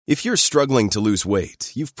If you're struggling to lose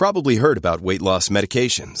weight, you've probably heard about weight loss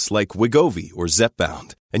medications like Wegovy or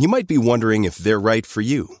Zepbound, and you might be wondering if they're right for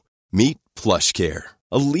you. Meet PlushCare,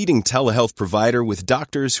 a leading telehealth provider with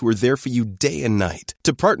doctors who are there for you day and night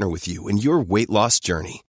to partner with you in your weight loss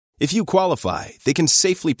journey. If you qualify, they can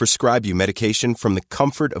safely prescribe you medication from the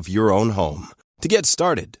comfort of your own home. To get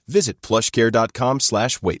started, visit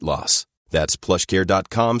plushcare.com/weight-loss. That's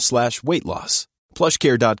plushcare.com/weight-loss.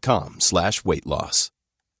 plushcare.com/weight-loss.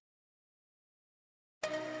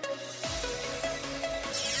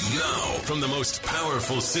 Now, from the most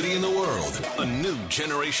powerful city in the world, a new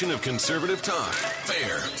generation of conservative talk.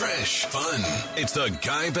 Fair, fresh, fun. It's the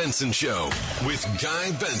Guy Benson Show with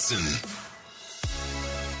Guy Benson.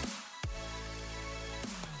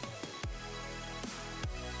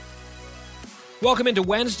 Welcome into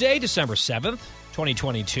Wednesday, December 7th,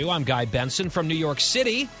 2022. I'm Guy Benson from New York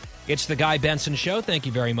City. It's the Guy Benson Show. Thank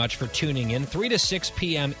you very much for tuning in. 3 to 6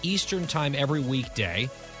 p.m. Eastern Time every weekday.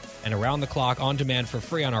 And around the clock on demand for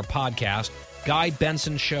free on our podcast,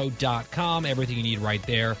 GuyBensonShow.com. Everything you need right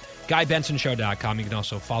there. GuyBensonShow.com. You can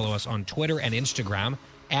also follow us on Twitter and Instagram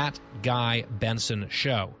at Guy Benson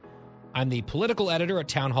Show. I'm the political editor at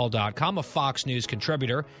townhall.com, a Fox News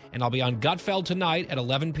contributor, and I'll be on Gutfeld tonight at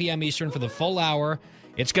 11 p.m. Eastern for the full hour.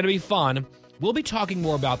 It's going to be fun. We'll be talking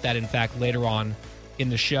more about that, in fact, later on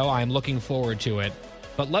in the show. I am looking forward to it.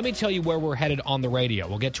 But let me tell you where we're headed on the radio.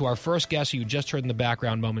 We'll get to our first guest, who you just heard in the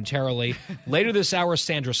background momentarily. Later this hour,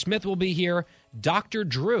 Sandra Smith will be here. Dr.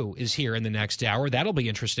 Drew is here in the next hour. That'll be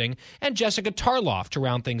interesting. And Jessica Tarloff to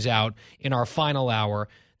round things out in our final hour,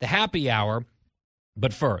 the happy hour.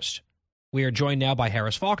 But first, we are joined now by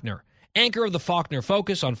Harris Faulkner, anchor of the Faulkner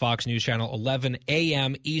Focus on Fox News Channel, 11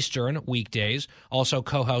 a.m. Eastern weekdays, also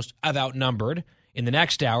co-host of Outnumbered in the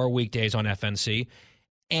next hour, weekdays on FNC,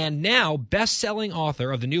 and now best-selling author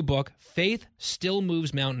of the new book, Faith Still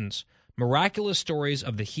Moves Mountains, Miraculous Stories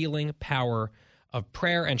of the Healing Power of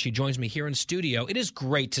Prayer. And she joins me here in studio. It is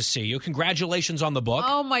great to see you. Congratulations on the book.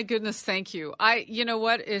 Oh, my goodness, thank you. You know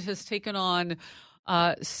what? It has taken on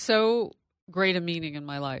so great a meaning in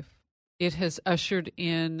my life. It has ushered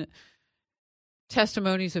in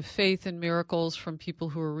testimonies of faith and miracles from people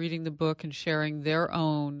who are reading the book and sharing their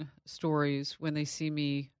own stories when they see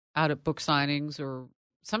me out at book signings, or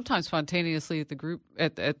sometimes spontaneously at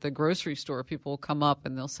the grocery store. People will come up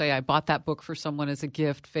and they'll say, I bought that book for someone as a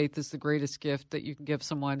gift. Faith is the greatest gift that you can give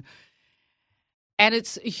someone. And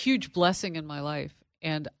it's a huge blessing in my life.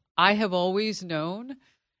 And I have always known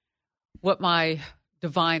what my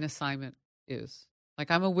divine assignment is.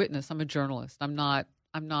 Like, I'm a witness. I'm a journalist. I'm not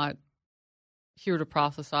here to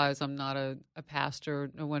prophesize. I'm not a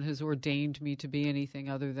pastor. No one has ordained me to be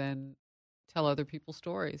anything other than tell other people's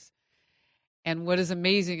stories. And what is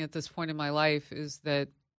amazing at this point in my life is that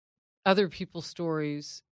other people's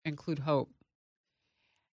stories include hope.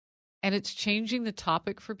 And it's changing the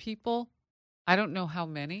topic for people. I don't know how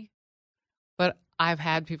many, but I've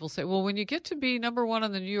had people say, well, when you get to be number one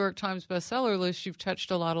on the New York Times bestseller list, you've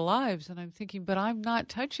touched a lot of lives. And I'm thinking, but I'm not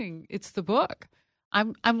touching. It's the book.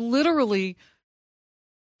 I'm literally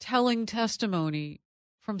telling testimony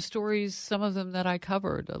from stories, some of them that I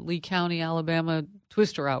covered, a Lee County, Alabama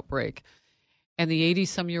twister outbreak, and the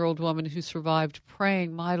 80-some-year-old woman who survived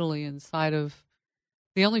praying mightily inside of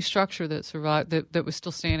the only structure that survived, that was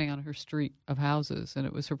still standing on her street of houses, and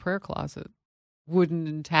it was her prayer closet, wooden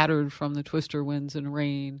and tattered from the twister winds and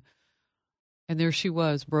rain. And there she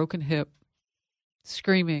was, broken hip,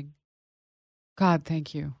 screaming, God,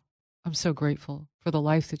 thank you. I'm so grateful for the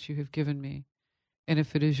life that you have given me. And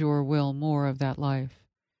if it is your will, more of that life.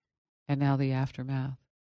 And now the aftermath.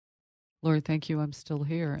 Lord, thank you, I'm still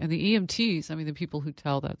here. And the EMTs, I mean, the people who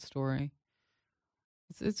tell that story,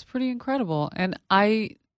 it's pretty incredible. And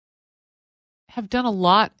I have done a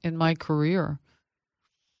lot in my career.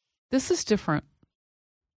 This is different.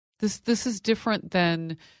 This is different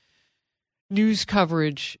than news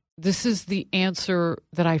coverage. This is the answer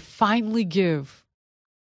that I finally give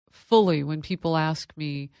fully when people ask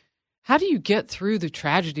me, how do you get through the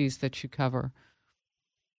tragedies that you cover?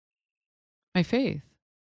 My faith.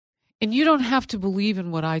 And you don't have to believe in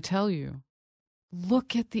what I tell you.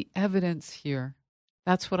 Look at the evidence here.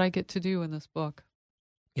 That's what I get to do in this book.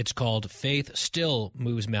 It's called Faith Still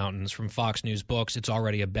Moves Mountains from Fox News Books. It's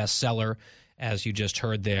already a bestseller, as you just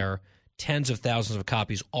heard there. Tens of thousands of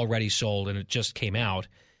copies already sold, and it just came out.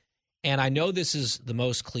 And I know this is the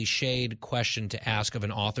most cliched question to ask of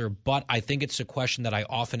an author, but I think it's a question that I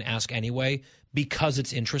often ask anyway because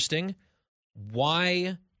it's interesting.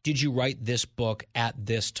 Why did you write this book at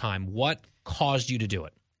this time? What caused you to do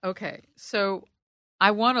it? Okay, so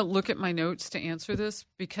I want to look at my notes to answer this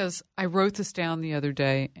because I wrote this down the other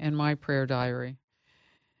day in my prayer diary.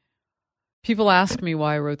 People ask me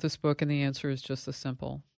why I wrote this book, and the answer is just as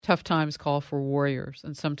simple. Tough times call for warriors,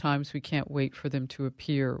 and sometimes we can't wait for them to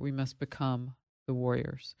appear. We must become the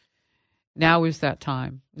warriors. Now is that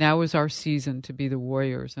time. Now is our season to be the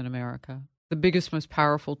warriors in America. The biggest, most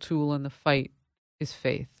powerful tool in the fight is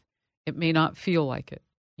faith. It may not feel like it.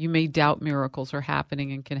 You may doubt miracles are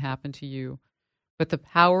happening and can happen to you. But the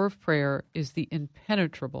power of prayer is the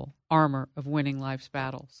impenetrable armor of winning life's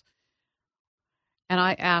battles. And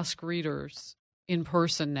I ask readers in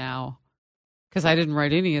person now, because I didn't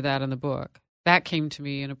write any of that in the book. That came to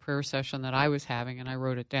me in a prayer session that I was having, and I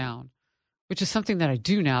wrote it down, which is something that I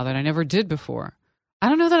do now that I never did before. I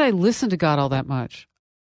don't know that I listen to God all that much.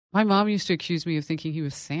 My mom used to accuse me of thinking he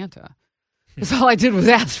was Santa, because all I did was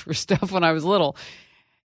ask for stuff when I was little.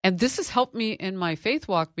 And this has helped me in my faith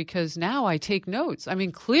walk because now I take notes. I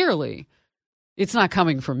mean, clearly, it's not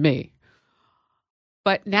coming from me.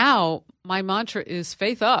 But now my mantra is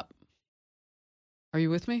faith up. Are you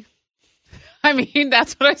with me? I mean,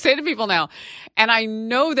 that's what I say to people now. And I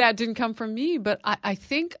know that didn't come from me, but I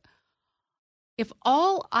think if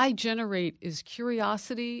all I generate is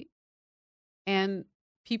curiosity and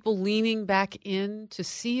people leaning back in to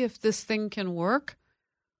see if this thing can work,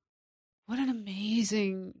 what an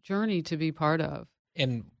amazing journey to be part of.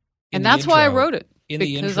 And that's why I wrote it,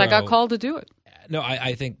 because I got called to do it. No,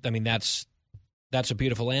 I think, I mean, that's a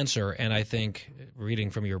beautiful answer. And I think,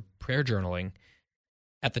 reading from your prayer journaling,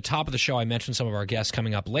 at the top of the show, I mentioned some of our guests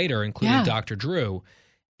coming up later, including Dr. Drew.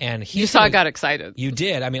 And you saw I got excited. You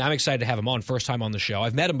did. I mean, I'm excited to have him on. First time on the show.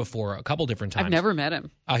 I've met him before a couple different times. I've never met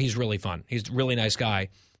him. He's really fun. He's a really nice guy.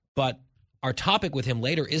 But our topic with him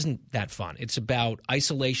later isn't that fun. It's about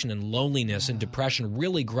isolation and loneliness and depression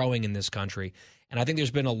really growing in this country. And I think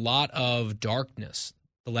there's been a lot of darkness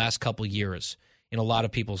the last couple years in a lot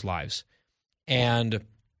of people's lives. And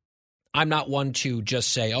I'm not one to just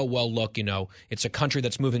say, oh, well, look, it's a country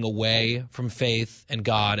that's moving away from faith and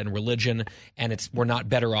God and religion, and we're not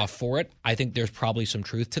better off for it. I think there's probably some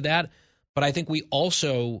truth to that. But I think we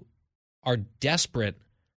also are desperate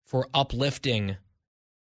for uplifting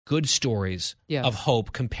good stories of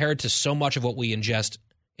hope compared to so much of what we ingest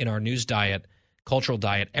in our news diet, cultural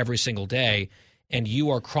diet every single day. And you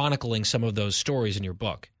are chronicling some of those stories in your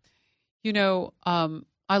book.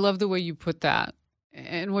 I love the way you put that.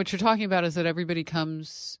 And what you're talking about is that everybody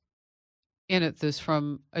comes in at this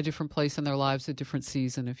from a different place in their lives, a different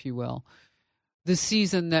season, if you will. The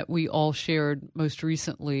season that we all shared most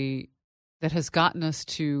recently that has gotten us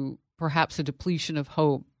to perhaps a depletion of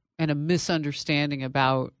hope and a misunderstanding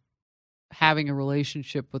about having a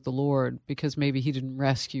relationship with the Lord because maybe he didn't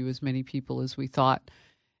rescue as many people as we thought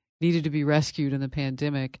needed to be rescued in the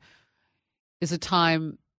pandemic, is a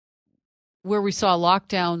time where we saw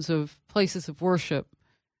lockdowns of places of worship,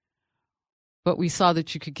 but we saw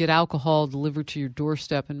that you could get alcohol delivered to your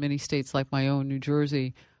doorstep in many states like my own, New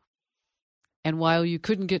Jersey. And while you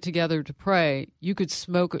couldn't get together to pray, you could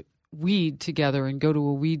smoke weed together and go to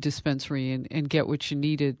a weed dispensary and get what you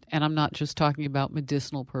needed. And I'm not just talking about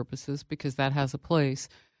medicinal purposes because that has a place,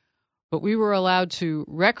 but we were allowed to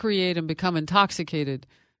recreate and become intoxicated,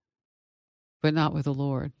 but not with the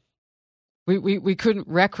Lord. We couldn't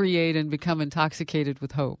recreate and become intoxicated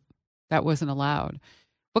with hope. That wasn't allowed.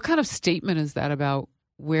 What kind of statement is that about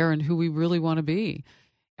where and who we really want to be?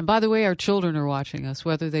 And by the way, our children are watching us,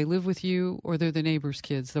 whether they live with you or they're the neighbor's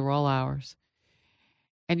kids. They're all ours.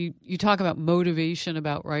 And you talk about motivation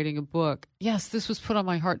about writing a book. Yes, this was put on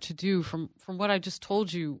my heart to do from what I just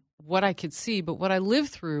told you, what I could see. But what I lived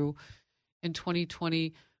through in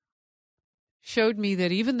 2020 showed me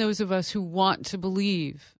that even those of us who want to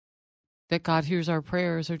believe that God hears our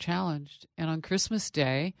prayers are challenged. And on Christmas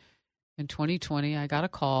Day in 2020, I got a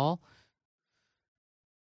call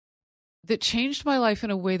that changed my life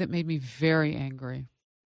in a way that made me very angry.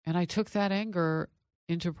 And I took that anger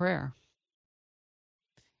into prayer.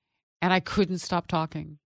 And I couldn't stop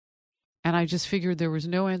talking. And I just figured there was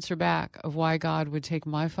no answer back of why God would take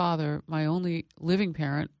my father, my only living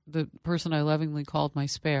parent, the person I lovingly called my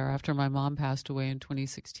spare after my mom passed away in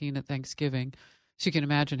 2016 at Thanksgiving. So you can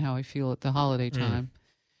imagine how I feel at the holiday time.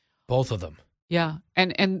 Both of them. Yeah.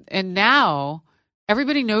 And now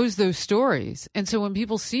everybody knows those stories. And so when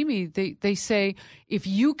people see me, they say, if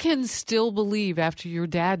you can still believe after your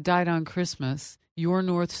dad died on Christmas, your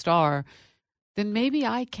North Star, then maybe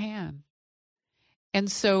I can.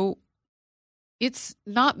 And so it's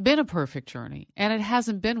not been a perfect journey, and it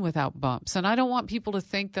hasn't been without bumps. And I don't want people to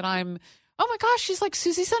think that I'm, oh my gosh, she's like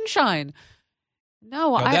Susie Sunshine.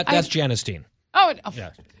 No, that's Janice Dean. Oh,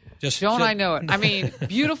 yeah. I know it? I mean,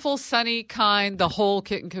 beautiful, sunny, kind, the whole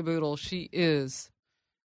kit and caboodle. She is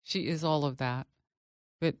all of that.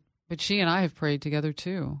 But she and I have prayed together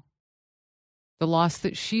too. The loss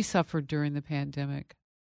that she suffered during the pandemic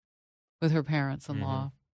with her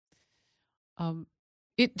parents-in-law.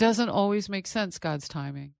 It doesn't always make sense, God's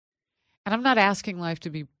timing. And I'm not asking life to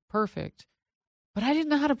be perfect, but I didn't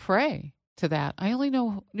know how to pray to that. I only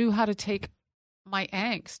knew how to take my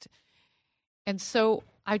angst. And so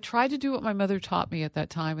I tried to do what my mother taught me at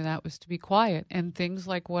that time, and that was to be quiet. And things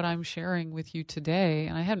like what I'm sharing with you today,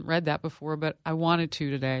 and I hadn't read that before, but I wanted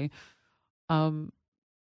to today,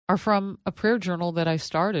 are from a prayer journal that I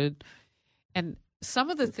started. And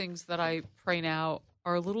some of the things that I pray now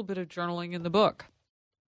are a little bit of journaling in the book.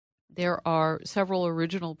 There are several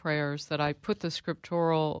original prayers that I put the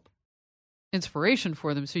scriptural inspiration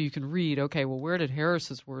for them so you can read, okay, well, where did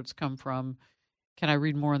Harris's words come from? Can I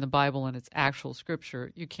read more in the Bible and its actual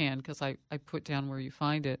scripture? You can, because I put down where you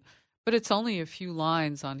find it. But it's only a few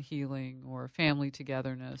lines on healing or family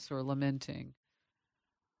togetherness or lamenting.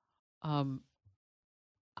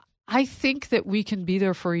 I think that we can be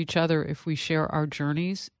there for each other if we share our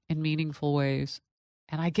journeys in meaningful ways.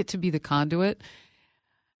 And I get to be the conduit.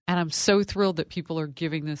 And I'm so thrilled that people are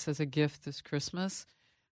giving this as a gift this Christmas,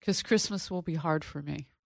 because Christmas will be hard for me.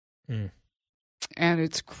 And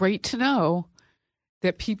it's great to know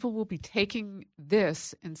that people will be taking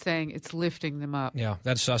this and saying it's lifting them up. Yeah,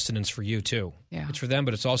 that's sustenance for you, too. Yeah. It's for them,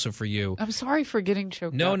 but it's also for you. I'm sorry for getting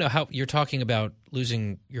choked up. No, how you're talking about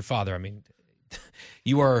losing your father. I mean,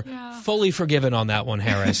 you are fully forgiven on that one,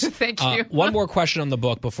 Harris. Thank you. One more question on the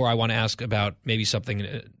book before I want to ask about maybe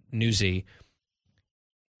something newsy.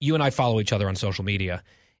 You and I follow each other on social media,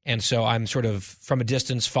 and so I'm sort of from a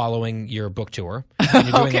distance following your book tour. And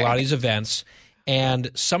you're doing a lot of these events. And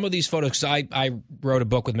some of these photos, because I wrote a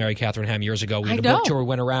book with Mary Catherine Ham years ago. We had a book tour. We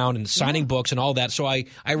went around and signing books and all that. So I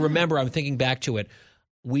remember, I'm thinking back to it.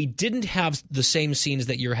 We didn't have the same scenes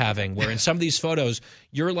that you're having, where in some of these photos,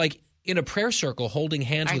 you're like in a prayer circle holding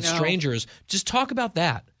hands with strangers. Just talk about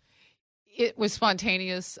that. It was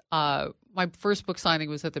spontaneous. My first book signing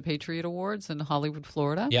was at the Patriot Awards in Hollywood,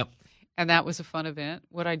 Florida. Yep. And that was a fun event.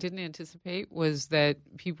 What I didn't anticipate was that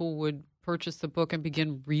people would purchase the book and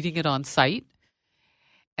begin reading it on site.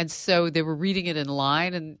 And so they were reading it in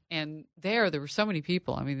line, and there were so many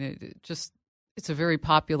people. I mean, it's a very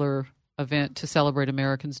popular event to celebrate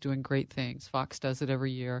Americans doing great things. Fox does it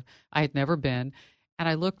every year. I had never been. And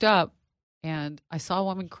I looked up, and I saw a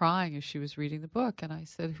woman crying as she was reading the book. And I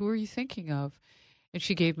said, "Who are you thinking of?" And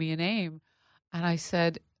she gave me a name. And I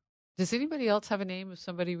said, "Does anybody else have a name of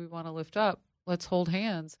somebody we want to lift up? Let's hold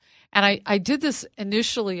hands." And I did this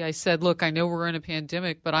initially. I said, "Look, I know we're in a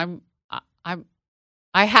pandemic, but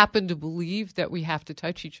I happen to believe that we have to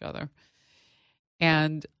touch each other."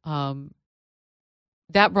 And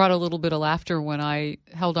that brought a little bit of laughter when I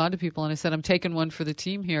held on to people and I said, "I'm taking one for the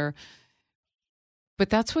team here." But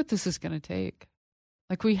that's what this is going to take.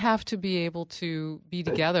 Like, we have to be able to be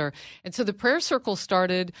together. And so the prayer circle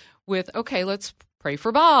started with, okay, let's pray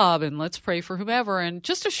for Bob and let's pray for whomever. And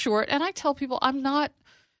just a short, and I tell people, I'm not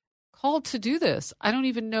called to do this. I don't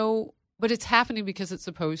even know, but it's happening because it's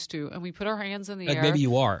supposed to. And we put our hands in the air. Like maybe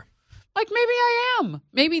you are. Like maybe I am.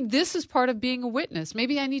 Maybe this is part of being a witness.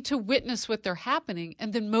 Maybe I need to witness what they're happening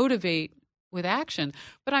and then motivate with action.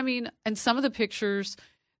 But I mean, and some of the pictures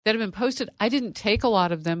that have been posted, I didn't take a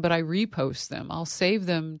lot of them, but I repost them. I'll save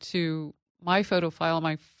them to my photo file on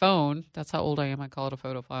my phone. That's how old I am. I call it a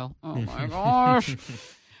photo file. Oh my gosh.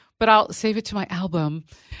 But I'll save it to my album.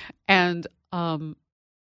 And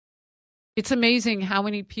it's amazing how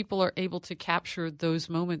many people are able to capture those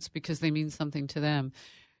moments because they mean something to them.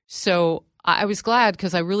 So I was glad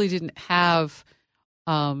because I really didn't have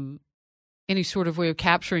any sort of way of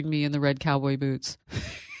capturing me in the red cowboy boots,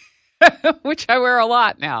 which I wear a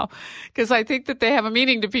lot now because I think that they have a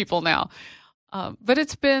meaning to people now. But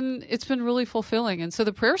it's been really fulfilling. And so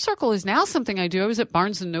the prayer circle is now something I do. I was at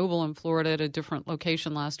Barnes & Noble in Florida at a different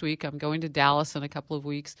location last week. I'm going to Dallas in a couple of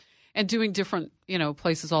weeks and doing different,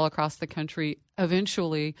 places all across the country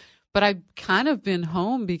eventually. But I've kind of been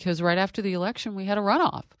home because right after the election, we had a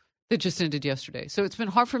runoff that just ended yesterday. So it's been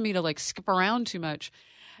hard for me to skip around too much.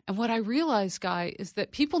 And what I realized, Guy, is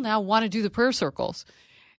that people now want to do the prayer circles.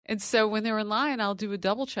 And so when they're in line, I'll do a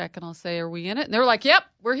double check and I'll say, "Are we in it?" And they're like, "Yep,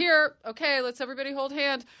 we're here. Okay, let's everybody hold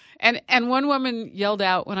hand." And one woman yelled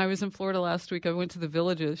out when I was in Florida last week, I went to the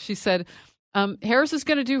Villages. She said, "Harris is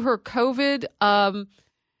going to do her COVID,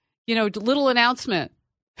 little announcement."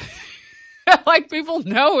 Like people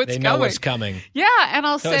know it's coming. They know it's coming. Yeah, and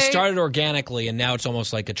I'll say... It started organically, and now it's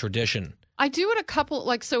almost like a tradition. I do it a couple,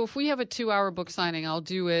 like, so if we have a 2-hour book signing, I'll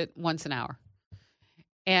do it once an hour.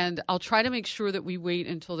 And I'll try to make sure that we wait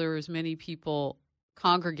until there are as many people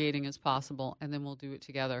congregating as possible, and then we'll do it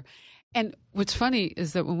together. And what's funny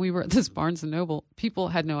is that when we were at this Barnes & Noble, people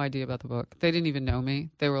had no idea about the book. They didn't even know me.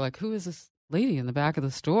 They were like, who is this lady in the back of the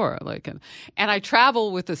store? Like, and I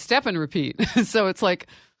travel with a step and repeat. So it's like,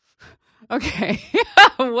 okay,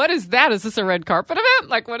 what is that? Is this a red carpet event?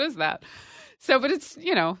 Like, what is that? So, but it's,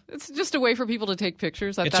 it's just a way for people to take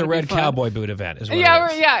pictures. It's a red cowboy boot event, is what it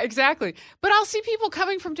is. Yeah, exactly. But I'll see people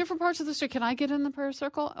coming from different parts of the store. Can I get in the prayer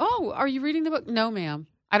circle? Oh, are you reading the book? No, ma'am.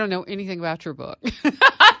 I don't know anything about your book.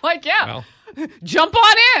 I'm like, yeah, well, jump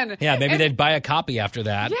on in. Yeah, maybe they'd buy a copy after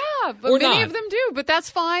that. Yeah, but many of them do. But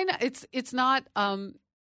that's fine. It's not.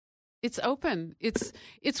 It's open.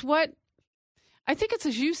 It's what I think it's,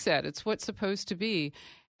 as you said, it's what's supposed to be.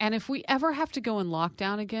 And if we ever have to go in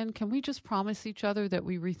lockdown again, can we just promise each other that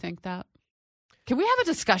we rethink that? Can we have a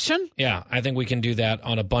discussion? Yeah, I think we can do that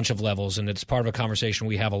on a bunch of levels, and it's part of a conversation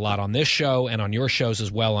we have a lot on this show and on your shows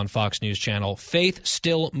as well on Fox News Channel. Faith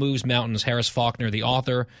Still Moves Mountains. Harris Faulkner, the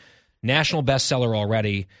author, national bestseller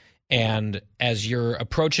already. And as you're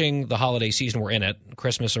approaching the holiday season, we're in it,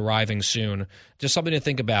 Christmas arriving soon, just something to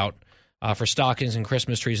think about for stockings and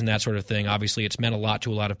Christmas trees and that sort of thing. Obviously, it's meant a lot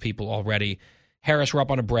to a lot of people already. Harris, we're up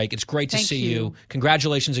on a break. It's great to see you.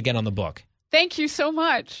 Congratulations again on the book. Thank you so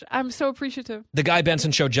much. I'm so appreciative. The Guy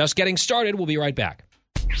Benson Show just getting started. We'll be right back.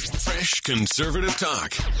 Fresh conservative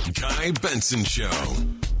talk. Guy Benson Show.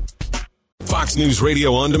 Fox News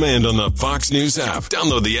Radio on demand on the Fox News app.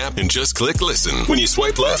 Download the app and just click listen. When you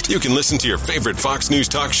swipe left, you can listen to your favorite Fox News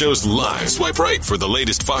talk shows live. Swipe right for the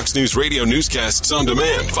latest Fox News Radio newscasts on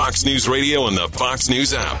demand. Fox News Radio on the Fox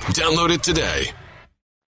News app. Download it today.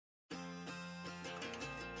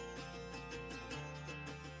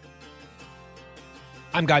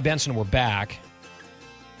 I'm Guy Benson. We're back.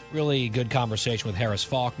 Really good conversation with Harris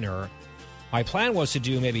Faulkner. My plan was to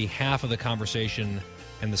do maybe half of the conversation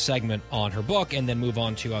and the segment on her book and then move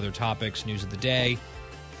on to other topics, news of the day.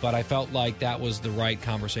 But I felt like that was the right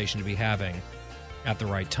conversation to be having at the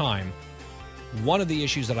right time. One of the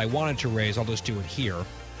issues that I wanted to raise, I'll just do it here,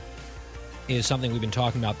 is something we've been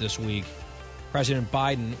talking about this week. President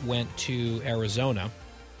Biden went to Arizona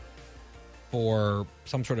for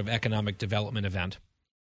some sort of economic development event.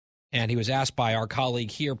 And he was asked by our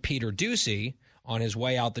colleague here, Peter Doocy, on his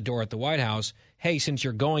way out the door at the White House, hey, since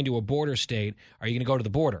you're going to a border state, are you going to go to the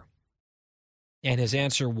border? And his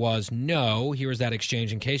answer was no. Here's that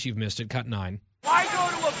exchange in case you've missed it. Cut 9. Why go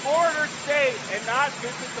to a border state and not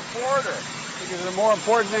visit the border? Because there's a more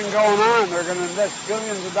important thing going on. They're going to invest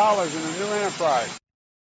billions of dollars in a new enterprise.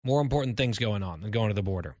 More important things going on than going to the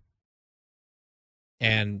border.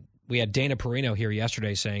 And we had Dana Perino here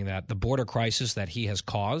yesterday saying that the border crisis that he has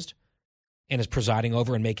caused and is presiding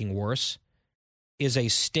over and making worse is a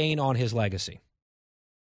stain on his legacy,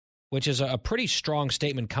 which is a pretty strong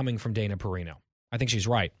statement coming from Dana Perino. I think she's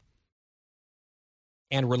right.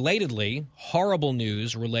 And relatedly, horrible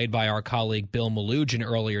news relayed by our colleague Bill Malugin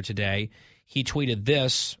earlier today. He tweeted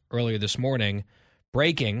this earlier this morning,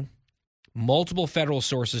 breaking, multiple federal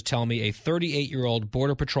sources tell me a 38-year-old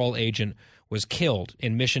Border Patrol agent was killed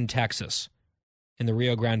in Mission, Texas, in the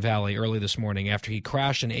Rio Grande Valley early this morning after he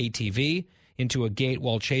crashed an ATV into a gate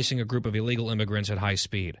while chasing a group of illegal immigrants at high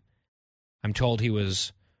speed. I'm told he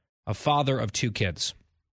was a father of 2 kids.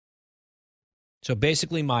 So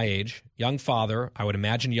basically my age, young father, I would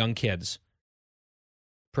imagine young kids,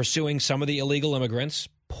 pursuing some of the illegal immigrants,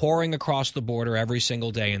 pouring across the border every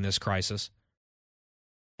single day in this crisis.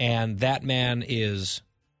 And that man is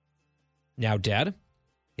now dead.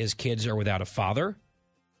 His kids are without a father.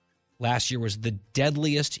 Last year was the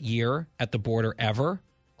deadliest year at the border ever.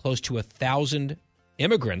 Close to 1,000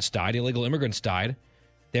 immigrants died, illegal immigrants died.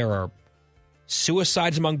 There are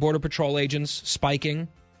suicides among Border Patrol agents spiking.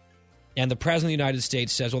 And the President of the United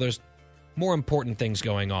States says, well, there's more important things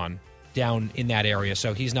going on down in that area,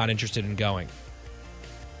 so he's not interested in going.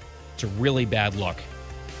 It's a really bad look.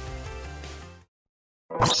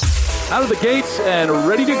 Out of the gates and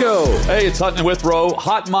ready to go. Hey, it's Hutton and Withrow.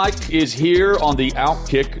 Hot Mike is here on the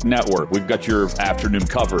Outkick Network. We've got your afternoon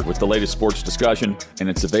covered with the latest sports discussion, and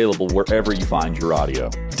it's available wherever you find your audio.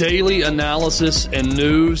 Daily analysis and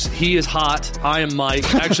news. He is hot. I am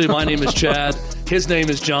Mike. Actually, my name is Chad. His name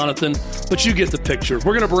is Jonathan, but you get the picture.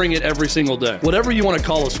 We're going to bring it every single day. Whatever you want to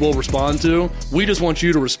call us, we'll respond to. We just want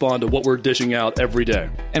you to respond to what we're dishing out every day.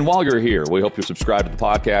 And while you're here, we hope you subscribe to the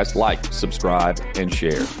podcast, like, subscribe, and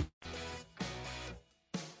share.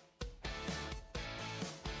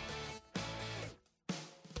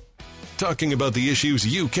 Talking about the issues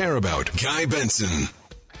you care about. Guy Benson.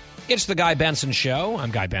 It's the Guy Benson Show.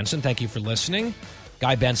 I'm Guy Benson. Thank you for listening.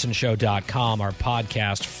 GuyBensonShow.com, our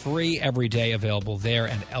podcast, free every day, available there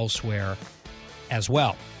and elsewhere as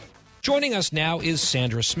well. Joining us now is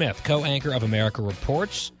Sandra Smith, co-anchor of America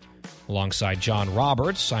Reports, alongside John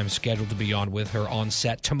Roberts. I'm scheduled to be on with her on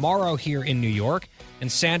set tomorrow here in New York. And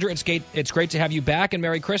Sandra, it's great to have you back, and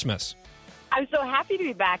Merry Christmas. I'm so happy to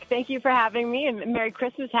be back. Thank you for having me, and Merry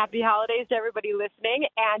Christmas, Happy Holidays to everybody listening.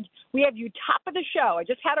 And we have you top of the show. I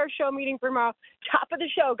just had our show meeting for tomorrow. Top of the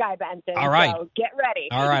show, Guy Benson. All right. So get ready.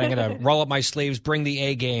 All right, I'm going to roll up my sleeves, bring the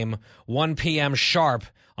A game, 1 p.m. sharp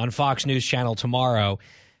on Fox News Channel tomorrow.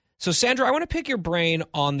 So, Sandra, I want to pick your brain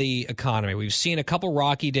on the economy. We've seen a couple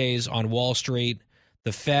rocky days on Wall Street.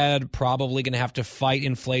 The Fed probably going to have to fight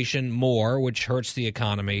inflation more, which hurts the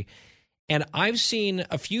economy. And I've seen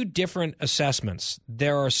a few different assessments.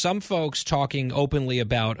 There are some folks talking openly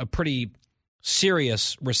about a pretty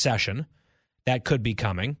serious recession that could be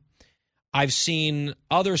coming. I've seen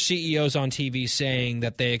other CEOs on TV saying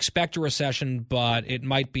that they expect a recession, but it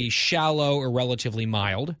might be shallow or relatively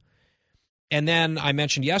mild. And then I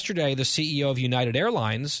mentioned yesterday the CEO of United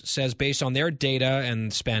Airlines says, based on their data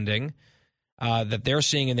and spending that they're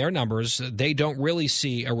seeing in their numbers, they don't really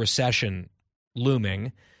see a recession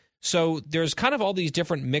looming. So there's kind of all these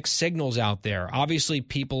different mixed signals out there. Obviously,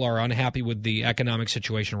 people are unhappy with the economic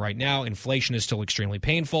situation right now. Inflation is still extremely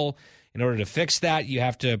painful. In order to fix that, you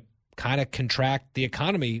have to kind of contract the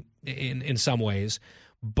economy in some ways.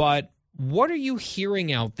 But what are you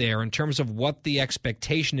hearing out there in terms of what the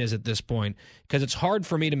expectation is at this point? Because it's hard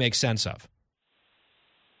for me to make sense of.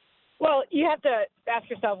 Well, you have to ask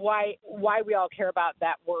yourself why we all care about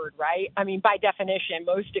that word, right? I mean, by definition,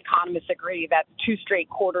 most economists agree that 2 straight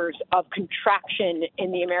quarters of contraction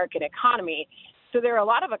in the American economy. So there are a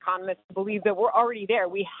lot of economists who believe that we're already there.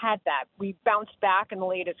 We had that. We bounced back in the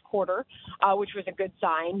latest quarter, which was a good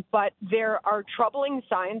sign. But there are troubling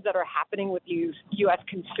signs that are happening with the U.S.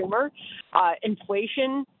 consumer.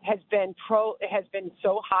 Inflation has been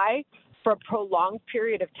so high for a prolonged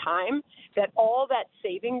period of time that all that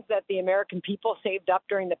savings that the American people saved up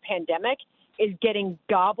during the pandemic is getting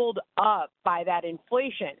gobbled up by that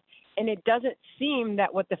inflation. And it doesn't seem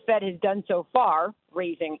that what the Fed has done so far,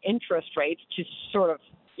 raising interest rates to sort of,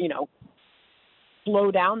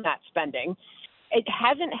 slow down that spending, it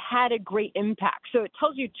hasn't had a great impact. So it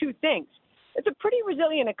tells you 2 things. It's a pretty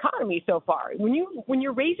resilient economy so far. When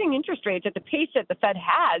you're raising interest rates at the pace that the Fed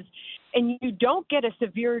has, and you don't get a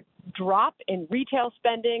severe drop in retail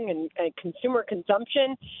spending and consumer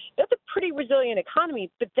consumption, that's a pretty resilient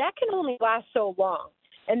economy. But that can only last so long.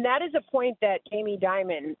 And that is a point that Jamie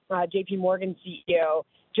Dimon, J.P. Morgan CEO,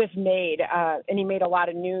 just made, and he made a lot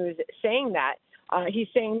of news saying that. He's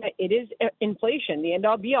saying that it is inflation, the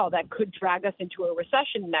end-all be-all, that could drag us into a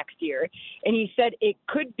recession next year. And he said it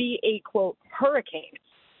could be a, quote, hurricane.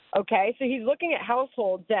 Okay, so he's looking at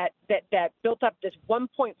households that built up this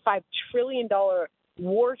 $1.5 trillion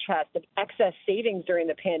war chest of excess savings during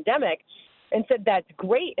the pandemic and said that's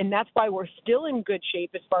great, and that's why we're still in good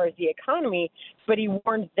shape as far as the economy, but he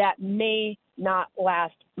warned that may not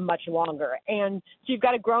last much longer. And so you've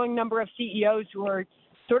got a growing number of CEOs who are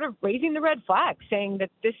sort of raising the red flag, saying that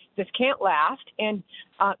this can't last. And,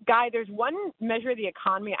 Guy, there's one measure of the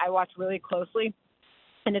economy I watch really closely,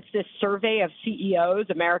 and it's this survey of CEOs,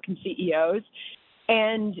 American CEOs.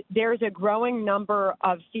 And there's a growing number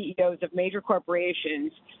of CEOs of major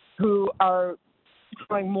corporations who are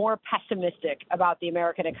growing more pessimistic about the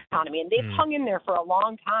American economy. And they've hung in there for a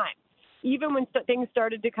long time. Even when things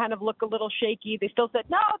started to kind of look a little shaky, they still said,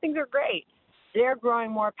 no, things are great. They're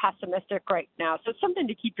growing more pessimistic right now. So it's something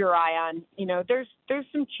to keep your eye on. There's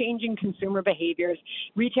some changing consumer behaviors.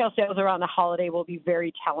 Retail sales around the holiday will be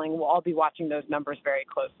very telling. We'll all be watching those numbers very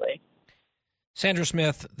closely. Sandra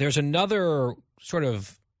Smith, there's another sort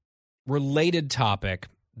of related topic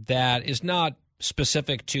that is not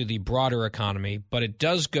specific to the broader economy, but it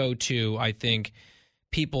does go to, I think,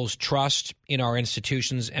 people's trust in our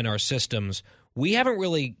institutions and our systems. We haven't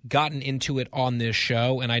really gotten into it on this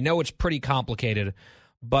show, and I know it's pretty complicated,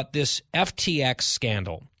 but this FTX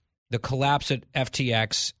scandal, the collapse at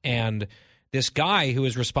FTX, and this guy who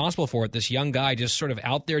is responsible for it, this young guy just sort of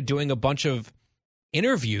out there doing a bunch of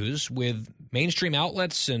interviews with mainstream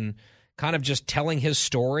outlets and kind of just telling his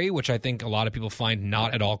story, which I think a lot of people find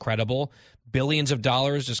not at all credible. Billions of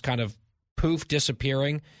dollars just kind of poof,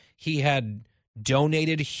 disappearing. He had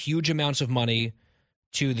donated huge amounts of money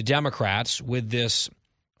to the Democrats with this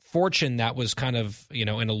fortune that was kind of,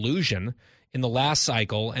 an illusion in the last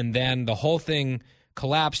cycle, and then the whole thing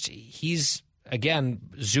collapsed. He's, again,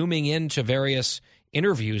 zooming into various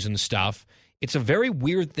interviews and stuff. It's a very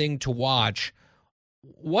weird thing to watch.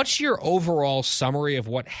 What's your overall summary of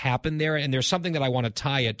what happened there? And there's something that I want to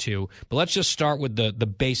tie it to, but let's just start with the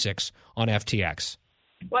basics on FTX.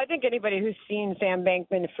 Well, I think anybody who's seen Sam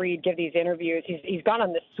Bankman-Fried give these interviews, he's gone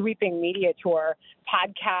on this sweeping media tour,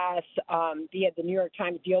 podcasts, via the New York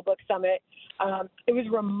Times DealBook Summit. It was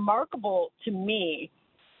remarkable to me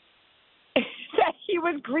that he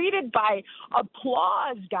was greeted by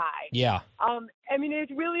applause, guys. Yeah. I mean,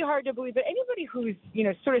 it's really hard to believe, but anybody who's,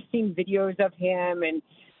 sort of seen videos of him and,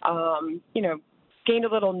 gained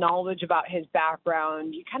a little knowledge about his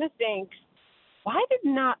background, you kind of think, why did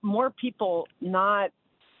not more people not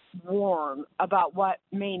warn about what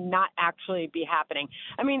may not actually be happening?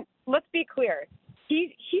 I mean, let's be clear.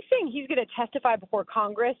 He's saying he's going to testify before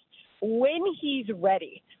Congress when he's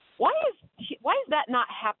ready. Why is that not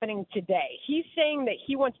happening today? He's saying that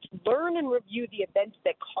he wants to learn and review the events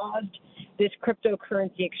that caused this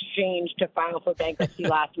cryptocurrency exchange to file for bankruptcy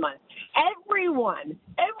last month.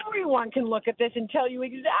 Everyone can look at this and tell you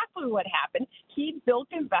exactly what happened. He built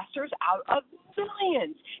investors out of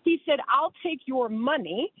millions. He said, I'll take your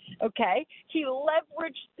money, okay? He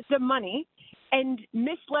leveraged the money and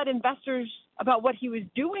misled investors about what he was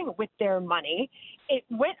doing with their money. It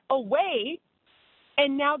went away.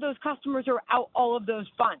 And now those customers are out all of those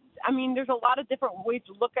funds. I mean, there's a lot of different ways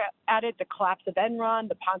to look at it, the collapse of Enron,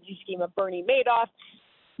 the Ponzi scheme of Bernie Madoff.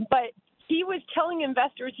 But he was telling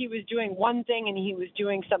investors he was doing one thing and he was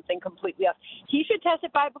doing something completely else. He should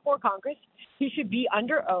testify before Congress. He should be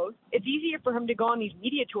under oath. It's easier for him to go on these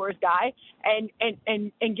media tours, Guy, and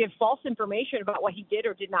give false information about what he did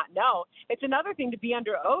or did not know. It's another thing to be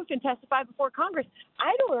under oath and testify before Congress.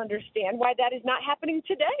 I don't understand why that is not happening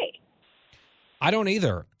today. I don't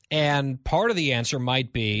either. And part of the answer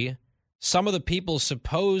might be some of the people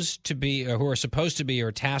supposed to be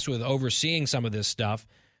or tasked with overseeing some of this stuff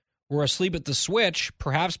were asleep at the switch,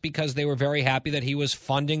 perhaps because they were very happy that he was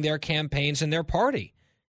funding their campaigns and their party.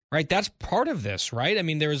 Right? That's part of this, right? I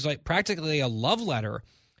mean, there's like practically a love letter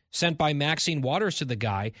sent by Maxine Waters to the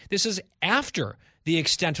guy. This is after the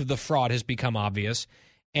extent of the fraud has become obvious.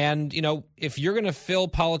 And, if you're going to fill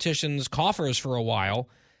politicians' coffers for a while,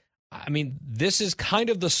 I mean, this is kind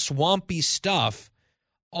of the swampy stuff,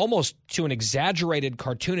 almost to an exaggerated,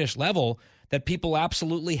 cartoonish level, that people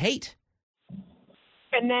absolutely hate.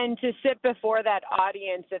 And then to sit before that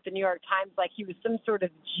audience at the New York Times like he was some sort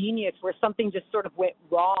of genius where something just sort of went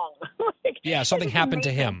wrong. Yeah, something happened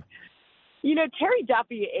to him. Terry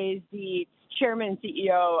Duffy is the chairman and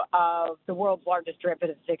CEO of the world's largest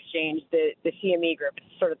derivatives exchange, the CME Group.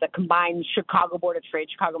 It's sort of the combined Chicago Board of Trade,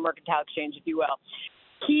 Chicago Mercantile Exchange, if you will.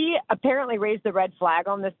 He apparently raised the red flag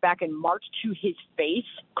on this back in March to his face,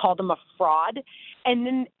 called him a fraud. And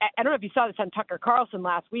then, I don't know if you saw this on Tucker Carlson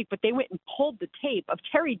last week, but they went and pulled the tape of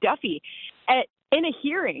Terry Duffy in a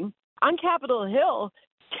hearing on Capitol Hill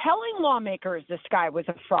telling lawmakers this guy was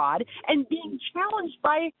a fraud and being challenged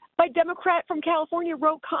by Democrat from California,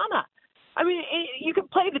 Ro Khanna. I mean, you can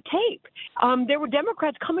play the tape. There were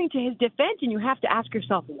Democrats coming to his defense, and you have to ask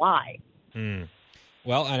yourself why.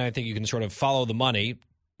 Well, and I think you can sort of follow the money.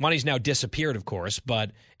 Money's now disappeared, of course, but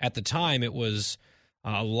at the time it was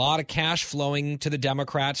a lot of cash flowing to the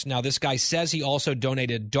Democrats. Now, this guy says he also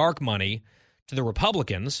donated dark money to the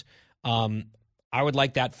Republicans. I would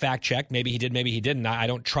like that fact checked. Maybe he did, maybe he didn't. I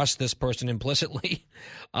don't trust this person implicitly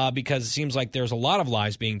because it seems like there's a lot of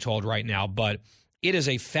lies being told right now. But it is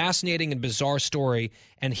a fascinating and bizarre story.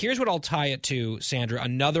 And here's what I'll tie it to, Sandra,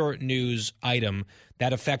 another news item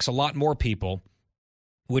that affects a lot more people,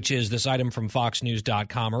 which is this item from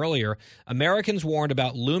FoxNews.com earlier. Americans warned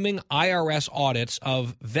about looming IRS audits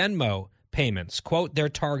of Venmo payments. Quote, they're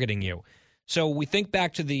targeting you. So we think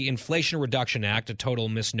back to the Inflation Reduction Act, a total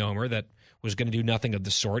misnomer that was going to do nothing of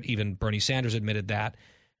the sort. Even Bernie Sanders admitted that.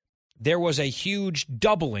 There was a huge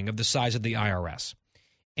doubling of the size of the IRS.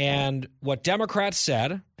 And what Democrats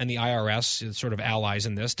said, and the IRS is sort of allies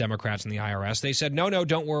in this, Democrats and the IRS, they said, no,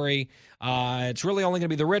 don't worry. It's really only going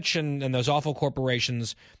to be the rich and those awful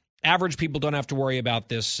corporations. Average people don't have to worry about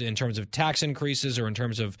this in terms of tax increases or in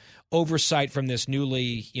terms of oversight from this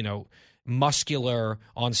newly, muscular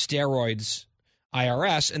on steroids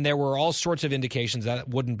IRS. And there were all sorts of indications that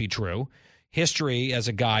wouldn't be true. History as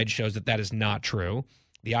a guide shows that is not true.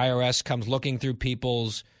 The IRS comes looking through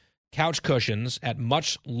people's couch cushions at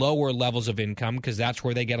much lower levels of income because that's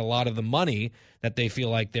where they get a lot of the money that they feel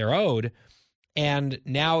like they're owed. And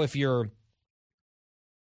now if you're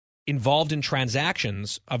involved in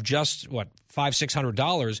transactions of just,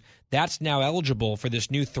 $500-600, that's now eligible for this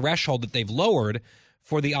new threshold that they've lowered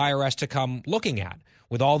for the IRS to come looking at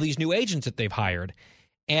with all these new agents that they've hired.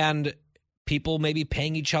 And people maybe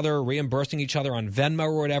paying each other, reimbursing each other on Venmo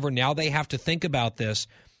or whatever. Now they have to think about this.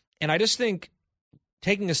 And I just think,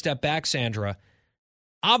 taking a step back, Sandra,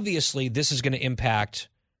 obviously this is going to impact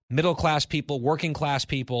middle-class people, working-class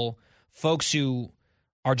people, folks who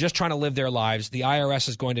are just trying to live their lives. The IRS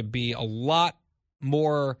is going to be a lot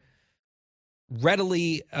more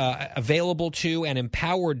readily available to and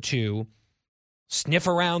empowered to sniff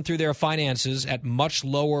around through their finances at much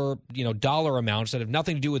lower, dollar amounts that have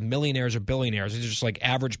nothing to do with millionaires or billionaires. These are just like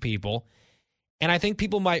average people. And I think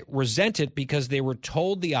people might resent it because they were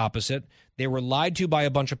told the opposite. They were lied to by a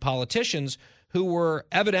bunch of politicians who were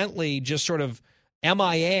evidently just sort of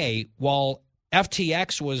MIA while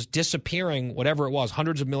FTX was disappearing, whatever it was,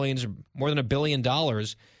 hundreds of millions, more than $1 billion,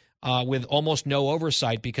 with almost no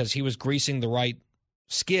oversight because he was greasing the right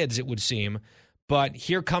skids, it would seem. But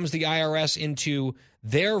here comes the IRS into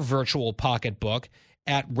their virtual pocketbook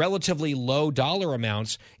at relatively low dollar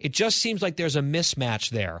amounts. It just seems like there's a mismatch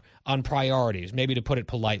there on priorities, maybe to put it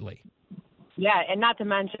politely. Yeah, and not to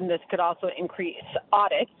mention this could also increase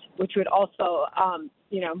audits, which would also,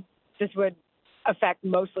 this would affect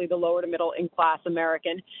mostly the lower to middle class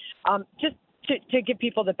American. Just to give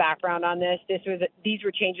people the background on this, these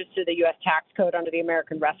were changes to the U.S. tax code under the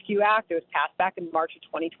American Rescue Act. It was passed back in March of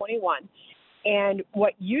 2021. And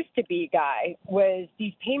what used to be, Guy, was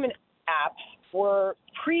these payment apps were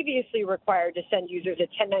previously required to send users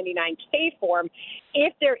a 1099-K form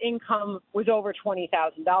if their income was over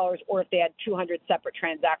 $20,000 or if they had 200 separate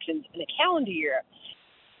transactions in a calendar year.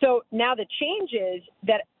 So now the change is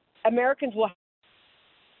that Americans will have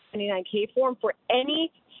a 1099-K form for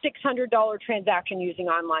any $600 transaction using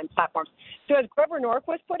online platforms. So as Grover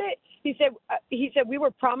Norquist put it, he said we were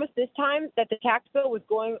promised this time that the tax bill was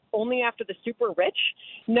going only after the super rich.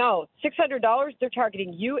 No, $600, they're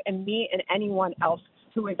targeting you and me and anyone else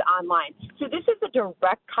who is online. So this is a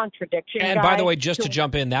direct contradiction. And by the way, just to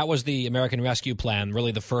jump in, that was the American Rescue Plan,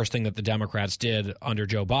 really the first thing that the Democrats did under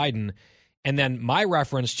Joe Biden. And then my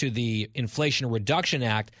reference to the Inflation Reduction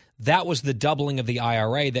Act, that was the doubling of the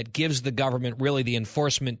IRA that gives the government really the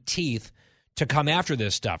enforcement teeth to come after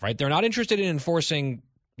this stuff, right? They're not interested in enforcing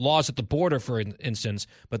laws at the border, for instance,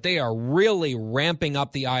 but they are really ramping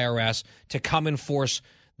up the IRS to come enforce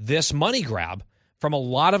this money grab from a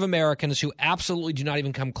lot of Americans who absolutely do not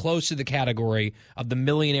even come close to the category of the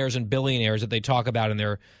millionaires and billionaires that they talk about in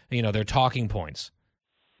their talking points.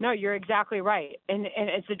 No, you're exactly right. And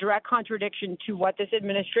it's a direct contradiction to what this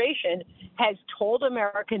administration has told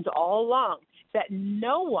Americans all along, that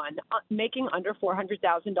no one making under $400,000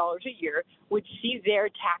 a year would see their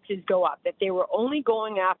taxes go up, that they were only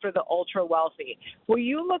going after the ultra wealthy. Well,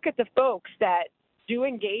 you look at the folks that do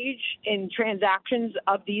engage in transactions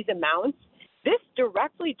of these amounts, this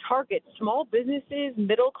directly targets small businesses,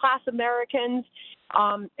 middle-class Americans,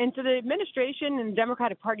 and so the administration and the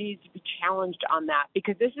Democratic Party needs to be challenged on that,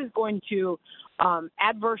 because this is going to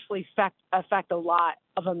adversely affect a lot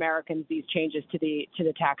of Americans, these changes to the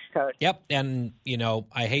tax code. Yep, and,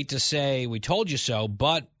 I hate to say we told you so,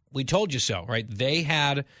 but we told you so, right? They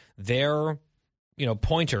had their,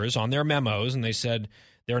 pointers on their memos, and they said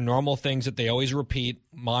there are normal things that they always repeat,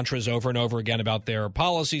 mantras over and over again about their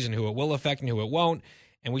policies and who it will affect and who it won't.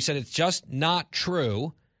 And we said it's just not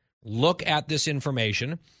true. Look at this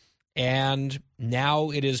information. And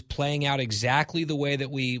now it is playing out exactly the way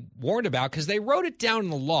that we warned about, because they wrote it down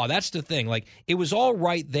in the law. That's the thing. Like, it was all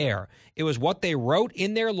right there. It was what they wrote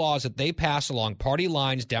in their laws that they passed along party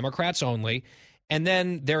lines, Democrats only. And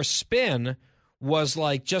then their spin was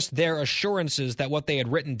like just their assurances that what they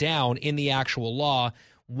had written down in the actual law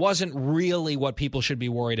wasn't really what people should be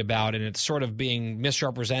worried about, and it's sort of being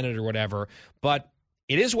misrepresented or whatever. But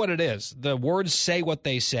it is what it is. The words say what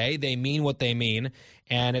they say. They mean what they mean.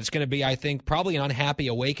 And it's going to be, I think, probably an unhappy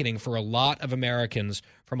awakening for a lot of Americans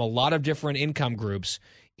from a lot of different income groups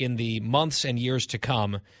in the months and years to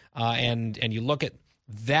come. And you look at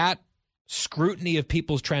that scrutiny of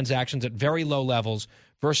people's transactions at very low levels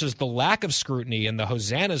versus the lack of scrutiny and the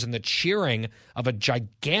hosannas and the cheering of a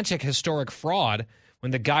gigantic historic fraud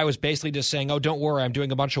when the guy was basically just saying, oh, don't worry, I'm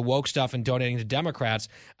doing a bunch of woke stuff and donating to Democrats.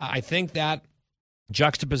 I think that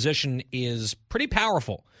juxtaposition is pretty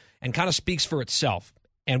powerful and kind of speaks for itself.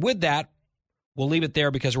 And with that, we'll leave it there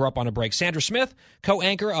because we're up on a break. Sandra Smith,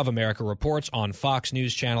 co-anchor of America Reports on Fox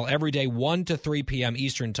News Channel every day, 1 to 3 p.m.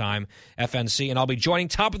 Eastern Time, FNC. And I'll be joining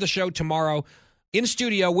top of the show tomorrow in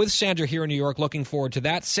studio with Sandra here in New York. Looking forward to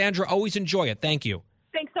that. Sandra, always enjoy it. Thank you.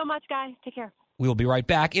 Thanks so much, Guy. Take care. We will be right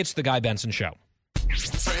back. It's The Guy Benson Show.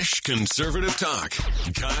 Fresh conservative talk.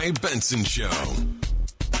 Guy Benson Show.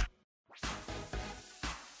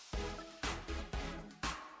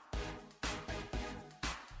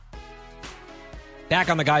 Back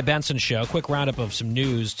on the Guy Benson Show, quick roundup of some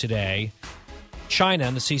news today. China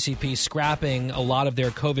and the CCP scrapping a lot of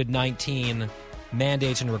their COVID-19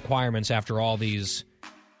 mandates and requirements after all these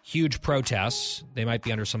huge protests. They might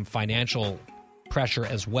be under some financial pressure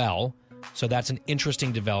as well. So that's an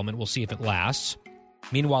interesting development. We'll see if it lasts.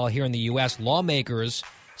 Meanwhile, here in the U.S., lawmakers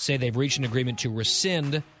say they've reached an agreement to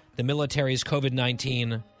rescind the military's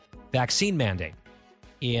COVID-19 vaccine mandate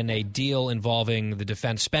in a deal involving the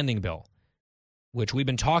defense spending bill, which we've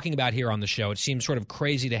been talking about here on the show. It seems sort of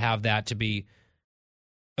crazy to have that to be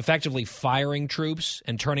effectively firing troops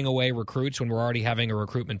and turning away recruits when we're already having a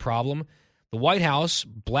recruitment problem. The White House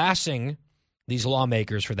blasting these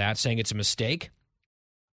lawmakers for that, saying it's a mistake.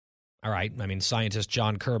 All right, I mean, scientist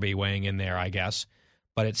John Kirby weighing in there, I guess.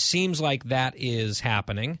 But it seems like that is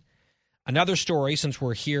happening. Another story, since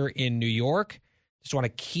we're here in New York, just want to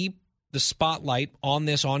keep the spotlight on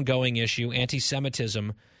this ongoing issue,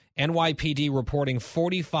 anti-Semitism. NYPD reporting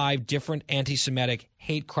 45 different anti-Semitic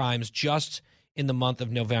hate crimes just in the month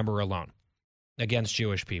of November alone against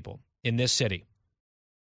Jewish people in this city,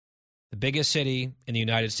 the biggest city in the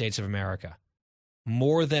United States of America.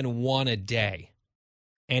 More than one a day,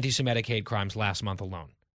 anti-Semitic hate crimes last month alone.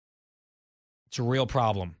 It's a real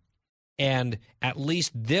problem. And at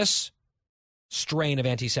least this strain of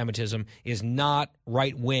anti-Semitism is not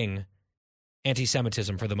right-wing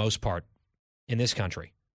anti-Semitism for the most part in this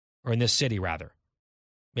country, or in this city, rather.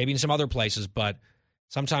 Maybe in some other places, but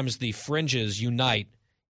sometimes the fringes unite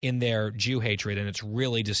in their Jew hatred, and it's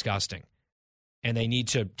really disgusting. And they need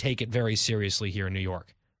to take it very seriously here in New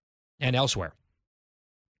York and elsewhere.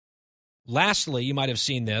 Lastly, you might have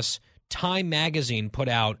seen this. Time Magazine put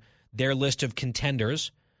out their list of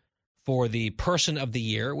contenders for the Person of the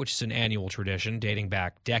Year, which is an annual tradition dating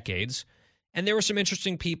back decades. And there were some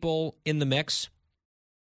interesting people in the mix.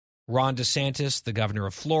 Ron DeSantis, the governor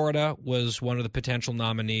of Florida, was one of the potential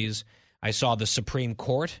nominees. I saw the Supreme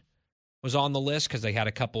Court was on the list because they had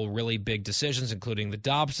a couple really big decisions, including the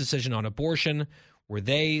Dobbs decision on abortion. Were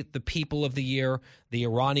they the people of the year? The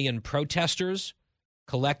Iranian protesters,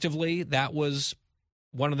 collectively, that was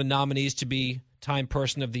one of the nominees to be Time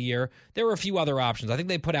Person of the Year. There were a few other options. I think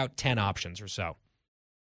they put out 10 options or so.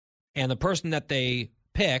 And the person that they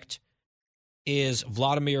picked is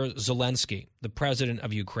Vladimir Zelensky, the president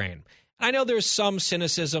of Ukraine. I know there's some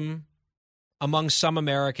cynicism among some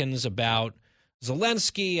Americans about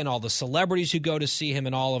Zelensky and all the celebrities who go to see him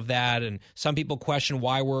and all of that, and some people question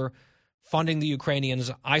why we're funding the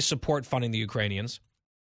Ukrainians. I support funding the Ukrainians.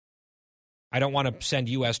 I don't want to send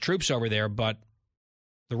U.S. troops over there, but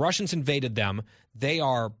the Russians invaded them. They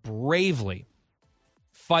are bravely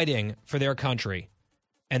fighting for their country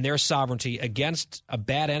and their sovereignty against a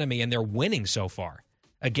bad enemy, and they're winning so far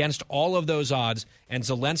against all of those odds. And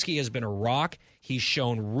Zelensky has been a rock. He's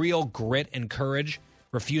shown real grit and courage,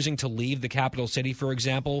 refusing to leave the capital city, for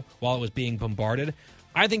example, while it was being bombarded.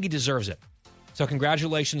 I think he deserves it. So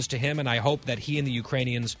congratulations to him, and I hope that he and the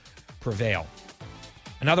Ukrainians prevail.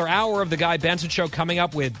 Another hour of the Guy Benson Show coming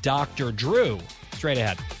up with Dr. Drew. Straight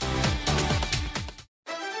ahead.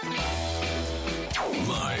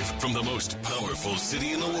 Live from the most powerful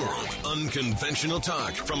city in the world, unconventional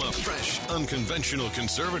talk from a fresh, unconventional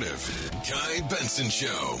conservative. Guy Benson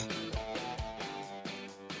Show.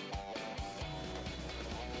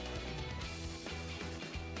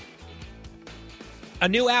 A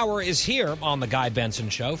new hour is here on the Guy Benson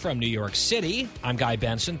Show from New York City. I'm Guy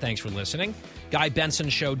Benson. Thanks for listening.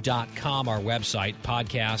 GuyBensonShow.com, our website,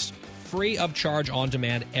 podcast, free of charge, on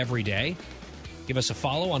demand every day. Give us a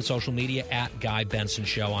follow on social media at Guy Benson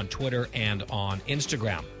Show on Twitter and on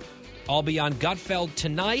Instagram. I'll be on Gutfeld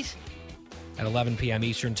tonight at 11 p.m.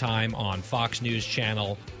 Eastern Time on Fox News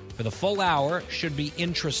Channel for the full hour. Should be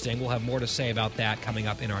interesting. We'll have more to say about that coming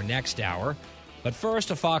up in our next hour. But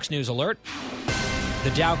first, a Fox News alert.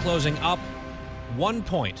 The Dow closing up 1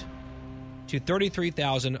 point to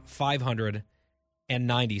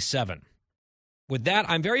 33,597. With that,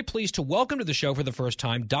 I'm very pleased to welcome to the show for the first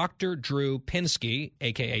time Dr. Drew Pinsky,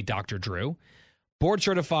 a.k.a. Dr. Drew,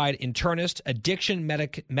 board-certified internist, addiction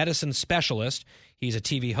medicine specialist. He's a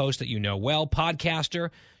TV host that you know well, podcaster.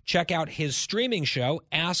 Check out his streaming show,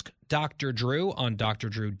 Ask Dr. Drew, on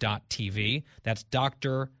drdrew.tv. That's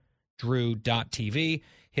drdrew.tv.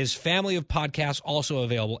 His family of podcasts also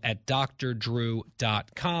available at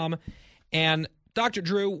drdrew.com. And Dr.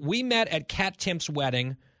 Drew, we met at Kat Timp's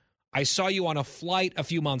wedding. I saw you on a flight a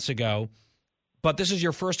few months ago, but this is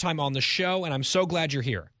your first time on the show, and I'm so glad you're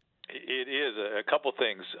here. It is. A couple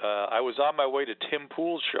things. I was on my way to Tim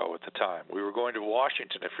Pool's show at the time. We were going to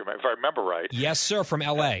Washington, if I remember right. Yes, sir, from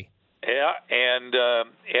L.A. Yeah, and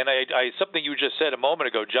I something you just said a moment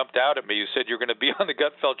ago jumped out at me. You said you're going to be on the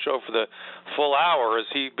Gutfeld show for the full hour. Has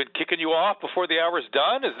he been kicking you off before the hour's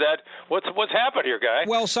done? Is that what's happened here, guy?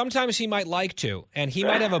 Well, sometimes he might like to, and he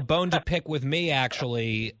might have a bone to pick with me,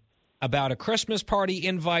 actually, about a Christmas party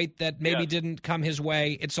invite that maybe didn't come his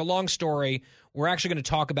way. It's a long story. We're actually going to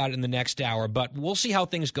talk about it in the next hour, but we'll see how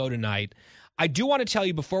things go tonight. I do want to tell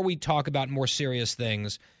you, before we talk about more serious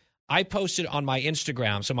things, I posted on my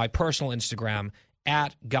Instagram, so my personal Instagram,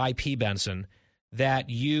 at Guy P. Benson, that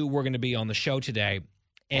you were going to be on the show today.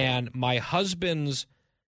 And my husband's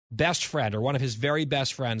best friend, or one of his very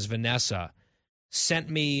best friends, Vanessa, sent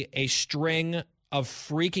me a string of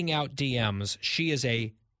freaking out DMs. She is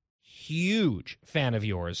a huge fan of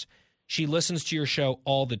yours. She listens to your show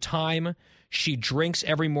all the time. She drinks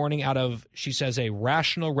every morning out of, she says, a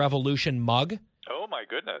Rational Revolution mug. Oh, my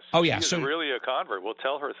goodness. Oh, yeah. She's really a convert. We'll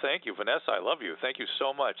tell her thank you. Vanessa, I love you. Thank you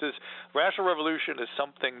so much. This Rational Revolution is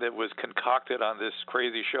something that was concocted on this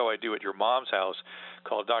crazy show I do at your mom's house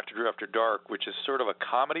called Dr. Drew After Dark, which is sort of a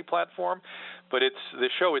comedy platform, but the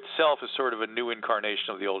show itself is sort of a new incarnation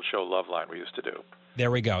of the old show Loveline we used to do.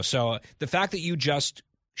 There we go. So the fact that you just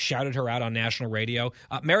shouted her out on national radio.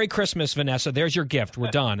 Merry Christmas, Vanessa. There's your gift.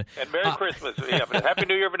 We're done. And Merry Christmas. Yeah, but Happy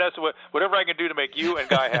New Year, Vanessa. Whatever I can do to make you and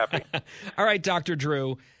Guy happy. All right, Dr.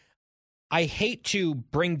 Drew. I hate to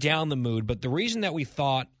bring down the mood, but the reason that we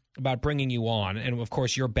thought about bringing you on, and of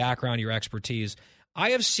course your background, your expertise,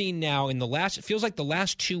 I have seen now in it feels like the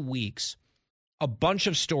last 2 weeks, a bunch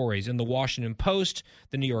of stories in the Washington Post,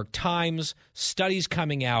 the New York Times, studies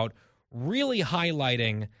coming out, really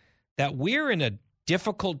highlighting that we're in a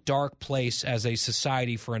difficult, dark place as a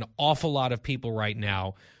society for an awful lot of people right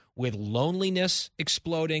now, with loneliness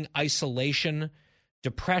exploding, isolation,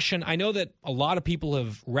 depression. I know that a lot of people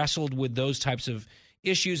have wrestled with those types of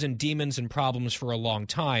issues and demons and problems for a long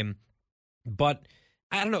time, but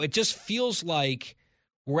I don't know, it just feels like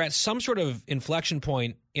we're at some sort of inflection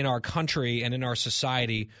point in our country and in our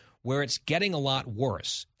society where it's getting a lot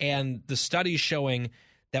worse. And the studies showing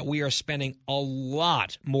that we are spending a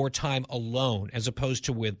lot more time alone as opposed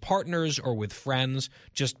to with partners or with friends,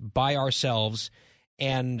 just by ourselves.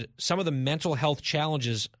 And some of the mental health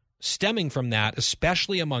challenges stemming from that,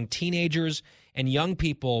 especially among teenagers and young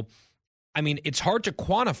people, I mean, it's hard to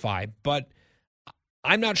quantify, but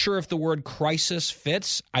I'm not sure if the word crisis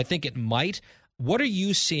fits. I think it might. What are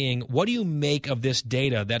you seeing? What do you make of this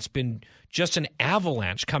data that's been just an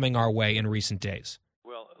avalanche coming our way in recent days?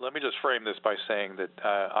 Let me just frame this by saying that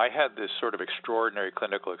I had this sort of extraordinary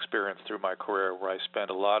clinical experience through my career where I spent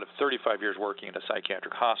 35 years working in a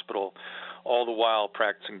psychiatric hospital, all the while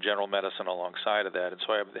practicing general medicine alongside of that. And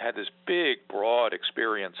so I had this big, broad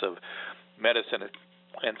experience of medicine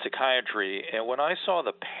and psychiatry. And when I saw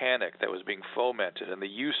the panic that was being fomented and the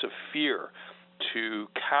use of fear to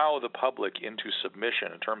cow the public into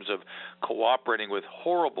submission in terms of cooperating with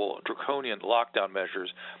horrible draconian lockdown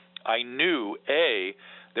measures, I knew, A,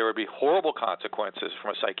 there would be horrible consequences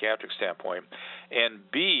from a psychiatric standpoint, and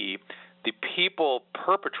B, the people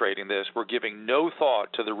perpetrating this were giving no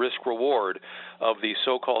thought to the risk-reward of the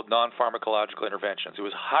so-called non-pharmacological interventions. It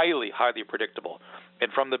was highly, highly predictable.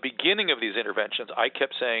 And from the beginning of these interventions, I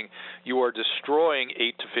kept saying, you are destroying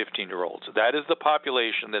 8 to 15-year-olds. That is the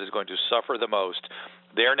population that is going to suffer the most.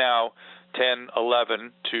 They're now 10,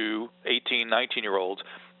 11 to 18, 19-year-olds.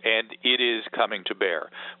 And it is coming to bear.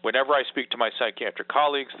 Whenever I speak to my psychiatric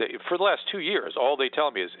colleagues, for the last 2 years, all they tell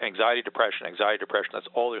me is anxiety, depression. That's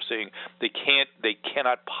all they're seeing. They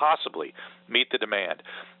cannot possibly meet the demand.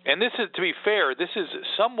 And this is, to be fair, this is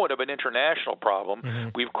somewhat of an international problem. Mm-hmm.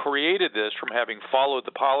 We've created this from having followed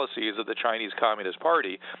the policies of the Chinese Communist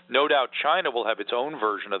Party. No doubt China will have its own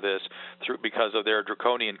version of this because of their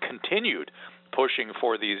draconian continued pushing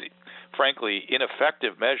for these, frankly,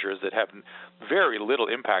 ineffective measures that have very little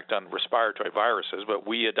impact on respiratory viruses, but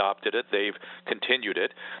we adopted it, they've continued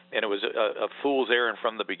it, and it was a fool's errand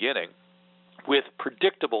from the beginning, with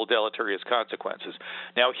predictable deleterious consequences.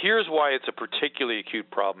 Now, here's why it's a particularly acute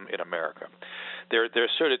problem in America. There's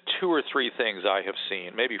sort of 2 or 3 things I have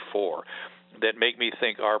seen, maybe 4, that make me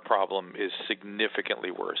think our problem is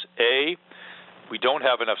significantly worse. A, we don't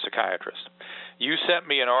have enough psychiatrists. You sent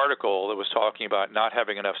me an article that was talking about not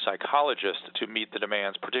having enough psychologists to meet the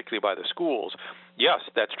demands, particularly by the schools. Yes,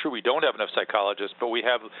 that's true. We don't have enough psychologists, but we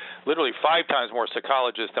have literally 5 times more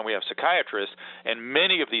psychologists than we have psychiatrists, and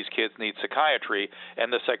many of these kids need psychiatry,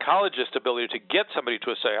 and the psychologist's ability to get somebody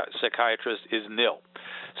to a psychiatrist is nil.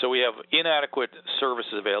 So we have inadequate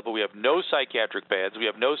services available. We have no psychiatric beds. We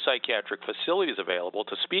have no psychiatric facilities available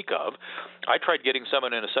to speak of. I tried getting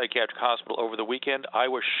someone in a psychiatric hospital over the weekend. I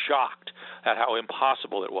was shocked at how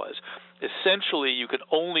impossible it was. Essentially, you can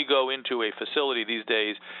only go into a facility these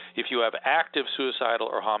days if you have active suicidal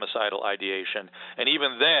or homicidal ideation. And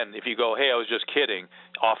even then, if you go, hey, I was just kidding,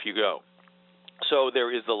 off you go. So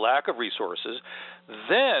there is the lack of resources.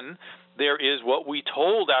 Then there is what we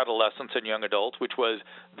told adolescents and young adults, which was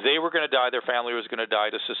they were going to die, their family was going to die,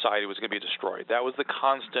 the society was going to be destroyed. That was the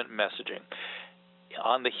constant messaging.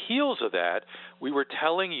 On the heels of that, we were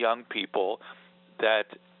telling young people that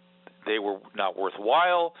they were not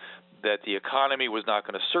worthwhile, that the economy was not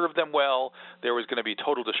going to serve them well, there was going to be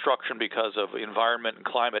total destruction because of environment and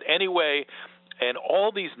climate anyway, and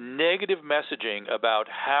all these negative messaging about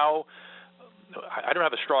how, I don't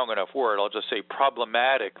have a strong enough word, I'll just say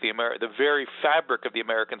problematic the very fabric of the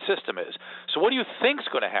American system is. So what do you think's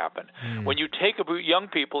going to happen when you take young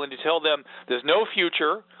people and you tell them there's no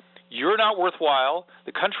future, you're not worthwhile,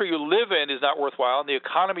 the country you live in is not worthwhile, and the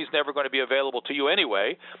economy is never going to be available to you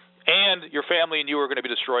anyway, and your family and you are going to be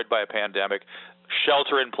destroyed by a pandemic,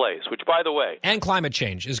 shelter in place, which, by the way... And climate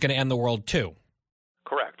change is going to end the world, too.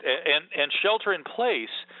 Correct. And shelter in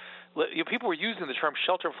place, people were using the term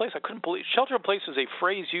shelter in place. I couldn't believe... Shelter in place is a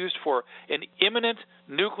phrase used for an imminent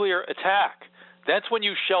nuclear attack. That's when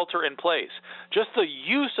you shelter in place. Just the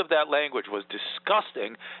use of that language was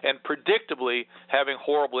disgusting and predictably having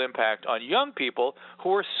horrible impact on young people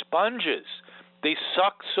who are sponges. They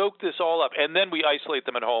soak this all up, and then we isolate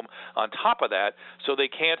them at home on top of that so they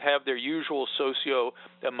can't have their usual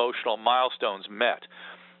socio-emotional milestones met.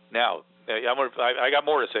 Now, I got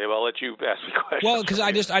more to say, but I'll let you ask me questions. Well, because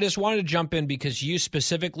I just wanted to jump in because you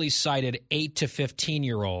specifically cited 8 to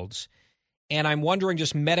 15-year-olds, and I'm wondering,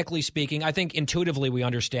 just medically speaking, I think intuitively we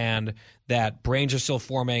understand that brains are still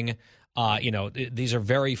forming. These are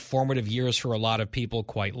very formative years for a lot of people,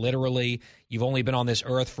 quite literally. You've only been on this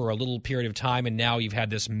earth for a little period of time, and now you've had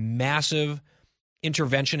this massive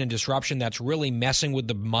intervention and disruption that's really messing with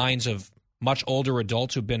the minds of much older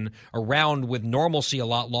adults who've been around with normalcy a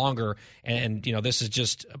lot longer. And this is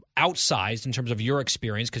just outsized in terms of your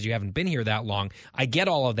experience because you haven't been here that long. I get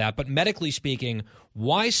all of that. But medically speaking,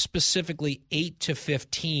 why specifically 8 to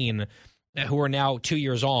 15 who are now 2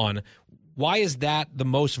 years on? Why is that the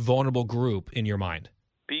most vulnerable group in your mind?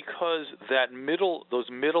 Because those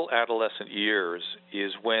middle adolescent years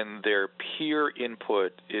is when their peer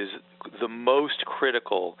input is the most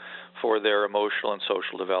critical for their emotional and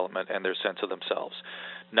social development and their sense of themselves.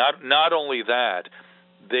 Not only that,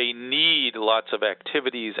 they need lots of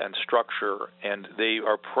activities and structure, and they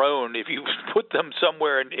are prone, if you put them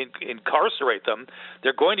somewhere and incarcerate them,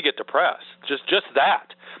 they're going to get depressed. Just that.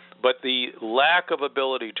 But the lack of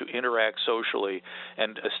ability to interact socially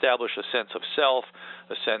and establish a sense of self,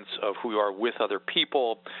 a sense of who you are with other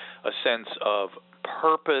people, a sense of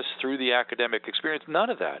purpose through the academic experience,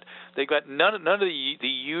 none of that. They got none of the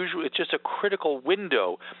usual. It's just a critical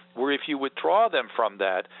window where if you withdraw them from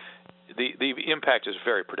that, the impact is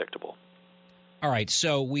very predictable. All right,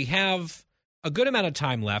 so we have a good amount of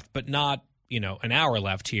time left, but not, an hour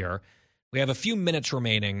left here. We have a few minutes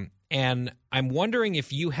remaining. And I'm wondering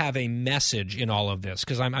if you have a message in all of this,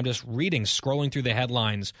 because I'm just scrolling through the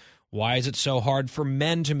headlines. Why is it so hard for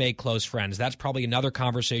men to make close friends? That's probably another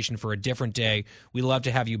conversation for a different day. We'd love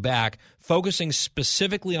to have you back. Focusing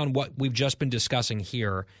specifically on what we've just been discussing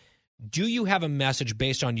here, do you have a message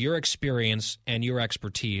based on your experience and your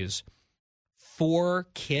expertise for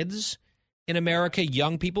kids in America,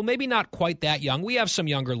 young people, maybe not quite that young? We have some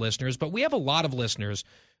younger listeners, but we have a lot of listeners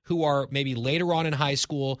who are maybe later on in high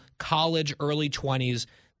school, college, early 20s.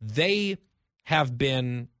 They have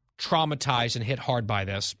been traumatized and hit hard by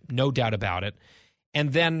this, no doubt about it.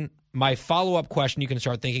 And then my follow-up question, you can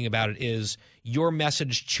start thinking about it, is your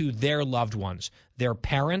message to their loved ones, their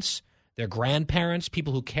parents, their grandparents,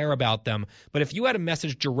 people who care about them. But if you had a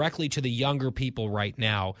message directly to the younger people right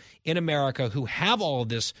now in America who have all of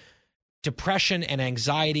this depression and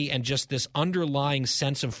anxiety and just this underlying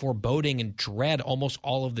sense of foreboding and dread almost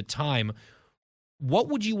all of the time, what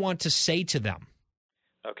would you want to say to them?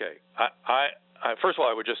 Okay. First of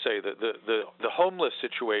all, I would just say that the homeless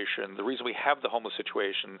situation, the reason we have the homeless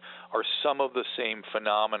situation are some of the same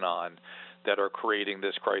phenomenon that are creating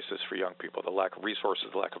this crisis for young people, the lack of resources,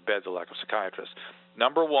 the lack of beds, the lack of psychiatrists.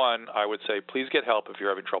 Number one, I would say please get help if you're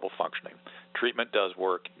having trouble functioning. Treatment does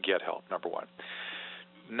work. Get help, number one.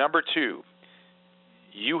 Number two,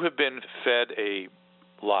 you have been fed a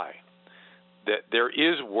lie that there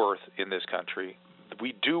is worth in this country.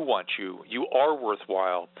 We do want you. You are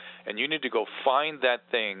worthwhile, and you need to go find that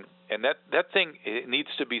thing. And that thing, it needs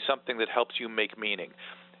to be something that helps you make meaning.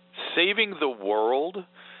 Saving the world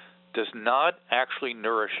does not actually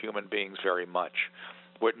nourish human beings very much.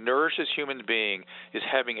 What nourishes human being is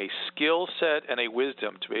having a skill set and a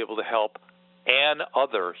wisdom to be able to help an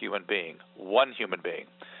other human being, one human being.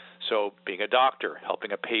 So being a doctor,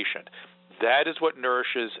 helping a patient, that is what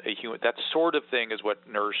nourishes a human. That sort of thing is what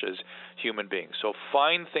nourishes human beings. So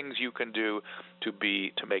find things you can do to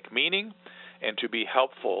make meaning and to be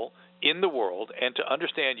helpful in the world and to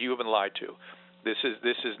understand you have been lied to. This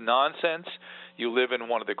is nonsense. You live in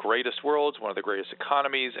one of the greatest worlds, one of the greatest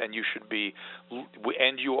economies, and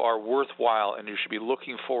you are worthwhile, and you should be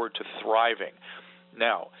looking forward to thriving.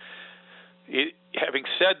 Now, having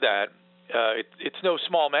said that, it's no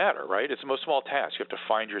small matter, right? It's no small task. You have to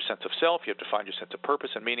find your sense of self. You have to find your sense of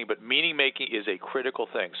purpose and meaning. But meaning making is a critical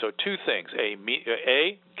thing. So two things: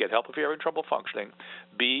 A, get help if you're having trouble functioning.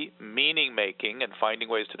 B, meaning making and finding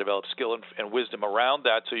ways to develop skill and wisdom around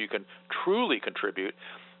that so you can truly contribute.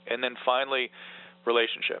 And then finally,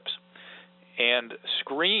 relationships. And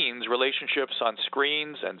relationships on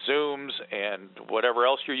screens and Zooms and whatever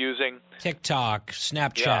else you're using. TikTok,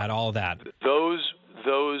 Snapchat, all of that. Those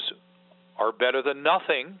are better than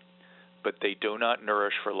nothing, but they do not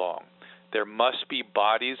nourish for long. There must be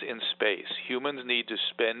bodies in space. Humans need to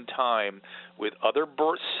spend time with other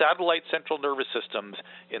satellite central nervous systems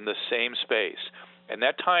in the same space. And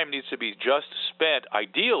that time needs to be just spent,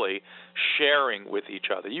 ideally, sharing with each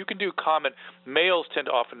other. You can do males tend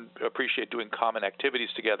to often appreciate doing common activities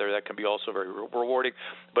together. That can be also very rewarding.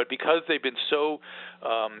 But because they've been so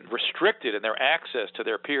restricted in their access to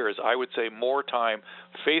their peers, I would say more time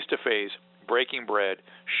face-to-face, breaking bread,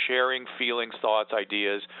 sharing feelings, thoughts,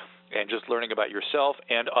 ideas, and just learning about yourself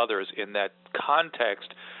and others in that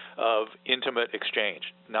context of intimate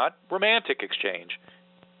exchange, not romantic exchange,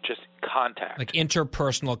 just contact. Like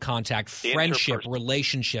interpersonal contact, friendship,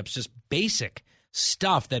 relationships, just basic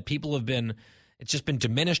stuff that people it's just been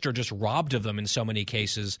diminished or just robbed of them in so many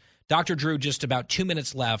cases. Dr. Drew, just about 2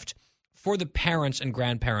 minutes left. For the parents and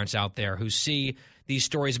grandparents out there who see these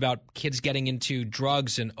stories about kids getting into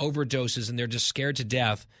drugs and overdoses and they're just scared to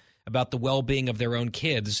death about the well-being of their own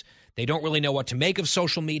kids, they don't really know what to make of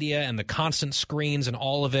social media and the constant screens and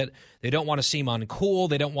all of it. They don't want to seem uncool.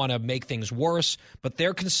 They don't want to make things worse, but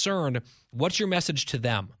they're concerned. What's your message to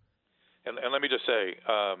them? And let me just say,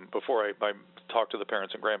 before I talk to the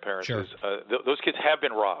parents and grandparents, sure. Those kids have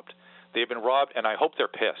been robbed. They've been robbed, and I hope they're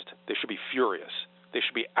pissed. They should be furious. They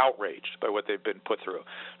should be outraged by what they've been put through.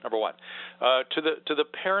 Number one, to the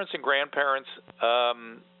parents and grandparents,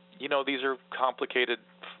 these are complicated.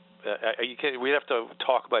 We have to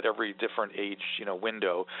talk about every different age,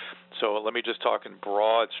 window. So let me just talk in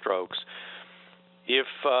broad strokes. If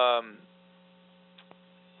a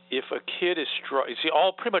kid is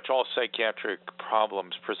pretty much all psychiatric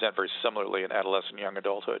problems present very similarly in adolescent and young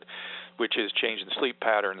adulthood, which is change in sleep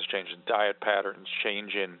patterns, change in diet patterns,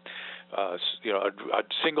 change in a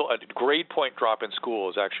grade point drop in school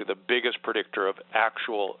is actually the biggest predictor of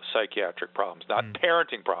actual psychiatric problems, not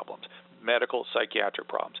parenting problems. Medical psychiatric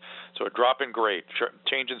problems. So a drop in grade,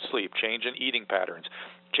 change in sleep, change in eating patterns,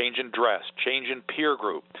 change in dress, change in peer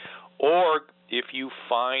group, or if you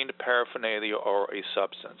find paraphernalia or a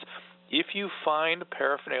substance. If you find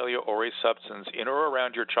paraphernalia or a substance in or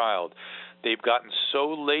around your child, they've gotten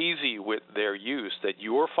so lazy with their use that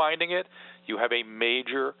you're finding it, you have a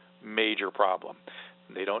major, major problem.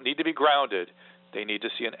 They don't need to be grounded. They need to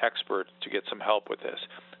see an expert to get some help with this.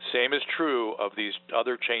 Same is true of these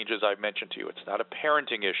other changes I've mentioned to you. It's not a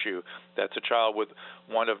parenting issue. That's a child with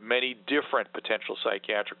one of many different potential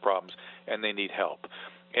psychiatric problems, and they need help.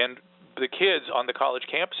 And the kids on the college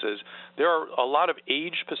campuses, there are a lot of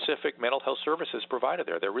age-specific mental health services provided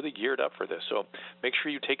there. They're really geared up for this. So make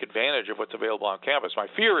sure you take advantage of what's available on campus. My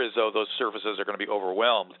fear is, though, those services are going to be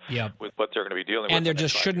overwhelmed with what they're going to be dealing with. And there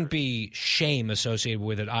just shouldn't be shame associated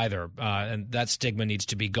with it either. And that stigma needs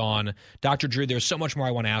to be gone. Dr. Drew, there's so much more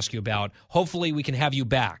I want to ask you about. Hopefully we can have you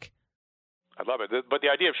back. I love it, but the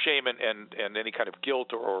idea of shame and any kind of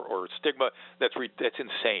guilt or stigma, that's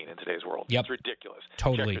insane in today's world. Yep. It's ridiculous.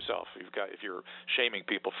 Totally. Check yourself if you're shaming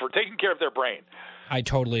people for taking care of their brain. I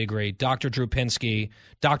totally agree. Dr. Drew Pinsky,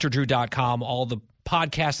 drdrew.com, all the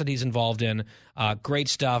podcasts that he's involved in, great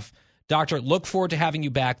stuff. Doctor, look forward to having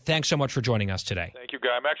you back. Thanks so much for joining us today. Thank you, guys.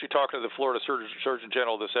 I'm actually talking to the Florida Surgeon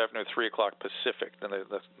General this afternoon at 3 o'clock Pacific, in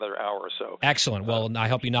another hour or so. Excellent. Well, I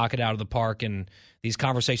hope you knock it out of the park, and these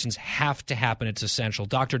conversations have to happen. It's essential.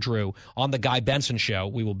 Dr. Drew, on The Guy Benson Show.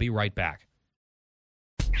 We will be right back.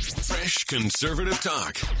 Fresh conservative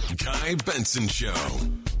talk. Guy Benson Show.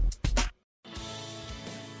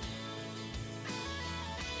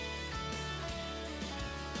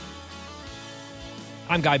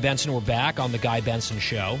 I'm Guy Benson. We're back on The Guy Benson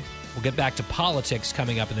Show. We'll get back to politics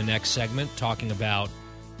coming up in the next segment, talking about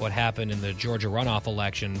what happened in the Georgia runoff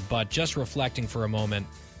election. But just reflecting for a moment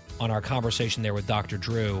on our conversation there with Dr.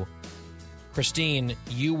 Drew. Christine,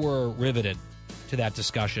 you were riveted to that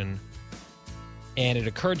discussion. And it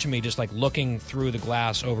occurred to me, just like looking through the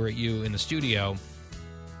glass over at you in the studio,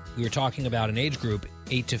 we were talking about an age group,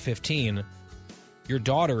 8 to 15. Your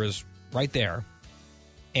daughter is right there.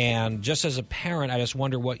 And just as a parent, I just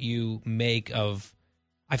wonder what you make of,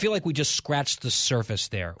 I feel like we just scratched the surface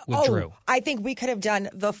there with Drew. I think we could have done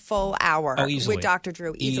the full hour with Dr.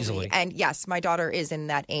 Drew easily. And yes, my daughter is in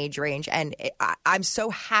that age range. And I'm so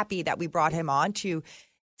happy that we brought him on to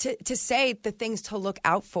say the things to look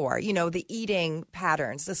out for, you know, the eating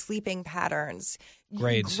patterns, the sleeping patterns,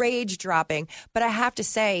 grades dropping. But I have to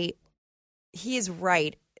say, he is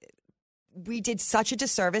right. We did such a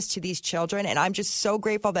disservice to these children, and I'm just so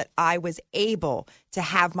grateful that I was able to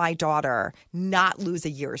have my daughter not lose a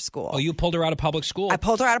year of school. Oh, you pulled her out of public school? I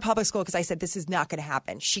pulled her out of public school because I said, this is not going to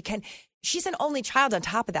happen. She's an only child on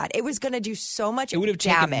top of that. It was going to do so much damage. It would have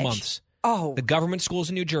taken months. Oh. The government schools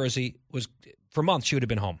in New Jersey, for months she would have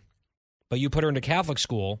been home. But you put her into Catholic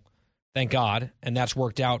school, thank God, and that's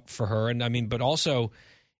worked out for her. And I mean, but also,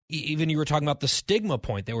 even you were talking about the stigma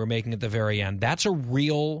point that we're making at the very end. That's a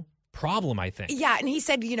real problem, I think. Yeah, and he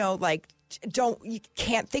said, you know, like, you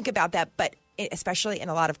can't think about that, but especially in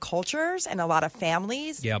a lot of cultures and a lot of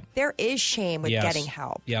families, there is shame with getting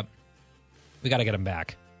help. Yep. We got to get him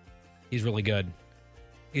back. He's really good.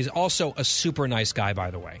 He's also a super nice guy, by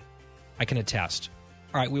the way. I can attest.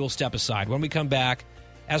 All right, we will step aside. When we come back,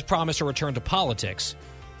 as promised, a return to politics.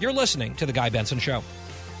 You're listening to The Guy Benson Show.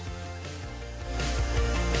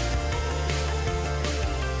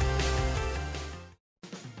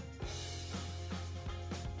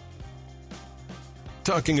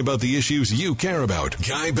 Talking about the issues you care about.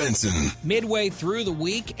 Guy Benson. Midway through the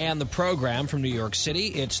week and the program from New York City,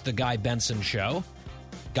 it's The Guy Benson Show.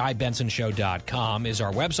 GuyBensonShow.com is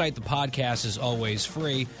our website. The podcast is always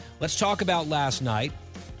free. Let's talk about last night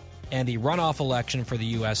and the runoff election for the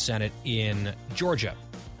U.S. Senate in Georgia.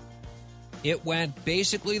 It went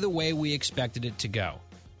basically the way we expected it to go.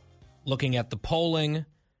 Looking at the polling,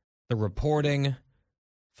 the reporting,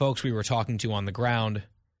 folks we were talking to on the ground,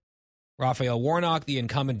 Raphael Warnock, the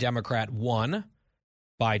incumbent Democrat, won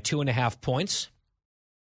by 2.5 points.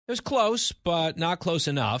 It was close, but not close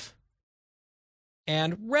enough.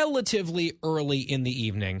 And relatively early in the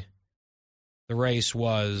evening, the race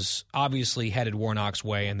was obviously headed Warnock's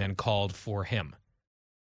way and then called for him.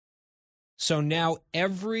 So now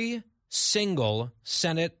every single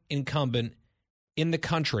Senate incumbent in the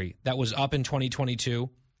country that was up in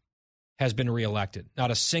 2022 has been reelected.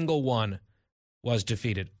 Not a single one was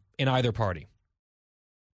defeated in either party.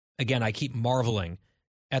 Again, I keep marveling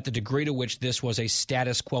at the degree to which this was a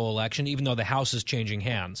status quo election, even though the House is changing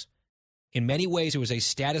hands. In many ways, it was a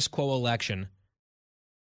status quo election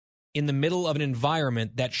in the middle of an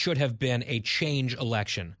environment that should have been a change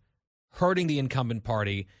election, hurting the incumbent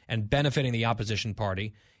party and benefiting the opposition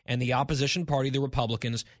party. And the opposition party, the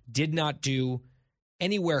Republicans, did not do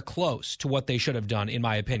anywhere close to what they should have done, in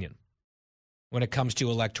my opinion, when it comes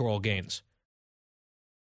to electoral gains.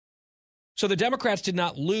 So the Democrats did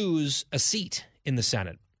not lose a seat in the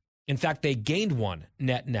Senate. In fact, they gained one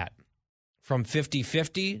net, from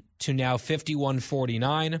 50-50 to now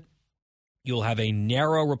 51-49. You'll have a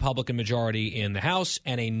narrow Republican majority in the House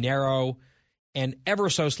and a narrow and ever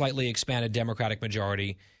so slightly expanded Democratic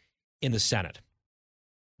majority in the Senate.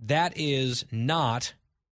 That is not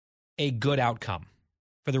a good outcome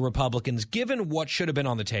for the Republicans, given what should have been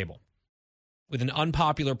on the table. With an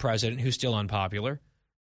unpopular president who's still unpopular,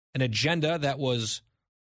 an agenda that was,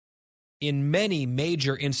 in many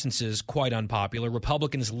major instances, quite unpopular,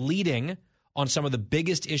 Republicans leading on some of the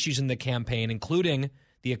biggest issues in the campaign, including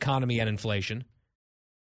the economy and inflation,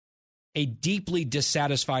 a deeply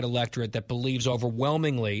dissatisfied electorate that believes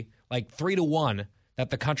overwhelmingly, like 3-1, that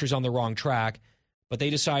the country's on the wrong track, but they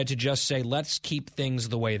decided to just say, let's keep things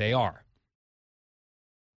the way they are,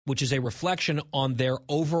 which is a reflection on their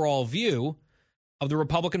overall view of the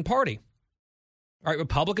Republican Party. All right,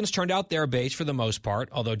 Republicans turned out their base for the most part,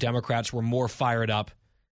 although Democrats were more fired up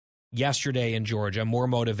yesterday in Georgia, more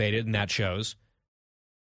motivated, and that shows.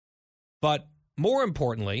 But more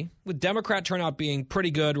importantly, with Democrat turnout being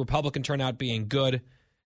pretty good, Republican turnout being good,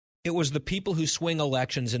 it was the people who swing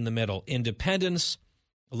elections in the middle. Independents,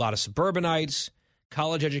 a lot of suburbanites,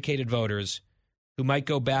 college-educated voters who might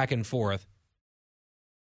go back and forth.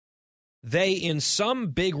 They, in some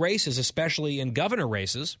big races, especially in governor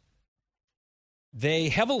races, they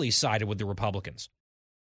heavily sided with the Republicans,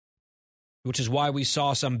 which is why we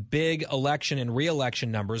saw some big election and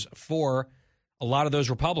re-election numbers for a lot of those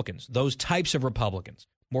Republicans, those types of Republicans,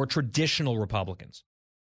 more traditional Republicans.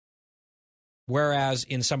 Whereas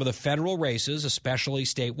in some of the federal races, especially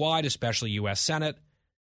statewide, especially U.S. Senate,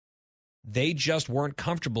 they just weren't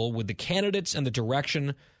comfortable with the candidates and the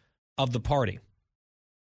direction of the party.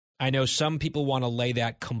 I know some people want to lay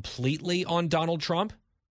that completely on Donald Trump.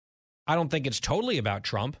 I don't think it's totally about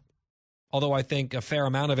Trump, although I think a fair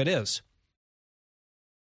amount of it is.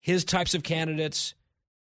 His types of candidates,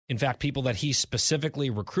 in fact, people that he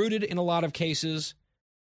specifically recruited in a lot of cases,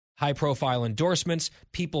 high-profile endorsements,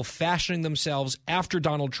 people fashioning themselves after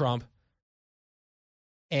Donald Trump,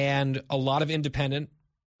 and a lot of independent,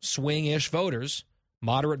 swing-ish voters,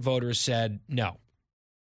 moderate voters said no.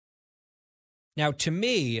 Now, to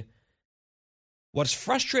me, what's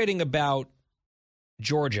frustrating about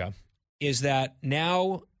Georgia is that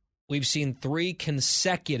now we've seen 3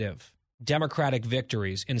 consecutive Democratic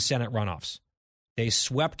victories in Senate runoffs. They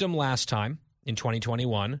swept them last time in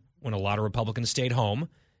 2021 when a lot of Republicans stayed home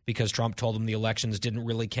because Trump told them the elections didn't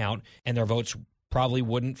really count and their votes probably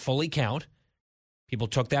wouldn't fully count. People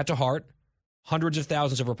took that to heart. Hundreds of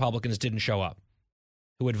thousands of Republicans didn't show up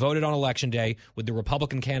who had voted on Election Day with the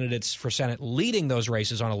Republican candidates for Senate leading those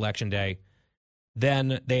races on Election Day.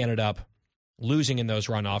 Then they ended up losing in those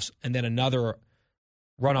runoffs, and then another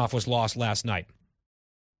runoff was lost last night.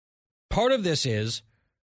 Part of this is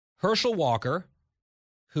Herschel Walker,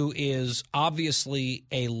 who is obviously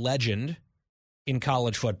a legend in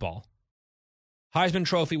college football, Heisman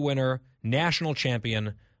Trophy winner, national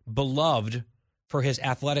champion, beloved for his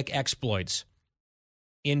athletic exploits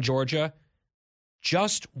in Georgia,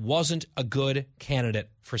 just wasn't a good candidate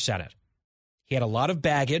for Senate. He had a lot of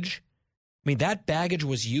baggage. I mean, that baggage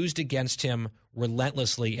was used against him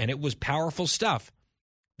relentlessly, and it was powerful stuff.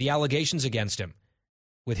 The allegations against him,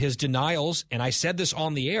 with his denials, and I said this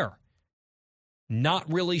on the air,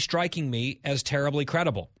 not really striking me as terribly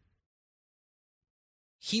credible.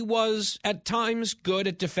 He was, at times, good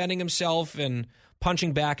at defending himself and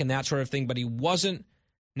punching back and that sort of thing, but he wasn't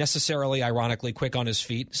necessarily, ironically, quick on his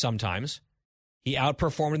feet sometimes. He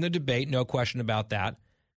outperformed in the debate, no question about that.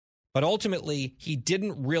 But ultimately, he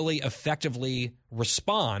didn't really effectively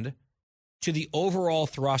respond to the overall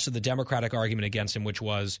thrust of the Democratic argument against him, which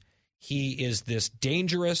was he is this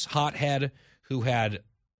dangerous hothead who had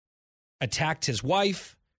attacked his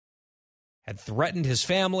wife, had threatened his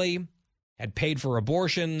family, had paid for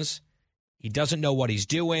abortions. He doesn't know what he's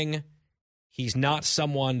doing. He's not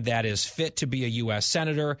someone that is fit to be a U.S.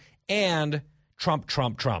 senator. And Trump,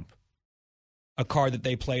 Trump, Trump, a card that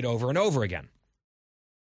they played over and over again.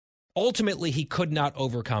 Ultimately, he could not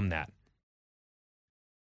overcome that.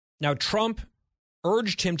 Now, Trump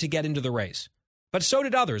urged him to get into the race, but so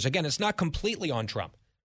did others. Again, it's not completely on Trump.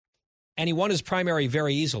 And he won his primary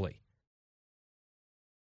very easily.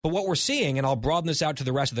 But what we're seeing, and I'll broaden this out to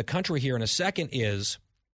the rest of the country here in a second, is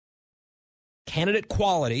candidate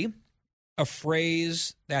quality, a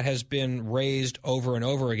phrase that has been raised over and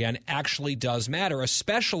over again, actually does matter,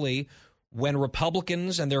 especially when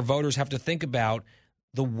Republicans and their voters have to think about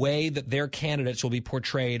the way that their candidates will be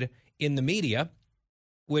portrayed in the media,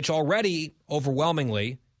 which already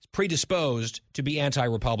overwhelmingly is predisposed to be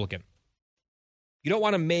anti-Republican. You don't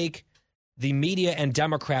want to make the media and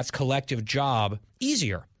Democrats' collective job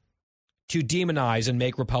easier to demonize and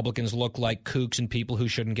make Republicans look like kooks and people who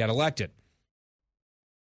shouldn't get elected.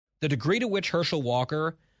 The degree to which Herschel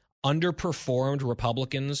Walker underperformed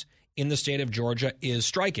Republicans in the state of Georgia is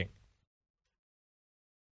striking.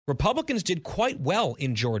 Republicans did quite well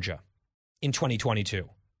in Georgia in 2022.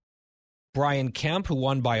 Brian Kemp, who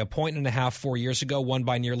won by 1.5 points 4 years ago, won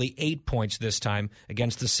by nearly 8 points this time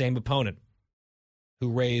against the same opponent, who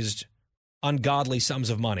raised ungodly sums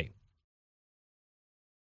of money.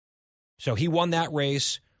 So he won that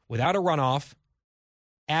race without a runoff,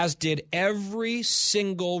 as did every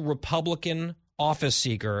single Republican office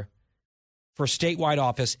seeker for statewide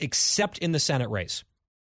office except in the Senate race.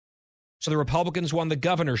 So the Republicans won the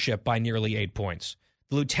governorship by nearly 8 points,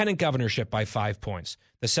 the lieutenant governorship by 5 points,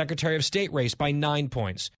 the Secretary of State race by 9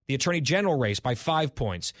 points, the Attorney General race by 5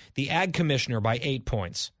 points, the Ag Commissioner by 8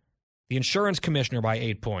 points, the Insurance Commissioner by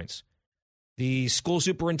 8 points, the School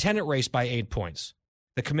Superintendent race by 8 points,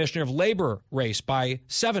 the Commissioner of Labor race by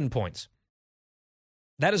 7 points.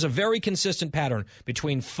 That is a very consistent pattern.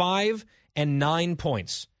 Between 5 and 9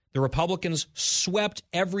 points, the Republicans swept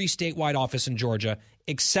every statewide office in Georgia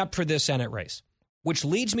except for this Senate race, which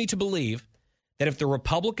leads me to believe that if the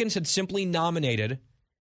Republicans had simply nominated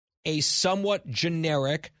a somewhat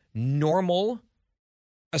generic, normal,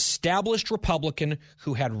 established Republican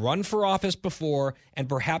who had run for office before and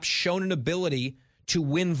perhaps shown an ability to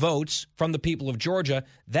win votes from the people of Georgia,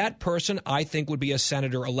 that person, I think, would be a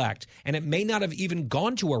senator-elect. And it may not have even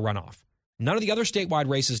gone to a runoff. None of the other statewide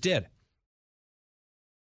races did.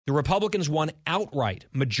 The Republicans won outright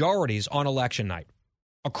majorities on election night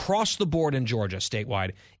across the board in Georgia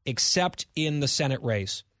statewide, except in the Senate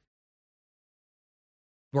race,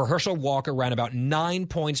 where Herschel Walker ran about 9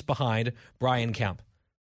 points behind Brian Kemp.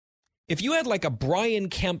 If you had like a Brian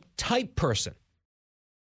Kemp type person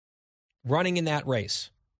running in that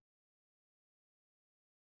race,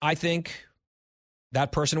 I think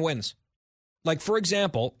that person wins. Like, for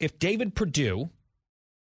example, if David Perdue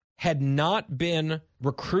had not been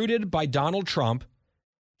recruited by Donald Trump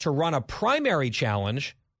to run a primary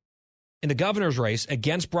challenge in the governor's race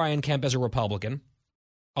against Brian Kemp as a Republican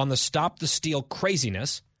on the Stop the Steal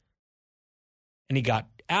craziness, and he got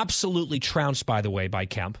absolutely trounced, by the way, by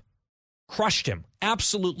Kemp, crushed him,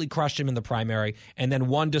 absolutely crushed him in the primary, and then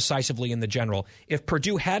won decisively in the general. If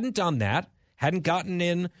Perdue hadn't done that, hadn't gotten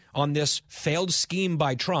in on this failed scheme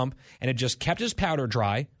by Trump, and had just kept his powder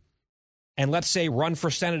dry, and let's say run for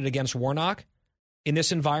Senate against Warnock, in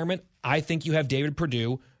this environment, I think you have David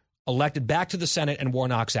Perdue elected back to the Senate and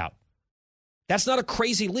Warnock's out. That's not a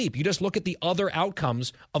crazy leap. You just look at the other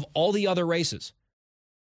outcomes of all the other races.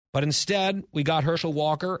 But instead, we got Herschel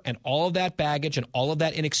Walker and all of that baggage and all of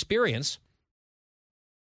that inexperience.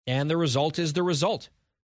 And the result is the result.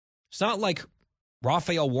 It's not like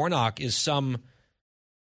Raphael Warnock is some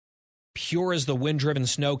pure as the wind-driven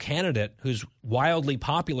snow candidate who's wildly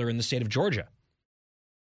popular in the state of Georgia.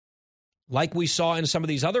 Like we saw in some of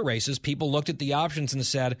these other races, people looked at the options and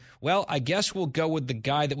said, well, I guess we'll go with the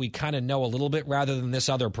guy that we kind of know a little bit rather than this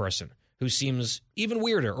other person who seems even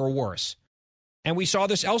weirder or worse. And we saw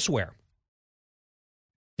this elsewhere.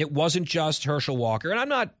 It wasn't just Herschel Walker. And I'm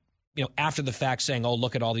not, after the fact saying, oh,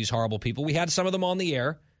 look at all these horrible people. We had some of them on the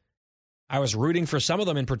air. I was rooting for some of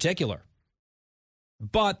them in particular.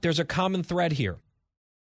 But there's a common thread here.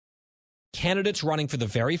 Candidates running for the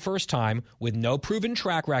very first time with no proven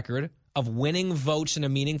track record of winning votes in a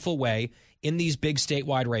meaningful way in these big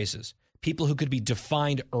statewide races. People who could be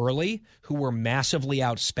defined early, who were massively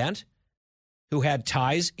outspent, who had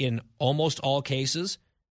ties in almost all cases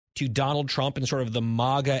to Donald Trump and sort of the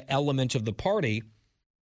MAGA element of the party.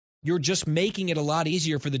 You're just making it a lot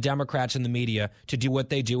easier for the Democrats and the media to do what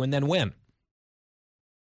they do and then win.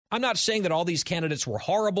 I'm not saying that all these candidates were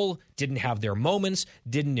horrible, didn't have their moments,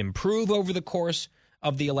 didn't improve over the course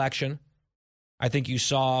of the election. I think you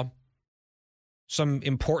saw some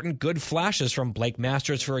important good flashes from Blake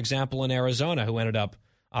Masters, for example, in Arizona, who ended up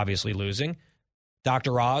obviously losing.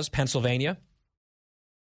 Dr. Oz, Pennsylvania.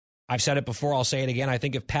 I've said it before, I'll say it again. I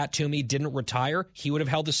think if Pat Toomey didn't retire, he would have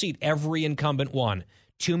held the seat. Every incumbent won.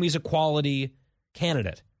 Toomey's a quality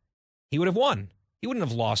candidate. He would have won. He wouldn't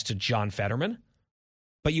have lost to John Fetterman.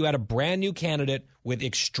 But you had a brand new candidate with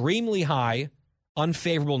extremely high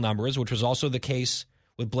unfavorable numbers, which was also the case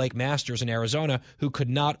with Blake Masters in Arizona, who could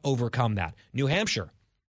not overcome that. New Hampshire.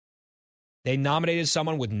 They nominated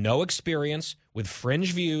someone with no experience, with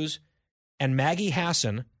fringe views, and Maggie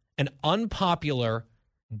Hassan, an unpopular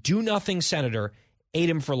do-nothing senator, ate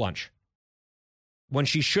him for lunch when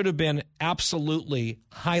she should have been absolutely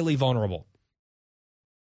highly vulnerable.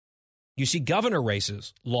 You see governor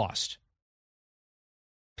races lost,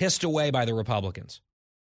 pissed away by the Republicans.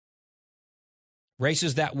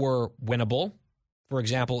 Races that were winnable, for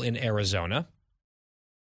example, in Arizona.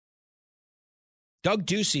 Doug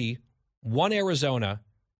Ducey won Arizona,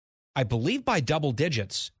 I believe by double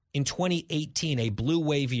digits, in 2018, a blue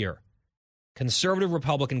wave year. Conservative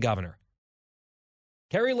Republican governor.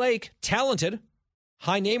 Kari Lake, talented,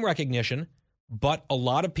 high name recognition, but a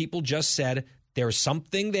lot of people just said there's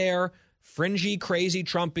something there, fringy, crazy,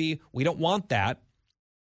 Trumpy, we don't want that.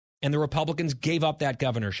 And the Republicans gave up that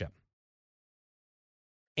governorship.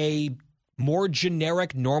 A more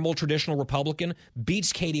generic, normal, traditional Republican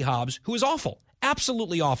beats Katie Hobbs, who is awful,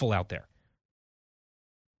 absolutely awful out there.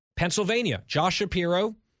 Pennsylvania, Josh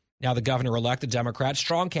Shapiro, now the governor-elect, the Democrat,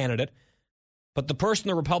 strong candidate. But the person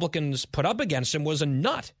the Republicans put up against him was a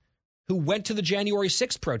nut who went to the January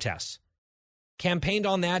 6th protests, campaigned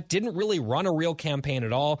on that, didn't really run a real campaign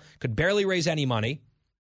at all, could barely raise any money,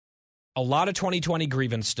 a lot of 2020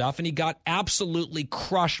 grievance stuff, and he got absolutely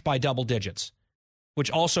crushed by double digits, which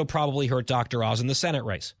also probably hurt Dr. Oz in the Senate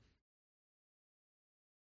race.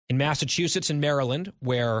 In Massachusetts and Maryland,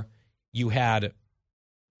 where you had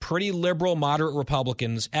pretty liberal, moderate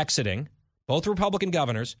Republicans exiting, both Republican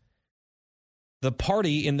governors, the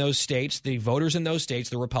party in those states, the voters in those states,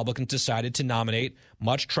 the Republicans decided to nominate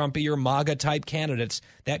much Trumpier MAGA-type candidates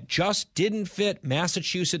that just didn't fit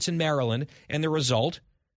Massachusetts and Maryland, and the result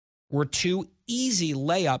were two easy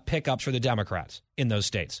layup pickups for the Democrats in those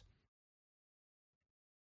states.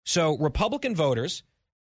 So Republican voters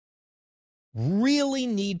really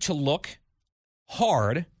need to look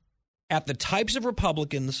hard at the types of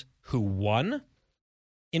Republicans who won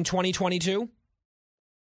in 2022,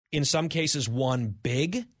 in some cases won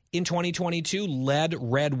big in 2022, led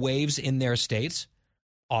red waves in their states,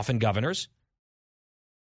 often governors,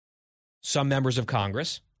 some members of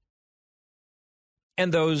Congress,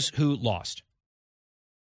 and those who lost.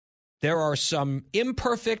 There are some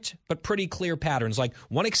imperfect but pretty clear patterns. Like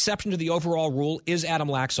one exception to the overall rule is Adam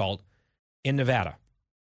Laxalt in Nevada,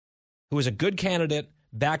 who is a good candidate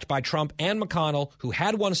backed by Trump and McConnell, who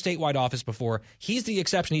had won statewide office before. He's the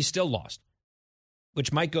exception. He's still lost,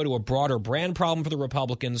 which might go to a broader brand problem for the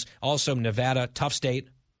Republicans. Also, Nevada, tough state,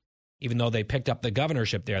 even though they picked up the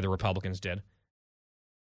governorship there, the Republicans did.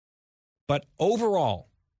 But overall,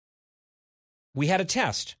 we had a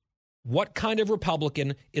test. What kind of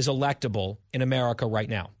Republican is electable in America right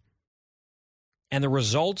now? And the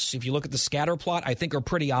results, if you look at the scatter plot, I think are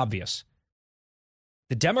pretty obvious.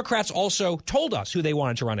 The Democrats also told us who they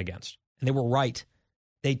wanted to run against, and they were right.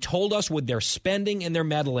 They told us with their spending and their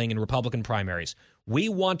meddling in Republican primaries, we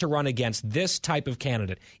want to run against this type of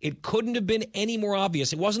candidate. It couldn't have been any more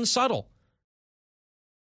obvious. It wasn't subtle.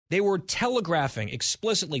 They were telegraphing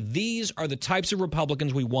explicitly, these are the types of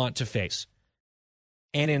Republicans we want to face.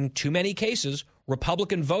 And in too many cases,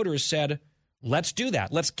 Republican voters said, let's do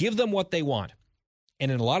that. Let's give them what they want.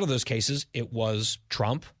 And in a lot of those cases, it was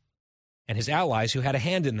Trump and his allies who had a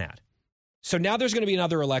hand in that. So now there's going to be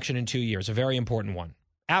another election in 2 years, a very important one,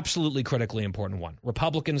 absolutely critically important one.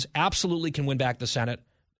 Republicans absolutely can win back the Senate,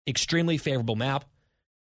 extremely favorable map.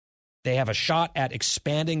 They have a shot at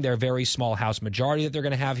expanding their very small House majority that they're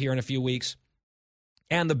going to have here in a few weeks.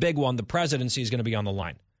 And the big one, the presidency, is going to be on the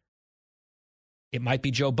line. It might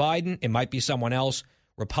be Joe Biden. It might be someone else.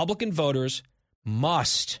 Republican voters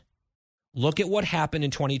must look at what happened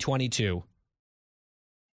in 2022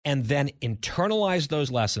 and then internalize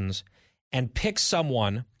those lessons and pick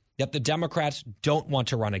someone that the Democrats don't want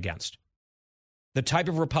to run against. The type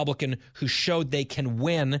of Republican who showed they can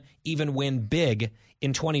win, even win big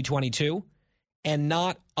in 2022, and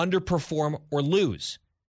not underperform or lose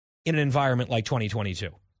in an environment like 2022.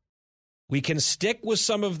 We can stick with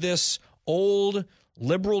some of this old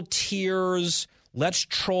liberal tears, let's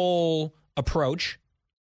troll approach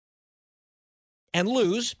and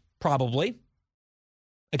lose, probably.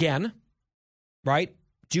 Again, right?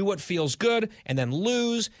 Do what feels good and then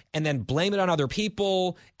lose and then blame it on other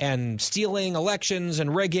people and stealing elections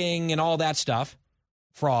and rigging and all that stuff,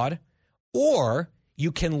 fraud. Or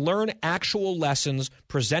you can learn actual lessons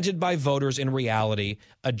presented by voters in reality,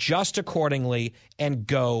 adjust accordingly, and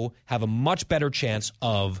go have a much better chance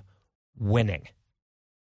of winning.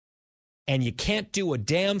 And you can't do a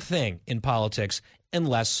damn thing in politics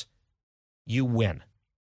unless you win.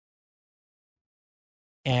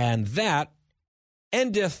 And that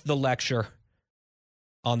endeth the lecture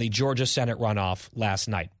on the Georgia Senate runoff last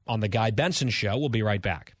night. On the Guy Benson Show, we'll be right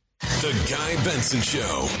back. The Guy Benson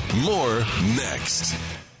Show. More next.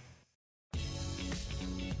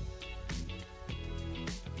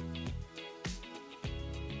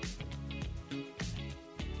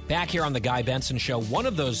 Back here on the Guy Benson Show, one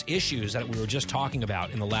of those issues that we were just talking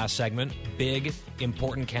about in the last segment, big,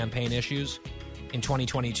 important campaign issues in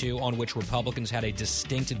 2022 on which Republicans had a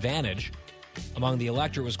distinct advantage among the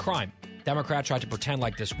electorate, was crime. Democrats tried to pretend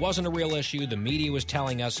like this wasn't a real issue. The media was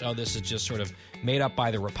telling us, oh, this is just sort of made up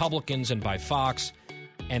by the Republicans and by Fox.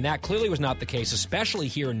 And that clearly was not the case, especially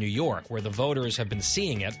here in New York, where the voters have been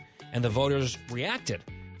seeing it, and the voters reacted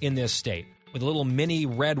in this state with a little mini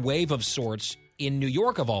red wave of sorts in New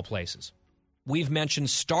York, of all places. We've mentioned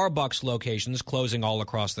Starbucks locations closing all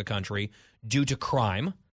across the country due to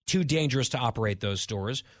crime. Too dangerous to operate those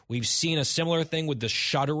stores. We've seen a similar thing with the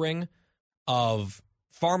shuttering of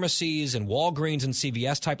pharmacies and Walgreens and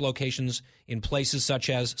CVS-type locations in places such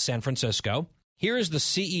as San Francisco. Here is the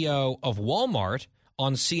CEO of Walmart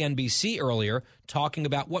on CNBC earlier talking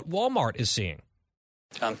about what Walmart is seeing.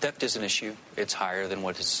 Theft is an issue. It's higher than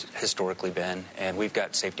what it's historically been, and we've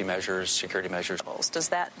got safety measures, security measures. Does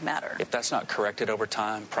that matter? If that's not corrected over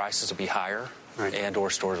time, prices will be higher, and or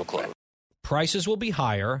stores will close. Prices will be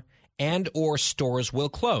higher, and or stores will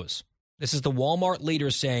close. This is the Walmart leader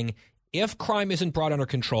saying if crime isn't brought under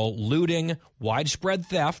control, looting, widespread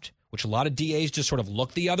theft, which a lot of DAs just sort of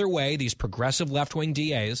look the other way, these progressive left-wing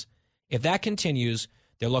DAs, if that continues,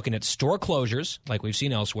 they're looking at store closures, like we've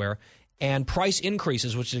seen elsewhere, and price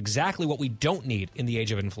increases, which is exactly what we don't need in the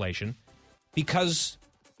age of inflation, because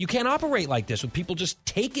you can't operate like this with people just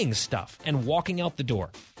taking stuff and walking out the door.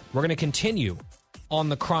 We're going to continue on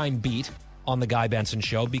the crime beat on The Guy Benson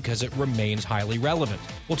Show because it remains highly relevant.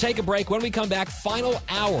 We'll take a break. When we come back, final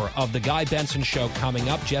hour of The Guy Benson Show coming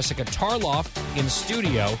up. Jessica Tarloff in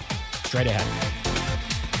studio. Straight ahead.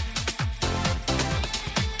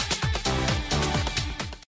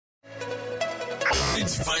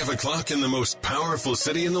 It's 5 o'clock in the most powerful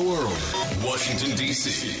city in the world, Washington,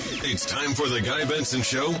 D.C. It's time for the Guy Benson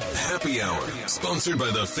Show Happy Hour, sponsored by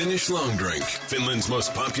the Finnish Long Drink. Finland's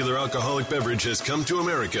most popular alcoholic beverage has come to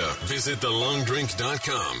America. Visit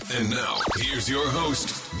thelongdrink.com. And now, here's your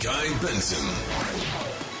host, Guy Benson.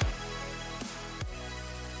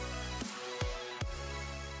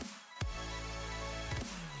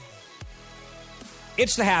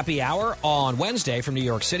 It's the Happy Hour on Wednesday from New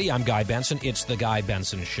York City. I'm Guy Benson. It's the Guy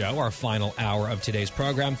Benson Show, our final hour of today's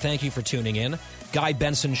program. Thank you for tuning in.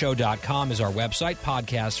 GuyBensonShow.com is our website.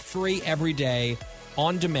 Podcast free every day,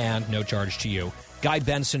 on demand, no charge to you.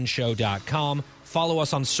 GuyBensonShow.com. Follow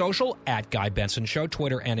us on social at Guy Benson Show,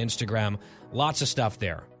 Twitter and Instagram. Lots of stuff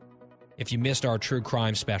there. If you missed our true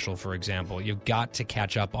crime special, for example, you've got to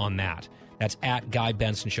catch up on that. That's at Guy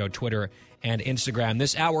Benson Show, Twitter and Instagram.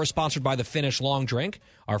 This hour is sponsored by the Finnish Long Drink.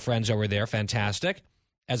 Our friends over there, fantastic.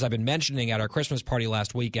 As I've been mentioning at our Christmas party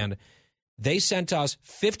last weekend, they sent us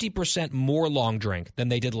 50% more long drink than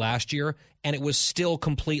they did last year, and it was still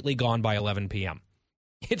completely gone by 11 p.m.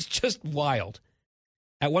 It's just wild.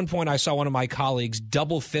 At one point, I saw one of my colleagues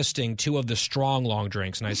double fisting 2 of the strong long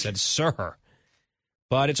drinks, and I said, sir,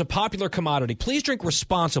 but it's a popular commodity. Please drink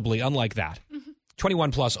responsibly, unlike that.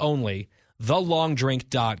 21 plus only.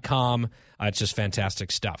 TheLongDrink.com. It's just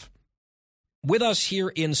fantastic stuff. With us here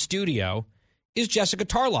in studio is Jessica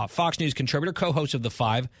Tarloff, Fox News contributor, co-host of The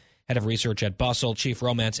Five, head of research at Bustle, chief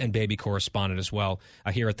romance and baby correspondent as well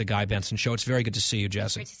here at The Guy Benson Show. It's very good to see you,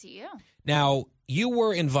 Jessica. Great to see you. Now, you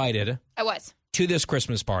were invited I was. to this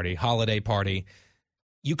Christmas party, holiday party.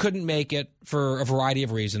 You couldn't make it for a variety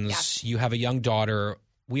of reasons. Yes. You have a young daughter.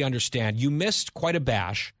 We understand. You missed quite a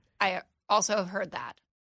bash. I also have heard that.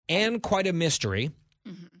 And quite a mystery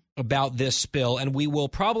about this spill, and we will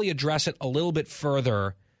probably address it a little bit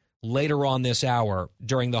further later on this hour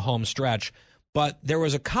during the home stretch. But there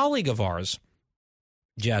was a colleague of ours,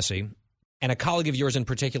 Jesse, and a colleague of yours in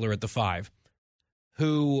particular at The Five,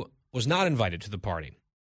 who was not invited to the party.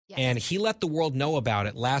 Yes. And he let the world know about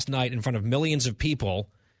it last night in front of millions of people.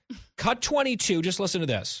 Cut 22, just listen to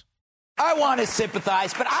this. I want to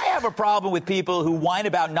sympathize, but I have a problem with people who whine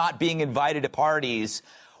about not being invited to parties.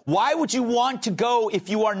 Why would you want to go if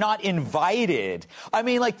you are not invited? I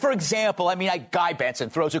mean, like, for example, Guy Benson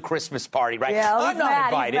throws a Christmas party, right? Yeah, I'm not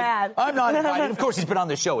invited. I'm not invited. Of course, he's been on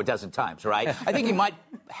the show a dozen times, right? I think he might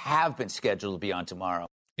have been scheduled to be on tomorrow.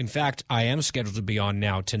 In fact, I am scheduled to be on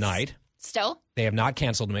now tonight. Still? They have not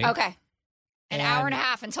canceled me. Okay. An hour and a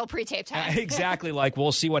half until pre-tape time. Exactly. Like,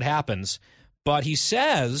 we'll see what happens. But he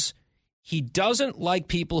says he doesn't like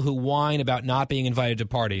people who whine about not being invited to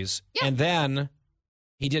parties. Yeah. And then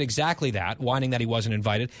he did exactly that, whining that he wasn't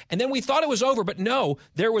invited. And then we thought it was over, but no,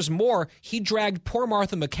 there was more. He dragged poor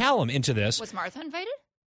Martha McCallum into this. Was Martha invited?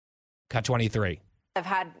 Cut 23. I've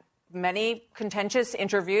had many contentious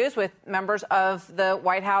interviews with members of the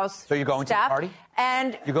White House. So you're going staff, to the party?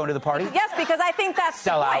 And you're going to the party? Yes, because I think that's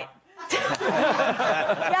sell out.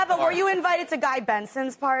 Yeah, but were you invited to Guy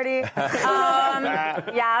Benson's party?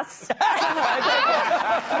 Yes.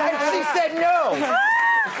 She said no.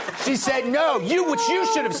 She said no. Which you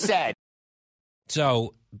should have said.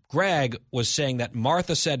 So Greg was saying that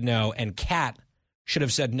Martha said no, and Kat should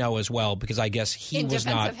have said no as well, because I guess he was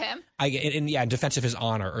not. In defense of him? In defense of his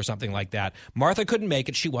honor or something like that. Martha couldn't make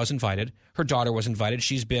it. She was invited. Her daughter was invited.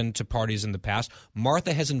 She's been to parties in the past.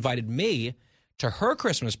 Martha has invited me to her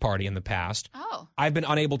Christmas party in the past. Oh. I've been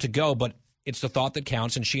unable to go, but it's the thought that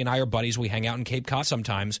counts, and she and I are buddies. We hang out in Cape Cod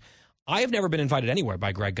sometimes. I have never been invited anywhere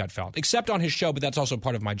by Greg Gutfeld, except on his show, but that's also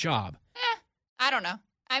part of my job. I don't know.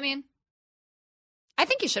 I mean, I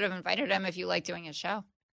think you should have invited him if you like doing his show.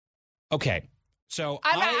 Okay. So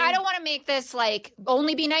I don't want to make this like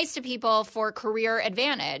only be nice to people for career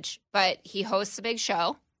advantage, but he hosts a big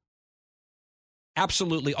show.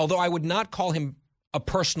 Absolutely. Although I would not call him a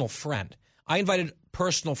personal friend. I invited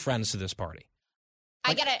personal friends to this party.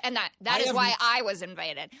 I get it, and that is why I was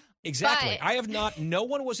invited. Exactly. But no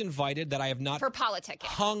one was invited that I have not for politicking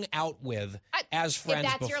hung out with as friends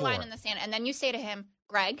if that's before. Your line in the sand. And then you say to him,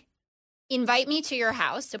 Greg, invite me to your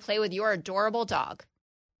house to play with your adorable dog.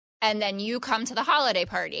 And then you come to the holiday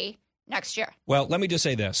party next year. Well, let me just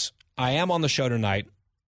say this. I am on the show tonight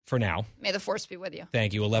for now. May the force be with you.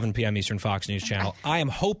 Thank you. 11 p.m. Eastern, Fox News Channel. I am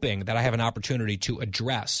hoping that I have an opportunity to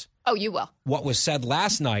address you will. What was said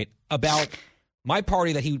last night about my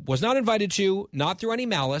party that he was not invited to, not through any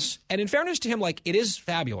malice. And in fairness to him, it is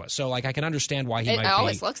fabulous. So, I can understand why he might be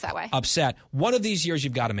always looks that way. Upset. One of these years,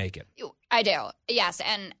 you've got to make it. I do. Yes.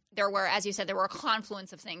 And there were, as you said, a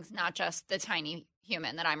confluence of things, not just the tiny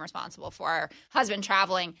human that I'm responsible for. Husband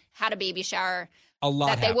traveling, had a baby shower. A lot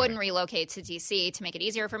that happening. They wouldn't relocate to D.C. to make it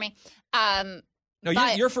easier for me. No,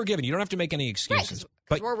 you're forgiven. You don't have to make any excuses.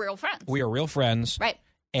 Right, because we're real friends. We are real friends. Right.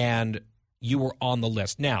 And you were on the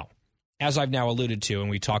list. Now, as I've now alluded to, and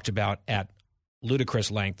we talked about at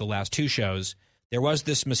ludicrous length the last two shows, there was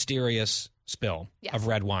this mysterious spill of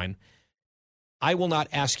red wine. I will not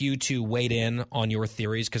ask you to wade in on your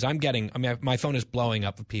theories because my phone is blowing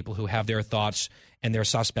up with people who have their thoughts and their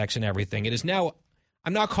suspects and everything. It is now,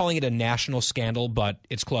 I'm not calling it a national scandal, but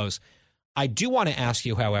it's close. I do want to ask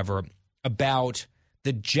you, however, about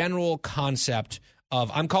the general concept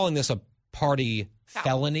of, I'm calling this a party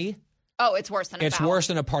felony. Oh, it's worse than a foul. It's worse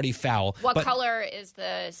than a party foul. What color is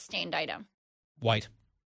the stained item? White.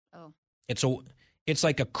 Oh. It's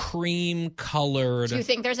like a cream colored. Do you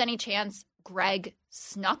think there's any chance Greg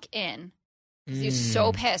snuck in because he's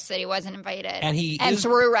so pissed that he wasn't invited and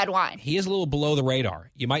threw red wine? He is a little below the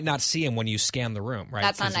radar. You might not see him when you scan the room, right?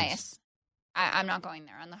 That's not nice. I'm not going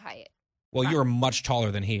there on the height. Well, you're much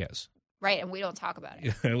taller than he is. Right, and we don't talk about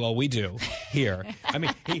it. Well, we do here. I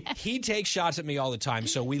mean, he takes shots at me all the time,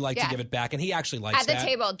 so we like to give it back, and he actually likes that. At the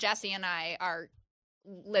table, Jesse and I are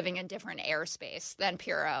living in different airspace than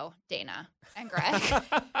Puro, Dana, and Greg.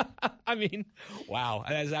 I mean, wow.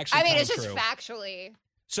 That is actually it's true. just factually.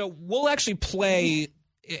 So we'll actually play,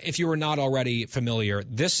 if you were not already familiar,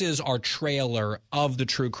 this is our trailer of the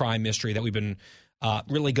true crime mystery that we've been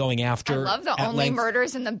really going after. I love the only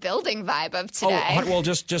murders in the building vibe of today. Oh, well,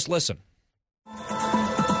 just listen.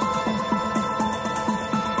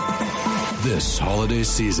 This holiday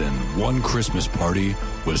season, one Christmas party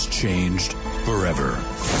was changed forever.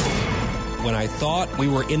 When I thought we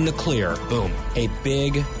were in the clear, boom, a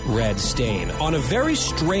big red stain on a very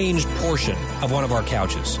strange portion of one of our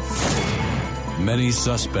couches. Many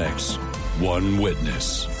suspects, one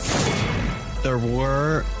witness. There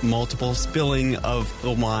were multiple spilling of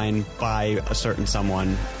the wine by a certain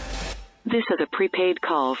someone. This is a prepaid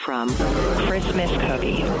call from Christmas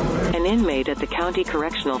Cookie, an inmate at the county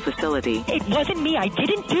correctional facility. It wasn't me. I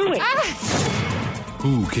didn't do it.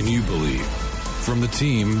 Who can you believe? From the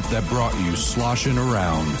team that brought you sloshing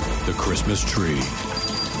around the Christmas tree.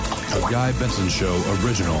 A Guy Benson Show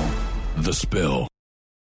original, The Spill.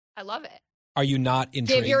 I love it. Are you not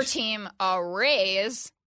intrigued? Give your team a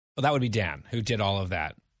raise. Well, that would be Dan, who did all of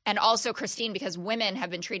that. And also Christine, because women have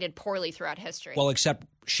been treated poorly throughout history. Well, except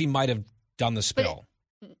she might have done the spill.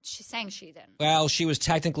 But she's saying she didn't. Well, she was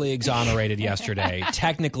technically exonerated yesterday.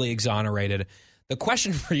 Technically exonerated. The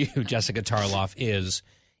question for you, Jessica Tarloff, is,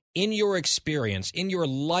 in your experience, in your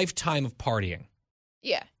lifetime of partying.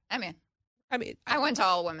 Yeah, I mean, I went to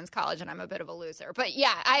all women's college, and I'm a bit of a loser. But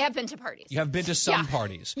yeah, I have been to parties. You have been to some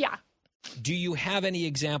parties. Yeah. Do you have any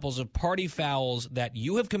examples of party fouls that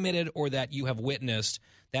you have committed or that you have witnessed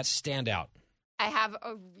that stand out? I have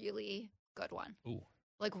a really good one. Ooh.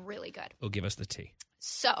 Like, really good. Oh, give us the tea.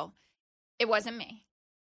 So, it wasn't me.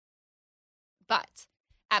 But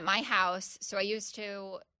at my house, so I used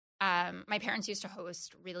to, my parents used to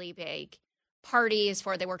host really big parties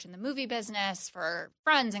they worked in the movie business, for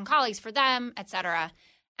friends and colleagues, for them, etc.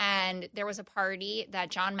 And there was a party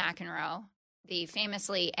that John McEnroe, the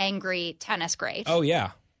famously angry tennis great,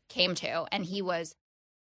 came to, and he was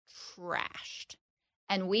trashed.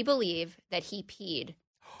 And we believe that he peed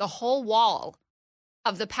the whole wall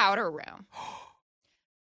of the powder room.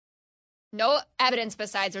 No evidence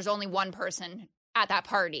besides there's only one person at that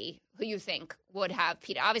party who you think would have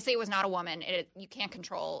peed. Obviously, it was not a woman. You can't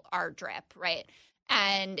control our drip, right?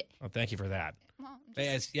 And thank you for that. Well,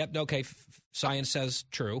 okay. Science says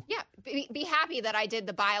true. Yeah. Be happy that I did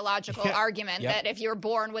the biological argument that if you're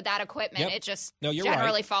born with that equipment, it just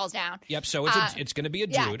generally falls down. Yep. So it's going to be a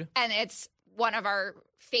dude. Yeah, and it's one of our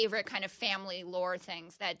favorite kind of family lore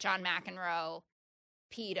things that John McEnroe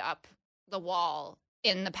peed up the wall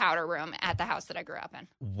in the powder room at the house that I grew up in.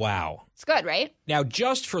 Wow. It's good, right? Now,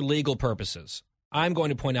 just for legal purposes, I'm going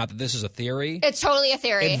to point out that this is a theory. It's totally a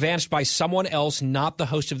theory. Advanced by someone else, not the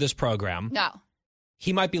host of this program. No.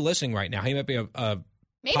 He might be listening right now. He might be a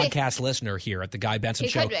podcast listener here at the Guy Benson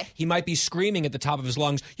Show. Could be. He might be screaming at the top of his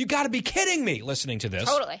lungs, "You got to be kidding me," listening to this.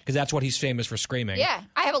 Totally. Because that's what he's famous for screaming. Yeah.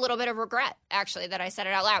 I have a little bit of regret, actually, that I said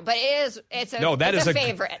it out loud. But it's a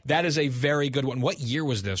favorite. That is a very good one. What year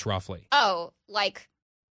was this, roughly? Oh, like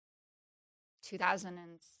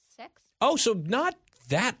 2006? Oh, so not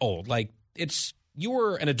that old. Like, you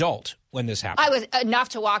were an adult when this happened. I was enough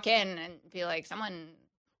to walk in and be like, someone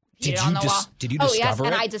peed on the wall. Did you discover it? Oh, yes,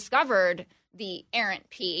 and I discovered the errant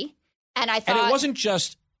pee, and I thought... And it wasn't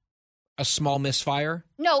just a small misfire?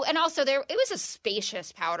 No, and also it was a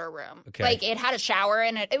spacious powder room. Okay. Like, it had a shower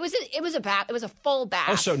in it. It was a bath. It was a full bath.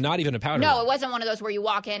 Oh, so not even a powder room? No, it wasn't one of those where you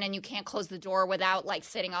walk in and you can't close the door without, like,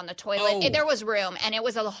 sitting on the toilet. Oh. There was room, and it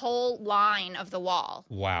was a whole line of the wall.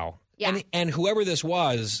 Wow. Yeah. And whoever this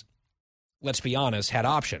was... Let's be honest, had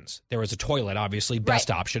options. There was a toilet, obviously, best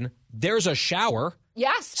option. There's a shower.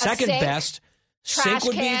 Yes. Second sink, best. Trash Sink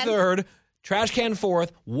would can. be third. Trash can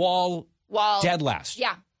fourth. Wall dead last.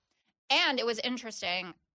 Yeah. And it was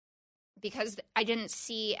interesting because I didn't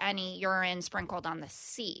see any urine sprinkled on the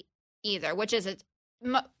seat either, which is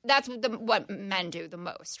that's what men do the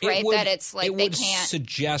most, right? That it's like they can't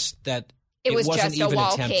suggest that it was wasn't just even a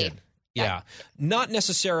wall attempted. cake. Yeah. Not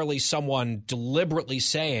necessarily someone deliberately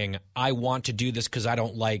saying, I want to do this because I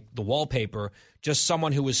don't like the wallpaper. Just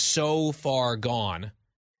someone who was so far gone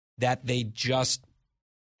that they just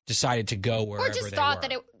decided to go wherever they were. Or just thought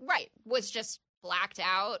that it was just blacked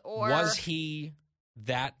out. Or was he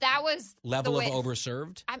that was level of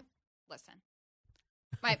overserved? Listen,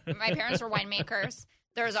 my parents were winemakers.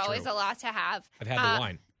 There's always a lot to have. I've had the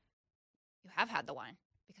wine. You have had the wine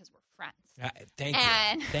because we're friends. Thank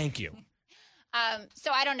you. Thank you.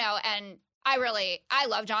 So I don't know. And I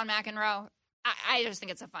love John McEnroe. I just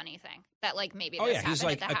think it's a funny thing that, like, maybe this happened he's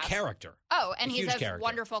like at the a house. character. Oh, and he's a character.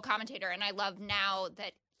 wonderful commentator. And I love now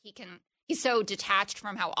that he's so detached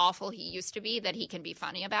from how awful he used to be that he can be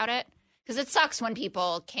funny about it. Because it sucks when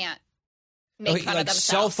people can't make fun of themselves.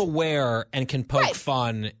 Self-aware and can poke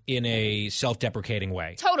fun in a self-deprecating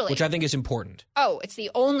way. Totally. Which I think is important. Oh, it's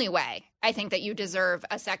the only way I think that you deserve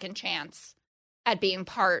a second chance at being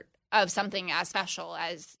part of something as special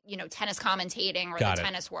as, tennis commentating or the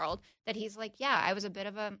tennis world. That he's like, yeah, I was a bit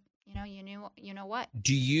of a, you know what?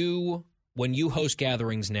 Do you, when you host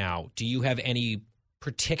gatherings now, do you have any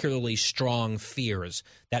particularly strong fears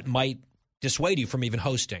that might dissuade you from even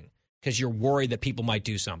hosting because you're worried that people might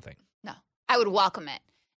do something? No, I would welcome it.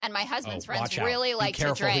 And my husband's friends really like to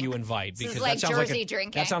drink. Be careful who you invite. This is like Jersey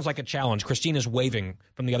drinking. That sounds like a challenge. Christina's waving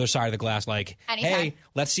from the other side of the glass like, anytime. Hey,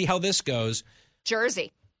 let's see how this goes.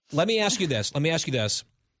 Jersey. Let me ask you this.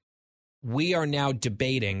 We are now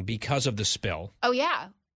debating because of the spill. Oh, yeah.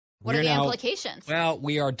 What are the implications? Well,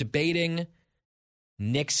 we are debating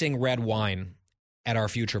nixing red wine at our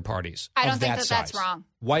future parties. I don't think that's wrong.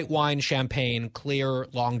 White wine, champagne, clear,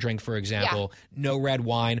 long drink, for example. Yeah. No red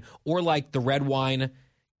wine. Or like the red wine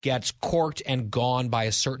gets corked and gone by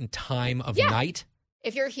a certain time of night.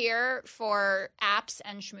 If you're here for apps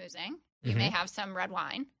and schmoozing, you may have some red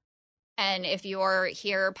wine. And if you're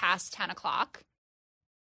here past 10 o'clock.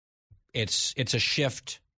 It's a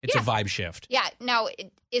shift. It's a vibe shift. Yeah. Now,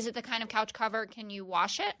 is it the kind of couch cover? Can you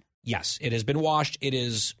wash it? Yes, it has been washed. It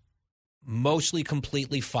is mostly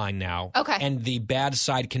completely fine now. Okay. And the bad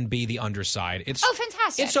side can be the underside. Oh,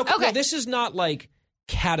 fantastic. It's okay. No, this is not like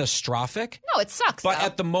catastrophic. No, it sucks. But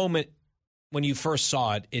at the moment when you first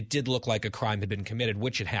saw it, it did look like a crime had been committed,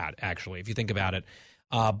 which it had, actually, if you think about it.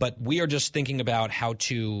 But we are just thinking about how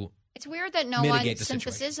to It's weird that no one, since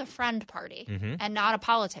this is a friend party and not a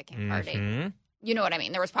politicking party, you know what I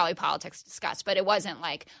mean? There was probably politics discussed, but it wasn't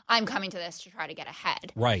like, I'm coming to this to try to get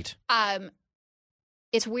ahead. Right.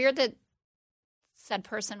 It's weird that said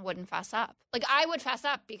person wouldn't fess up. Like, I would fess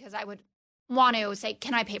up because I would want to say,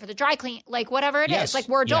 can I pay for the dry clean? Like, whatever it is. Like,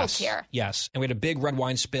 we're adults here. Yes. And we had a big red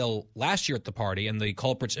wine spill last year at the party, and the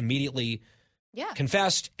culprits immediately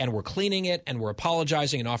confessed, and we're cleaning it, and we're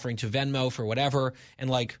apologizing and offering to Venmo for whatever. And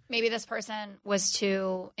like, maybe this person was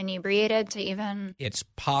too inebriated to even. It's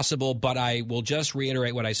possible, but I will just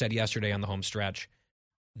reiterate what I said yesterday on the home stretch.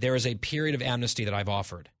 There is a period of amnesty that I've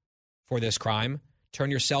offered for this crime. Turn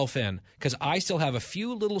yourself in, because I still have a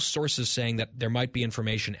few little sources saying that there might be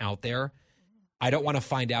information out there. I don't want to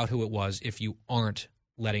find out who it was if you aren't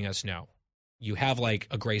letting us know. You have like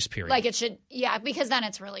a grace period. Like it should, because then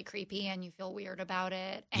it's really creepy and you feel weird about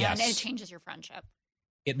it. And it changes your friendship.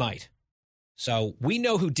 It might. So we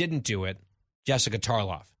know who didn't do it, Jessica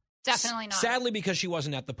Tarloff. Definitely not. Sadly, because she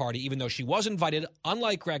wasn't at the party, even though she was invited,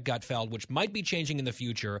 unlike Greg Gutfeld, which might be changing in the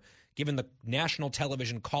future, given the national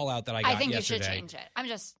television call-out that I got yesterday. You should change it. I'm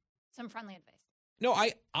just some friendly advice. No,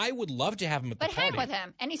 I would love to have him at the party. But hang with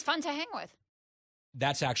him, and he's fun to hang with.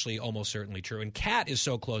 That's actually almost certainly true. And Kat is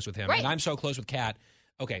so close with him, right. and I'm so close with Kat.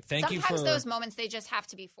 Okay, thank you for... Sometimes those moments, they just have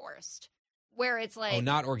to be forced, where it's like... Oh,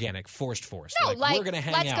 not organic, forced. No, like we're going to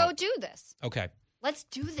hang let's out. Go do this. Okay. Let's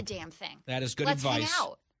do the damn thing. That is good advice. Let's hang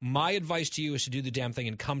out. My advice to you is to do the damn thing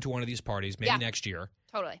and come to one of these parties, maybe next year.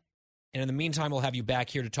 Totally. And in the meantime, we'll have you back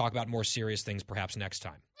here to talk about more serious things perhaps next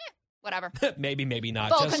time. Whatever. maybe not.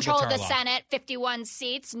 Full Jessica control of the Tarloff. Senate, 51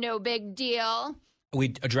 seats, no big deal.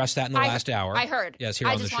 We addressed that in the last hour. I heard. Yes, here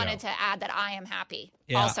on the show. I just wanted to add that I am happy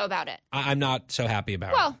also about it. I'm not so happy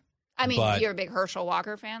about it. Well, I mean, you're a big Herschel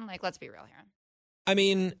Walker fan. Like, let's be real here. I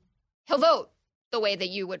mean... He'll vote the way that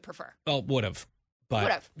you would prefer. Well, would have. But,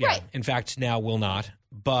 would have. Yeah, right. In fact, now will not.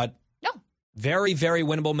 But... No. Very, very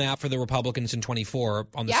winnable map for the Republicans in 24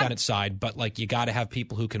 on the Senate side, but like you got to have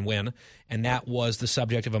people who can win, and that was the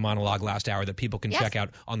subject of a monologue last hour that people can check out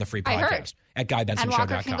on the free podcast at GuyBensonShow.com. And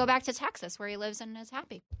Walker can go back to Texas where he lives and is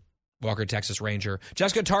happy. Walker, Texas Ranger.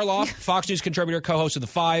 Jessica Tarloff, Fox News contributor, co-host of The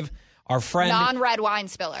Five, our friend. Non-red wine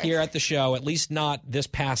spiller. Here at the show, at least not this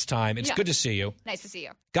past time. It's good to see you. Nice to see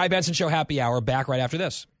you. Guy Benson Show Happy Hour, back right after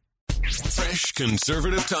this. Fresh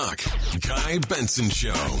conservative talk. Guy Benson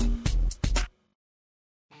Show.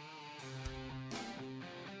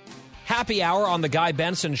 Happy Hour on the Guy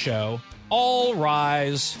Benson Show. All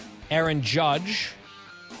rise. Aaron Judge,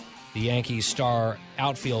 the Yankees star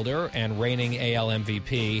outfielder and reigning AL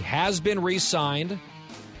MVP, has been re-signed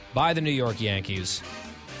by the New York Yankees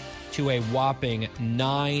to a whopping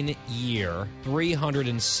 9-year,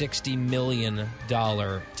 $360 million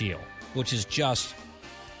deal, which is just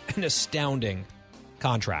an astounding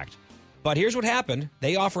contract. But here's what happened.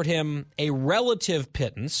 They offered him a relative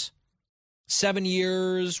pittance, 7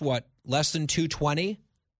 years, less than $220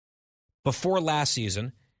 before last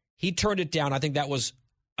season. He turned it down. I think that was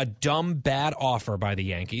a dumb, bad offer by the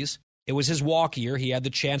Yankees. It was his walk year. He had the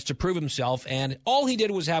chance to prove himself, and all he did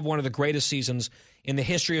was have one of the greatest seasons in the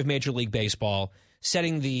history of Major League Baseball,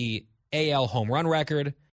 setting the AL home run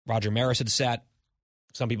record Roger Maris had set.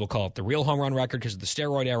 Some people call it the real home run record because of the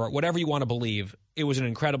steroid era. Whatever you want to believe, it was an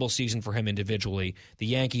incredible season for him individually. The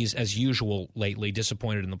Yankees, as usual lately,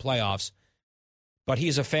 disappointed in the playoffs. But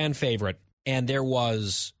he's a fan favorite, and there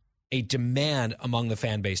was a demand among the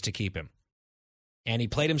fan base to keep him. And he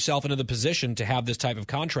played himself into the position to have this type of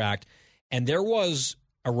contract. And there was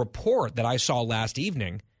a report that I saw last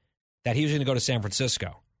evening that he was going to go to San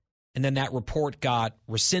Francisco. And then that report got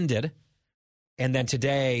rescinded. And then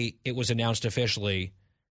today it was announced officially,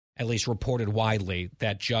 at least reported widely,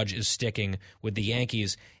 that Judge is sticking with the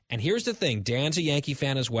Yankees. And here's the thing. Dan's a Yankee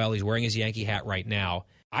fan as well. He's wearing his Yankee hat right now.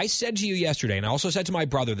 I said to you yesterday, and I also said to my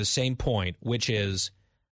brother the same point, which is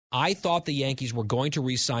I thought the Yankees were going to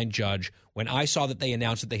re-sign Judge when I saw that they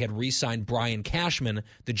announced that they had re-signed Brian Cashman,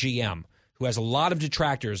 the GM, who has a lot of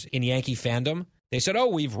detractors in Yankee fandom. They said,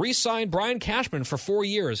 we've re-signed Brian Cashman for 4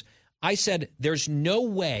 years. I said, there's no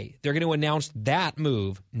way they're going to announce that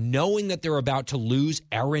move knowing that they're about to lose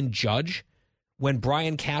Aaron Judge when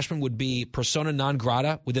Brian Cashman would be persona non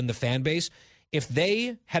grata within the fan base. If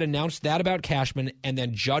they had announced that about Cashman and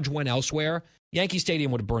then Judge went elsewhere, Yankee Stadium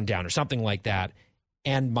would have burned down or something like that.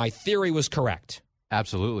 And my theory was correct.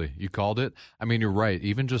 Absolutely. You called it. I mean, you're right.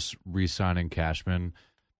 Even just re-signing Cashman,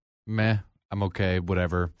 I'm okay,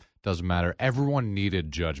 whatever. Doesn't matter. Everyone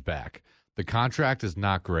needed Judge back. The contract is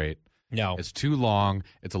not great. No. It's too long.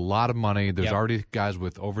 It's a lot of money. There's already guys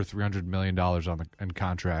with over $300 million in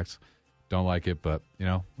contracts. Don't like it, but,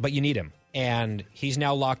 But you need him. And he's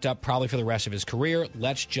now locked up probably for the rest of his career.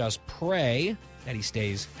 Let's just pray that he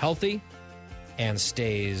stays healthy and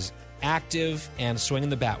stays active and swinging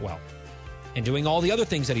the bat well and doing all the other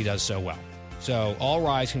things that he does so well. So all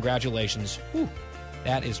rise. Congratulations. Whew,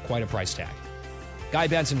 that is quite a price tag. Guy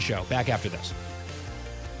Benson Show. Back after this.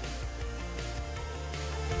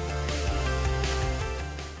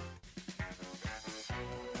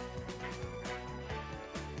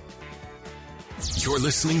 You're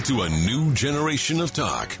listening to a new generation of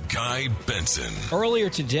talk. Guy Benson. Earlier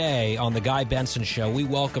today on the Guy Benson Show, we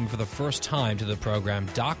welcomed for the first time to the program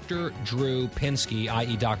Dr. Drew Pinsky,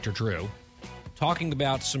 i.e. Dr. Drew, talking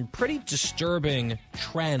about some pretty disturbing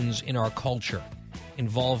trends in our culture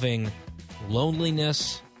involving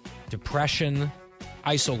loneliness, depression,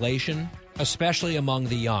 isolation, especially among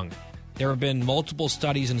the young. There have been multiple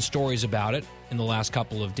studies and stories about it in the last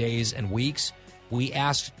couple of days and weeks. We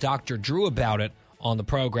asked Dr. Drew about it on the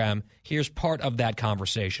program. Here's part of that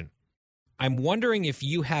conversation. I'm wondering if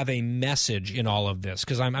you have a message in all of this,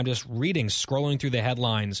 because I'm just scrolling through the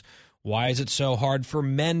headlines. Why is it so hard for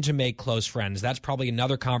men to make close friends? That's probably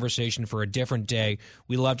another conversation for a different day.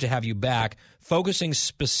 We'd love to have you back. Focusing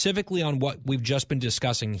specifically on what we've just been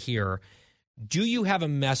discussing here, do you have a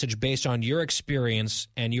message based on your experience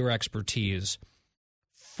and your expertise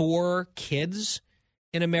for kids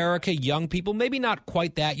in America, young people, maybe not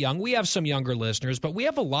quite that young? We have some younger listeners, but we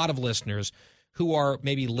have a lot of listeners who are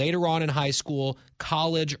maybe later on in high school,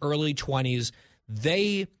 college, early 20s.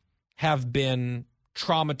 They have been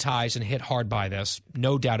traumatized and hit hard by this,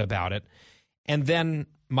 no doubt about it. And then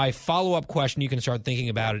my follow-up question, you can start thinking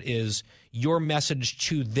about it, is your message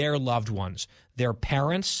to their loved ones, their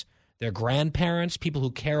parents, their grandparents, people who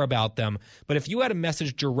care about them. But if you had a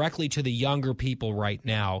message directly to the younger people right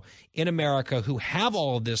now in America who have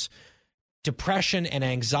all of this depression and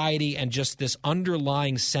anxiety and just this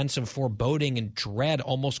underlying sense of foreboding and dread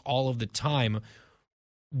almost all of the time,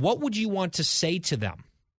 what would you want to say to them?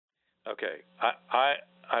 Okay. I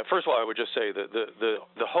first of all, I would just say that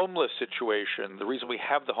the homeless situation, the reason we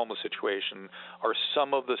have the homeless situation are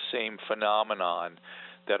some of the same phenomenon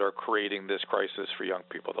that are creating this crisis for young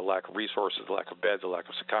people, the lack of resources, the lack of beds, the lack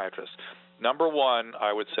of psychiatrists. Number one,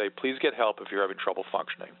 I would say please get help if you're having trouble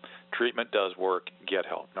functioning. Treatment does work. Get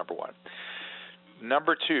help, number one.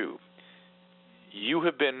 Number two, you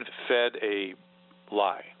have been fed a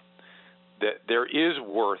lie that there is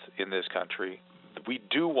worth in this country. We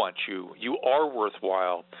do want you. You are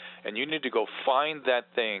worthwhile, and you need to go find that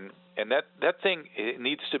thing, and that thing, it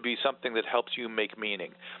needs to be something that helps you make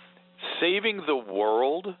meaning. Saving the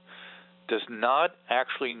world does not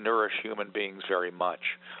actually nourish human beings very much.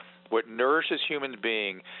 What nourishes human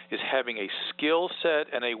being is having a skill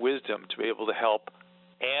set and a wisdom to be able to help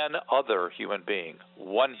an other human being,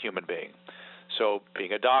 one human being. So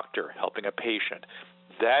being a doctor, helping a patient,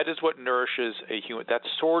 that is what nourishes a human. That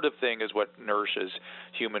sort of thing is what nourishes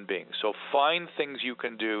human beings. So find things you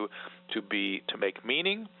can do to make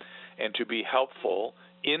meaning and to be helpful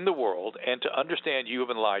in the world and to understand you have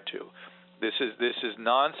been lied to. This is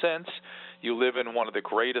nonsense. You live in one of the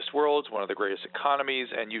greatest worlds, one of the greatest economies,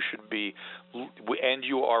 and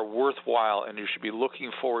you are worthwhile, and you should be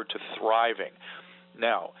looking forward to thriving.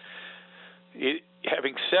 Now,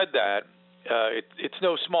 having said that, it's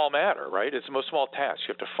no small matter, right? It's no small task.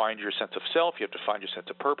 You have to find your sense of self. You have to find your sense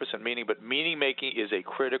of purpose and meaning. But meaning making is a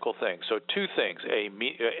critical thing. So two things: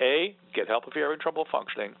 A, get help if you're having trouble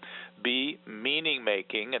functioning. B, meaning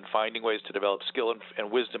making and finding ways to develop skill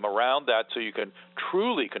and wisdom around that so you can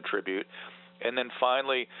truly contribute. And then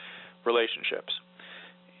finally, relationships.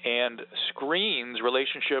 And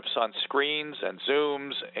relationships on screens and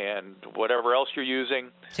Zooms and whatever else you're using.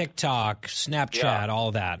 TikTok, Snapchat,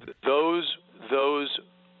 all that. Those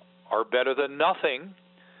are better than nothing,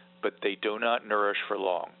 but they do not nourish for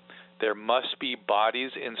long. There must be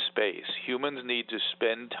bodies in space. Humans need to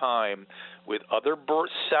spend time with other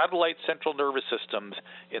satellite central nervous systems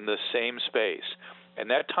in the same space. And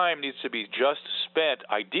that time needs to be just spent,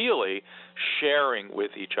 ideally, sharing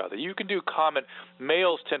with each other. You can do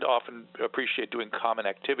males tend to often appreciate doing common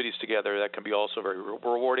activities together. That can be also very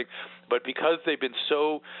rewarding. But because they've been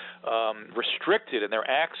so restricted in their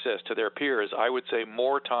access to their peers, I would say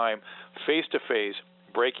more time face-to-face,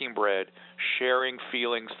 breaking bread, sharing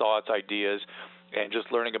feelings, thoughts, ideas, and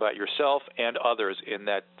just learning about yourself and others in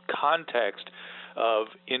that context of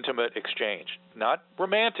intimate exchange, not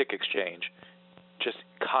romantic exchange. Just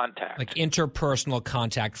contact. Like interpersonal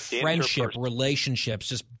contact, friendship, relationships,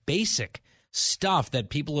 just basic stuff that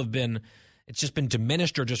people have it's just been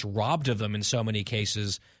diminished or just robbed of them in so many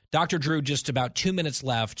cases. Dr. Drew, just about 2 minutes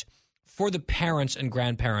left. For the parents and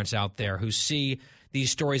grandparents out there who see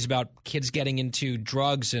these stories about kids getting into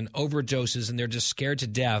drugs and overdoses and they're just scared to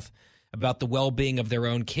death about the well-being of their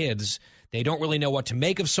own kids. They don't really know what to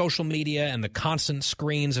make of social media and the constant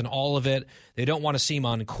screens and all of it. They don't want to seem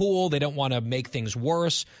uncool. They don't want to make things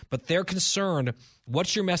worse, but they're concerned.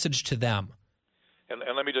 What's your message to them? And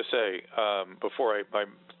let me just say, before I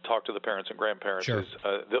talk to the parents and grandparents, sure.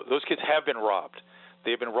 Those kids have been robbed.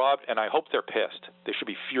 They've been robbed, and I hope they're pissed. They should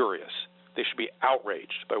be furious. They should be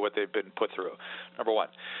outraged by what they've been put through, number one.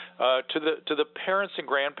 To the parents and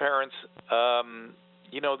grandparents,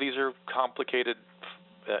 these are complicated.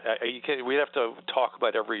 We have to talk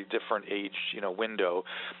about every different age, window.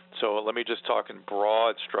 So let me just talk in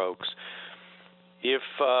broad strokes. If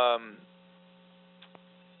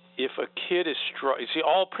if a kid is you see,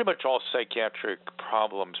 pretty much all psychiatric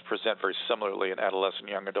problems present very similarly in adolescent,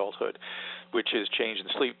 young adulthood, which is change in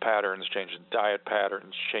sleep patterns, change in diet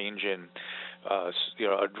patterns, change in a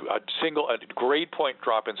grade point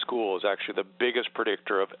drop in school is actually the biggest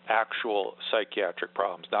predictor of actual psychiatric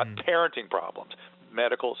problems, not parenting problems,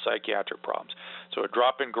 medical psychiatric problems. So a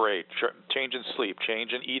drop in grade, change in sleep,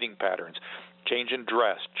 change in eating patterns, change in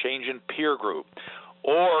dress, change in peer group,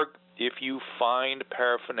 or if you find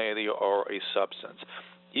paraphernalia or a substance.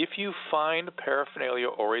 If you find paraphernalia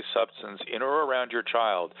or a substance in or around your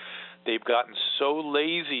child, they've gotten so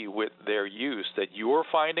lazy with their use that you're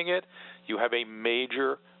finding it, you have a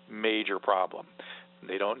major, major problem.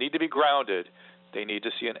 They don't need to be grounded. They need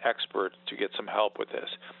to see an expert to get some help with this.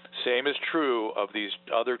 Same is true of these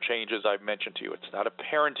other changes I've mentioned to you. It's not a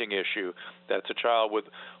parenting issue. That's a child with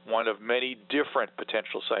one of many different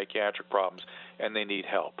potential psychiatric problems, and they need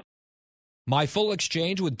help. My full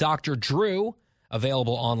exchange with Dr. Drew,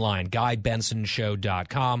 available online,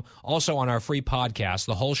 GuyBensonShow.com. Also on our free podcast,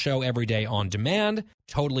 the whole show every day on demand,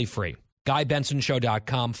 totally free.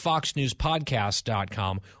 GuyBensonShow.com,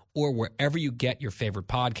 FoxNewsPodcast.com, or wherever you get your favorite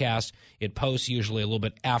podcast. It posts usually a little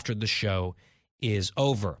bit after the show is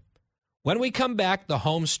over. When we come back, the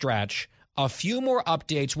home stretch, a few more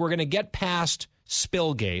updates. We're going to get past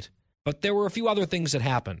Spillgate, but there were a few other things that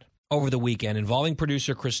happened over the weekend involving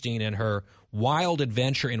producer Christine and her wild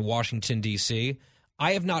adventure in Washington, D.C.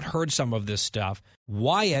 I have not heard some of this stuff.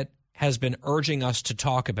 Wyatt has been urging us to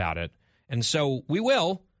talk about it, and so we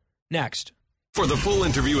will next. For the full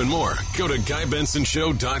interview and more, go to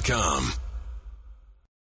GuyBensonShow.com.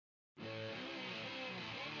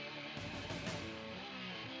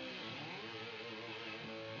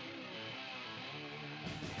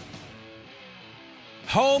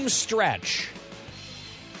 Home stretch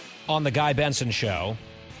on the Guy Benson Show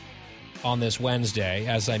on this Wednesday.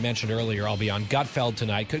 As I mentioned earlier, I'll be on Gutfeld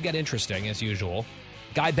tonight. Could get interesting, as usual.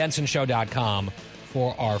 GuyBensonShow.com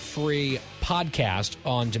for our free podcast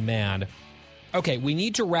on demand. Okay, we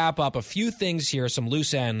need to wrap up a few things here, some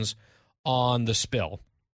loose ends on the spill.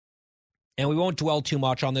 And we won't dwell too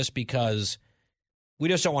much on this because we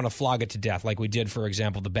just don't want to flog it to death like we did, for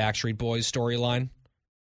example, the Backstreet Boys storyline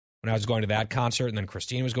when I was going to that concert, and then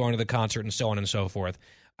Christine was going to the concert, and so on and so forth.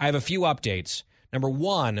 I have a few updates. Number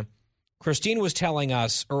one, Christine was telling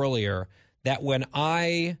us earlier that when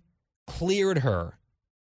I cleared her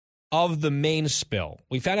of the main spill,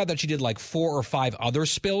 we found out that she did like 4 or 5 other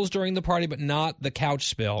spills during the party, but not the couch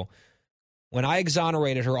spill. When I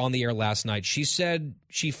exonerated her on the air last night, she said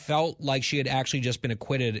she felt like she had actually just been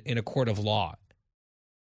acquitted in a court of law.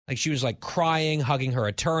 Like she was like crying, hugging her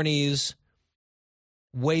attorneys,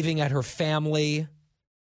 waving at her family.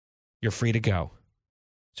 You're free to go.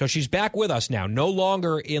 So she's back with us now, no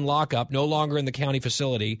longer in lockup, no longer in the county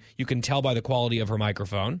facility. You can tell by the quality of her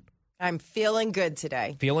microphone. I'm feeling good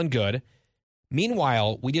today. Feeling good.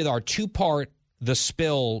 Meanwhile, we did our 2-part The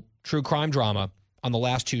Spill true crime drama on the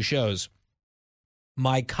last 2 shows.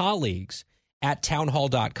 My colleagues at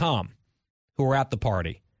townhall.com who were at the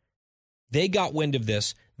party, they got wind of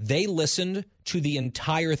this. They listened to the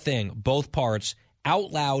entire thing, both parts,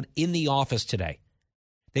 out loud in the office today.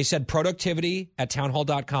 They said productivity at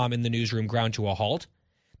townhall.com in the newsroom ground to a halt.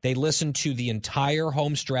 They listened to the entire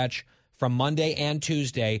home stretch from Monday and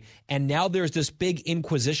Tuesday, and now there's this big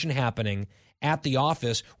inquisition happening at the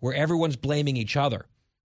office where everyone's blaming each other.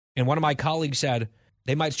 And one of my colleagues said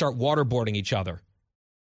they might start waterboarding each other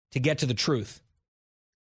to get to the truth.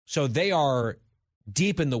 So they are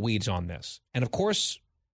deep in the weeds on this. And of course,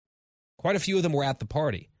 quite a few of them were at the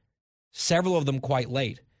party. Several of them quite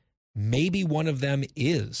late. Maybe one of them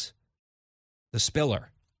is the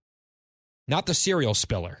spiller. Not the serial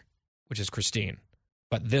spiller, which is Christine,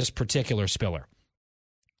 but this particular spiller.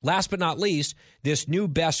 Last but not least, this new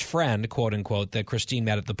best friend, quote unquote, that Christine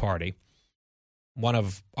met at the party, one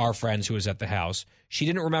of our friends who was at the house, she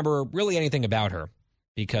didn't remember really anything about her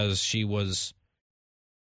because she was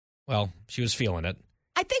feeling it.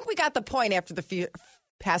 I think we got the point after the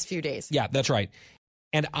past few days. Yeah, that's right.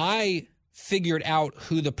 And I figured out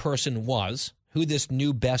who the person was, who this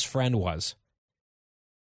new best friend was,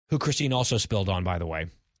 who Christine also spilled on, by the way.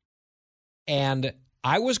 And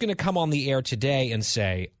I was going to come on the air today and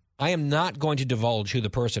say, I am not going to divulge who the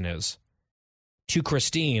person is to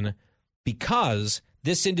Christine because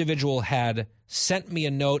this individual had sent me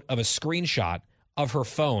a note of a screenshot of her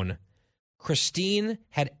phone. Christine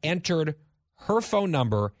had entered her phone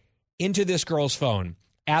number into this girl's phone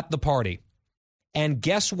at the party. And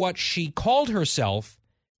guess what she called herself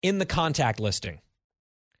in the contact listing?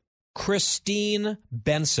 Christine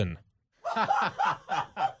Benson.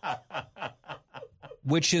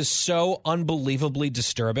 which is so unbelievably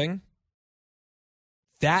disturbing,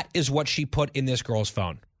 that is what she put in this girl's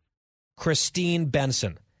phone. Christine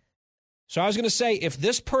Benson. So I was going to say, if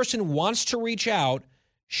this person wants to reach out,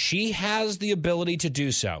 she has the ability to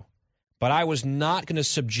do so. But I was not going to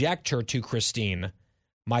subject her to Christine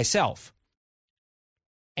myself.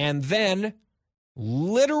 And then,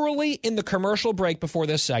 literally in the commercial break before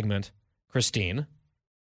this segment, Christine.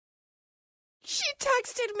 She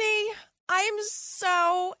texted me. I am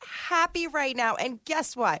so happy right now. And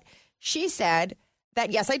guess what? She said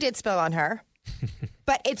that, yes, I did spill on her.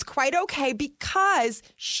 But it's quite okay because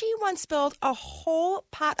she once spilled a whole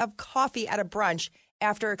pot of coffee at a brunch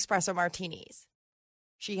after espresso martinis.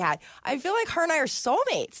 She had. I feel like her and I are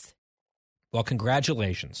soulmates. Well,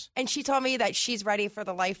 congratulations. And she told me that she's ready for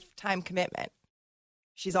the lifetime commitment.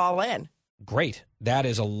 She's all in. Great. That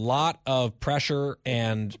is a lot of pressure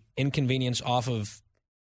and inconvenience off of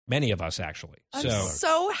many of us, actually. I'm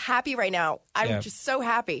so happy right now. I'm just so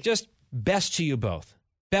happy. Just best to you both.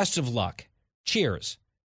 Best of luck. Cheers.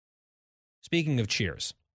 Speaking of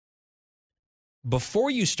cheers,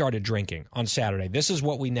 before you started drinking on Saturday, this is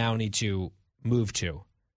what we now need to move to.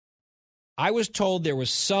 I was told there was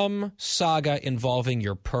some saga involving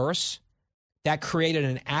your purse that created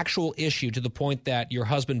an actual issue to the point that your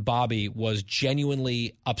husband, Bobby, was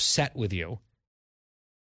genuinely upset with you.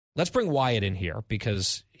 Let's bring Wyatt in here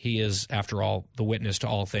because he is, after all, the witness to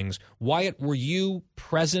all things. Wyatt, were you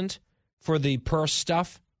present for the purse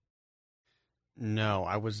stuff? No,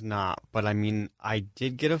 I was not. But, I mean, I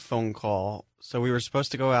did get a phone call. So we were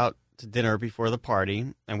supposed to go out to dinner before the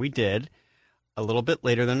party, and we did. A little bit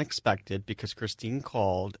later than expected because Christine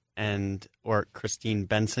called or Christine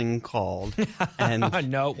Benson called. And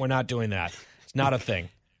no, we're not doing that. It's not a thing.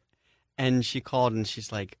 And she called and she's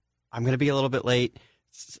like, I'm going to be a little bit late.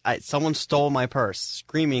 Someone stole my purse,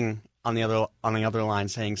 screaming on the other line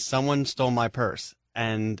saying, someone stole my purse.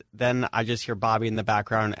 And then I just hear Bobby in the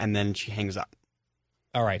background and then she hangs up.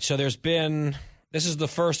 All right. So this is the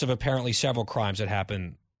first of apparently several crimes that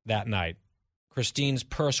happened that night. Christine's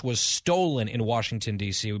purse was stolen in Washington,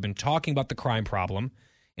 D.C. We've been talking about the crime problem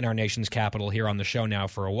in our nation's capital here on the show now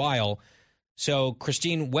for a while. So,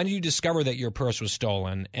 Christine, when did you discover that your purse was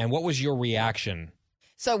stolen, and what was your reaction?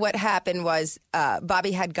 So what happened was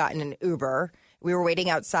Bobby had gotten an Uber. We were waiting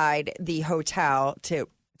outside the hotel to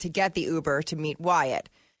get the Uber to meet Wyatt.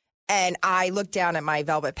 And I looked down at my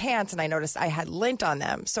velvet pants, and I noticed I had lint on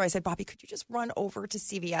them. So I said, Bobby, could you just run over to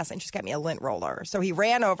CVS and just get me a lint roller? So he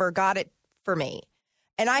ran over, got it for me.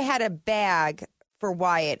 And I had a bag for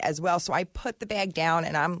Wyatt as well. So I put the bag down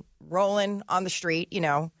and I'm rolling on the street,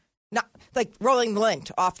 not like rolling lint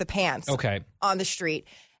off the pants on the street.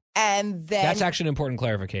 And then that's actually an important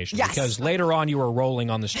clarification because later on you were rolling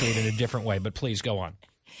on the street in a different way, but please go on.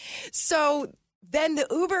 So then the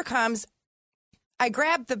Uber comes. I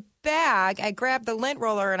grab the bag, I grab the lint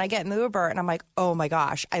roller and I get in the Uber and I'm like, oh my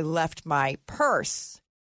gosh, I left my purse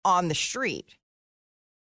on the street.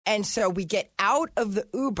 And so we get out of the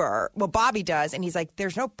Uber. Well, Bobby does. And he's like,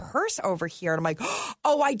 there's no purse over here. And I'm like,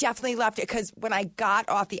 oh, I definitely left it. Because when I got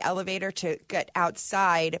off the elevator to get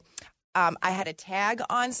outside, I had a tag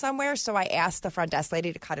on somewhere. So I asked the front desk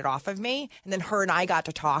lady to cut it off of me. And then her and I got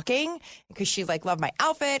to talking because she loved my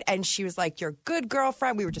outfit. And she was like, you're a good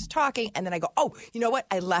girlfriend. We were just talking. And then I go, oh, you know what?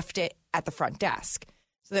 I left it at the front desk.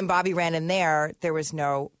 So then Bobby ran in there. There was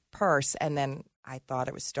no purse. And then I thought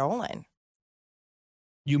it was stolen.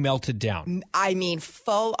 You melted down. I mean,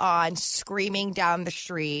 full on screaming down the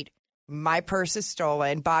street. My purse is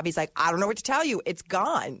stolen. Bobby's like, I don't know what to tell you. It's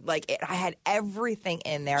gone. I had everything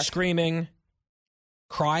in there. Screaming,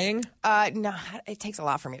 crying? No, it takes a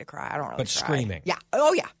lot for me to cry. I don't really But cry. Screaming? Yeah.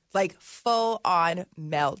 Oh, yeah. Full on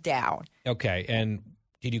meltdown. Okay. And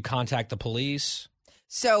did you contact the police?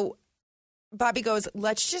 So Bobby goes,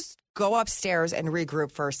 let's just go upstairs and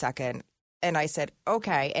regroup for a second. And I said,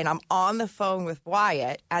 okay. And I'm on the phone with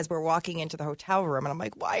Wyatt as we're walking into the hotel room. And I'm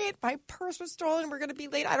like, Wyatt, my purse was stolen. We're going to be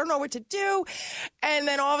late. I don't know what to do. And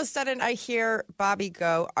then all of a sudden I hear Bobby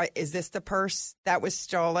go, is this the purse that was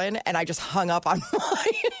stolen? And I just hung up on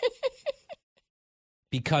Wyatt.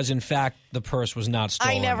 Because, in fact, the purse was not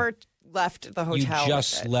stolen. I never left the hotel. You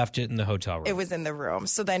just left it in the hotel room. It was in the room.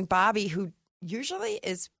 So then Bobby, who usually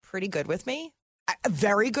is pretty good with me,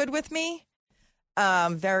 very good with me,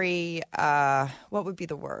 very, what would be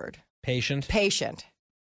the word? Patient.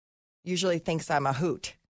 Usually thinks I'm a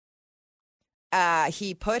hoot.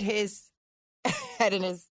 He put his head in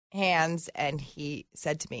his hands and he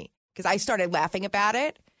said to me, because I started laughing about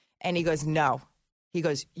it, and he goes, no. He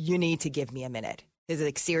goes, you need to give me a minute. He's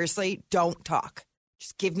like, seriously, don't talk.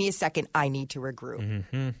 Just give me a second. I need to regroup.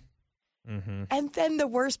 Mm-hmm. Mm-hmm. And then the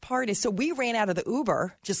worst part is, so we ran out of the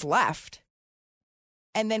Uber, just left.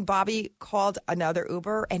 And then Bobby called another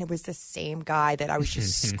Uber, and it was the same guy that I was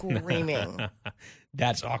just screaming.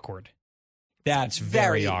 That's awkward. That's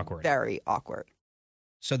very awkward. Very awkward.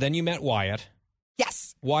 So then you met Wyatt.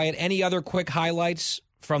 Yes. Wyatt, any other quick highlights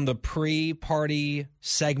from the pre-party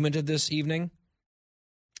segment of this evening?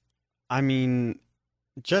 I mean,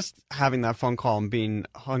 just having that phone call and being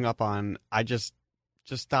hung up on, I just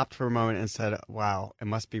stopped for a moment and said, wow, it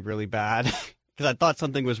must be really bad. Because I thought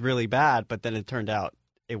something was really bad, but then it turned out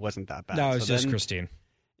it wasn't that bad. No, it was just Christine.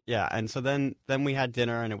 Yeah, and so then we had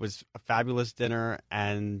dinner, and it was a fabulous dinner,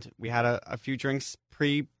 and we had a few drinks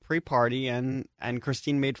pre-party, and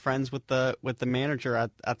Christine made friends with the manager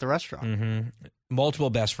at the restaurant. Mm-hmm. Multiple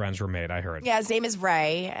best friends were made, I heard. Yeah, his name is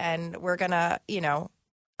Ray, and we're going to,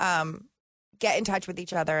 get in touch with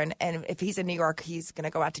each other. And if he's in New York, he's going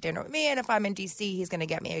to go out to dinner with me. And if I'm in D.C., he's going to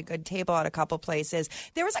get me a good table at a couple places.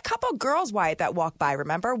 There was a couple girls, Wyatt, that walked by,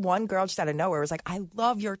 remember? One girl just out of nowhere was like, I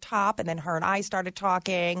love your top. And then her and I started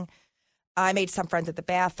talking. I made some friends at the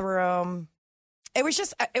bathroom. It was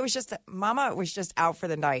just Mama was just out for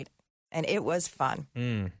the night. And it was fun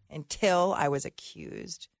until I was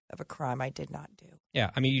accused of a crime I did not do.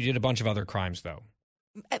 Yeah, I mean, you did a bunch of other crimes, though.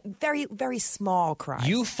 Very, very small crimes.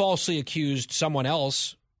 You falsely accused someone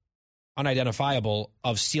else, unidentifiable,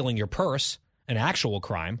 of stealing your purse, an actual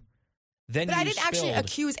crime. But I didn't actually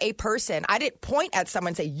accuse a person. I didn't point at someone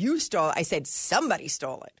and say, you stole it. I said, somebody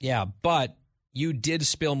stole it. Yeah, but you did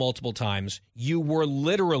spill multiple times. You were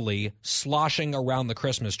literally sloshing around the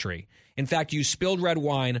Christmas tree. In fact, you spilled red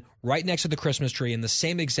wine right next to the Christmas tree in the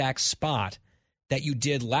same exact spot that you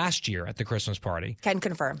did last year at the Christmas party. Can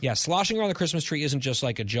confirm. Yeah, sloshing around the Christmas tree isn't just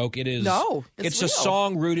like a joke. It is. No, it's a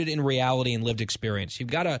song rooted in reality and lived experience. You've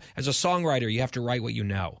got to, as a songwriter, you have to write what you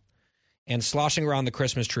know. And sloshing around the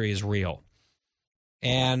Christmas tree is real.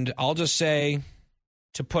 And I'll just say,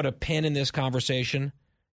 to put a pin in this conversation,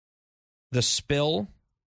 the spill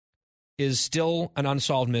is still an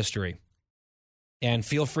unsolved mystery. And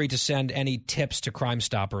feel free to send any tips to Crime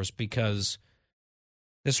Stoppers, because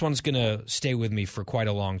this one's going to stay with me for quite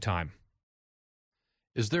a long time.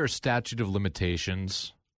 Is there a statute of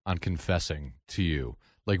limitations on confessing to you?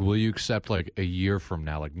 Like, will you accept, like, a year from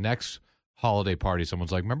now, like next holiday party,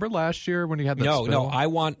 someone's like, remember last year when you had that spill? No, I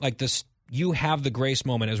want, like, this, you have the grace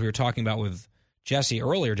moment, as we were talking about with Jesse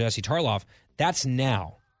earlier, Jesse Tarloff. That's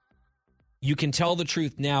now. You can tell the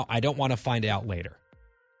truth now. I don't want to find out later.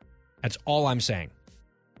 That's all I'm saying.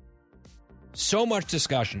 So much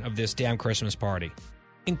discussion of this damn Christmas party,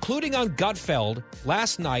 including on Gutfeld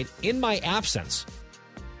last night in my absence.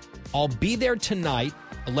 I'll be there tonight,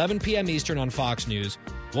 11 p.m. Eastern on Fox News.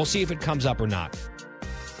 We'll see if it comes up or not.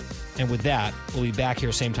 And with that, we'll be back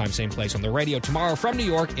here same time, same place on the radio tomorrow from New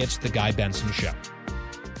York. It's The Guy Benson Show.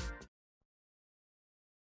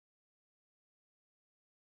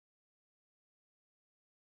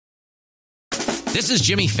 This is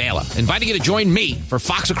Jimmy Fallon, inviting you to join me for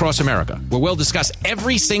Fox Across America, where we'll discuss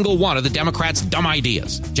every single one of the Democrats' dumb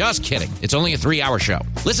ideas. Just kidding. It's only a 3-hour show.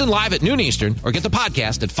 Listen live at noon Eastern or get the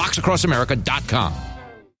podcast at foxacrossamerica.com.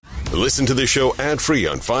 Listen to the show ad-free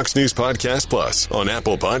on Fox News Podcast Plus, on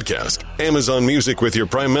Apple Podcast, Amazon Music with your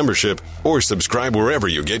Prime membership, or subscribe wherever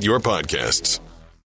you get your podcasts.